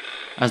East.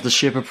 As the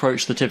ship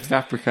approached the tip of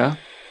Africa,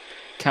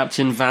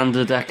 Captain Van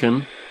der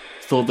Decken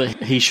thought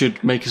that he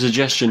should make a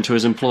suggestion to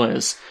his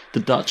employers, the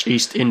Dutch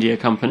East India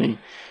Company,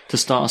 to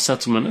start a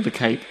settlement at the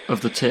Cape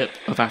of the tip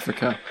of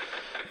Africa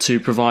to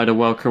provide a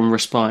welcome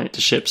respite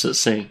to ships at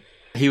sea.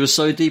 He was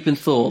so deep in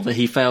thought that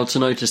he failed to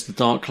notice the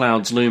dark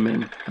clouds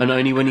looming, and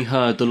only when he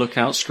heard the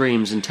lookout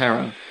screams in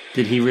terror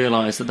did he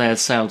realise that they had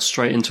sailed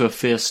straight into a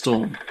fierce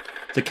storm.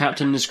 The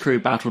captain and his crew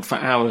battled for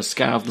hours to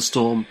get out of the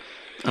storm,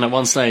 and at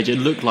one stage it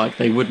looked like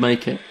they would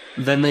make it.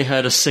 Then they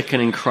heard a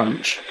sickening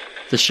crunch.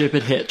 The ship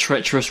had hit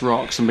treacherous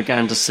rocks and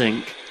began to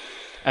sink.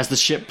 As the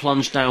ship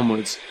plunged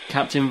downwards,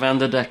 Captain Van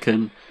der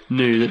Decken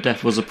knew that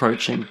death was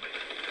approaching.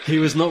 He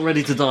was not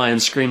ready to die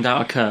and screamed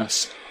out a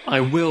curse. "I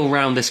will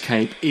round this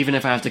cape, even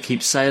if I have to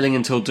keep sailing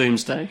until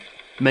doomsday."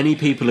 Many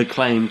people had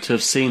claimed to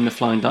have seen the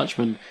Flying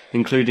Dutchman,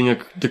 including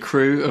the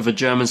crew of a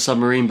German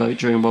submarine boat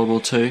during World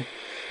War II,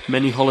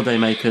 many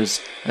holidaymakers,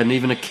 and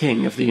even a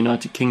king of the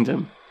United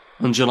Kingdom.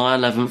 On July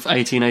 11th,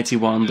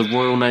 1881, the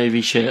Royal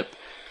Navy ship,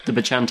 the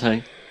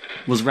Bachante,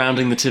 was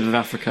rounding the tip of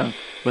Africa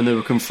when they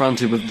were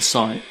confronted with the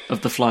sight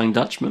of the Flying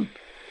Dutchman.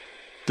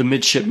 The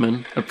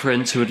midshipman, a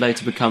prince who would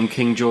later become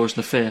King George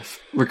V,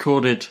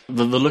 recorded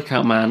that the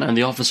lookout man and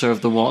the officer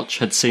of the watch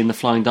had seen the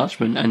Flying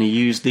Dutchman, and he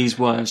used these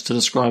words to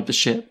describe the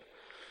ship.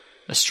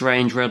 "A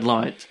strange red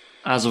light,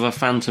 as of a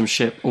phantom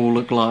ship all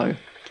aglow,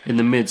 in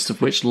the midst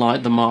of which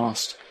light the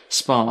mast,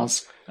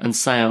 spars, and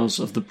sails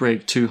of the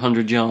brig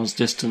 200 yards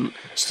distant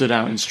stood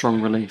out in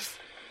strong relief."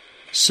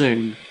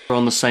 Soon,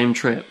 on the same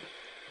trip,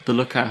 the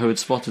lookout who had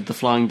spotted the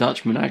Flying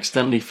Dutchman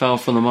accidentally fell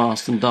from the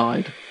mast and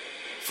died.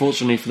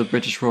 Fortunately for the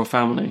British royal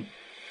family,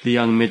 the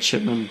young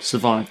midshipman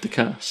survived the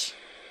curse.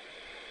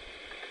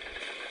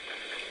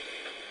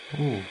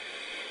 Ooh.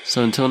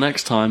 So until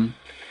next time,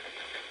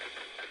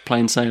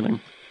 plain sailing.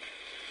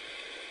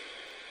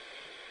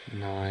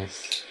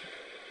 Nice.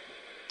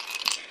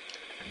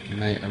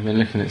 Mate, I've been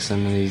looking at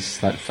some of these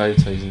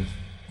photos and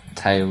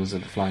tales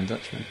of the Flying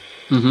Dutchman.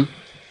 Mm-hmm.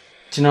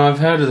 Do you know, I've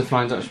heard of the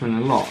Flying Dutchman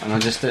a lot, and I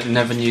just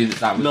never knew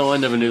that was... No, I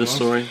never knew the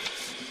story.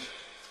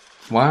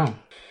 Wow.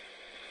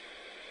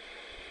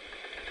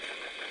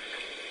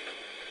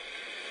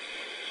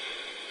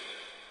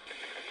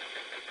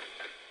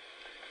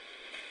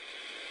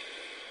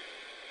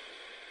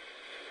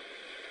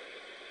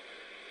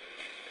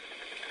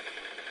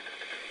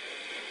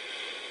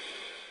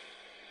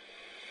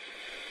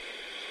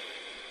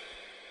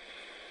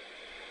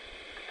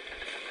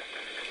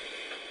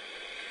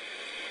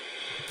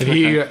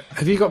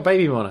 Have you got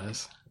baby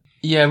monitors?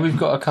 Yeah, we've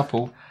got a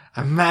couple.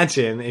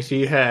 Imagine if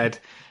you heard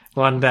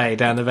one day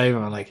down the baby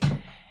monitor like,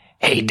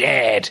 "Hey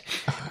Dad,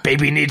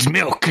 baby needs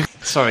milk."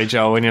 Sorry,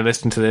 Joel, when you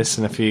listen to this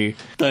in a few...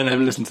 Don't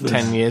ever listen to this.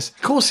 10 years.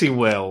 Of course he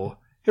will.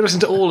 He'll listen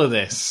to all of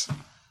this.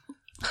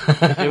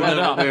 It would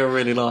know what we were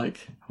really like.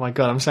 Oh my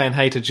God, I'm saying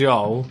hey to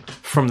Joel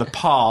from the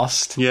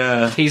past.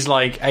 Yeah. He's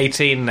like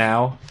 18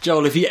 now.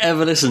 Joel, if you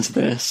ever listen to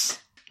this,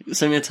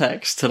 send me a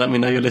text to let me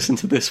know you listen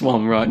to this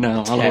one right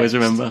now. I'll always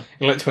remember.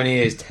 In like 20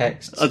 years,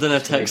 text. I don't know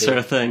if texts are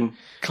a thing.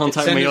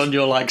 Contact me on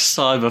your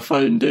cyber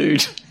phone,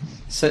 dude.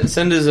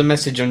 Send us a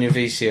message on your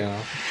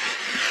VCR.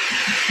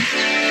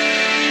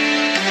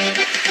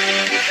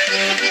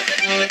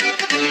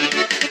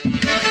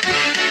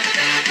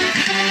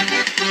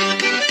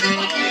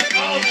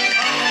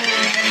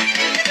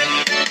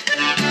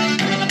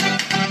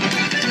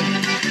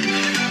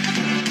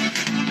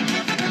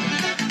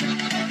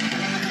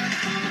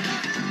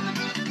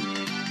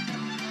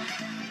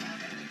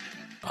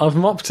 I've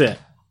mopped it,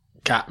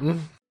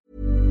 Captain.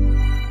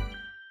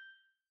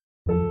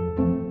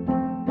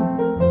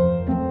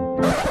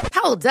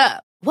 Hold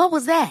up. What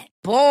was that?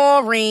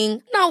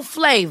 Boring. No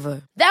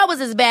flavor. That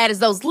was as bad as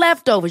those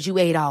leftovers you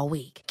ate all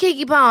week.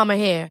 Keke Palmer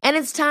here, and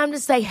it's time to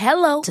say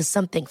hello to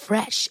something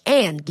fresh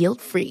and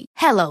guilt-free.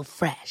 Hello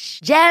Fresh.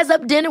 Jazz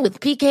up dinner with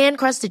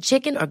pecan-crusted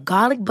chicken or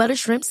garlic butter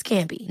shrimp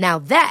scampi. Now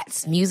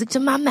that's music to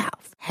my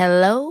mouth.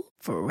 Hello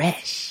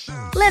Fresh.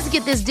 Let's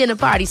get this dinner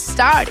party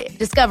started.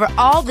 Discover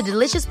all the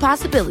delicious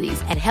possibilities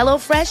at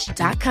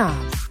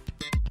HelloFresh.com.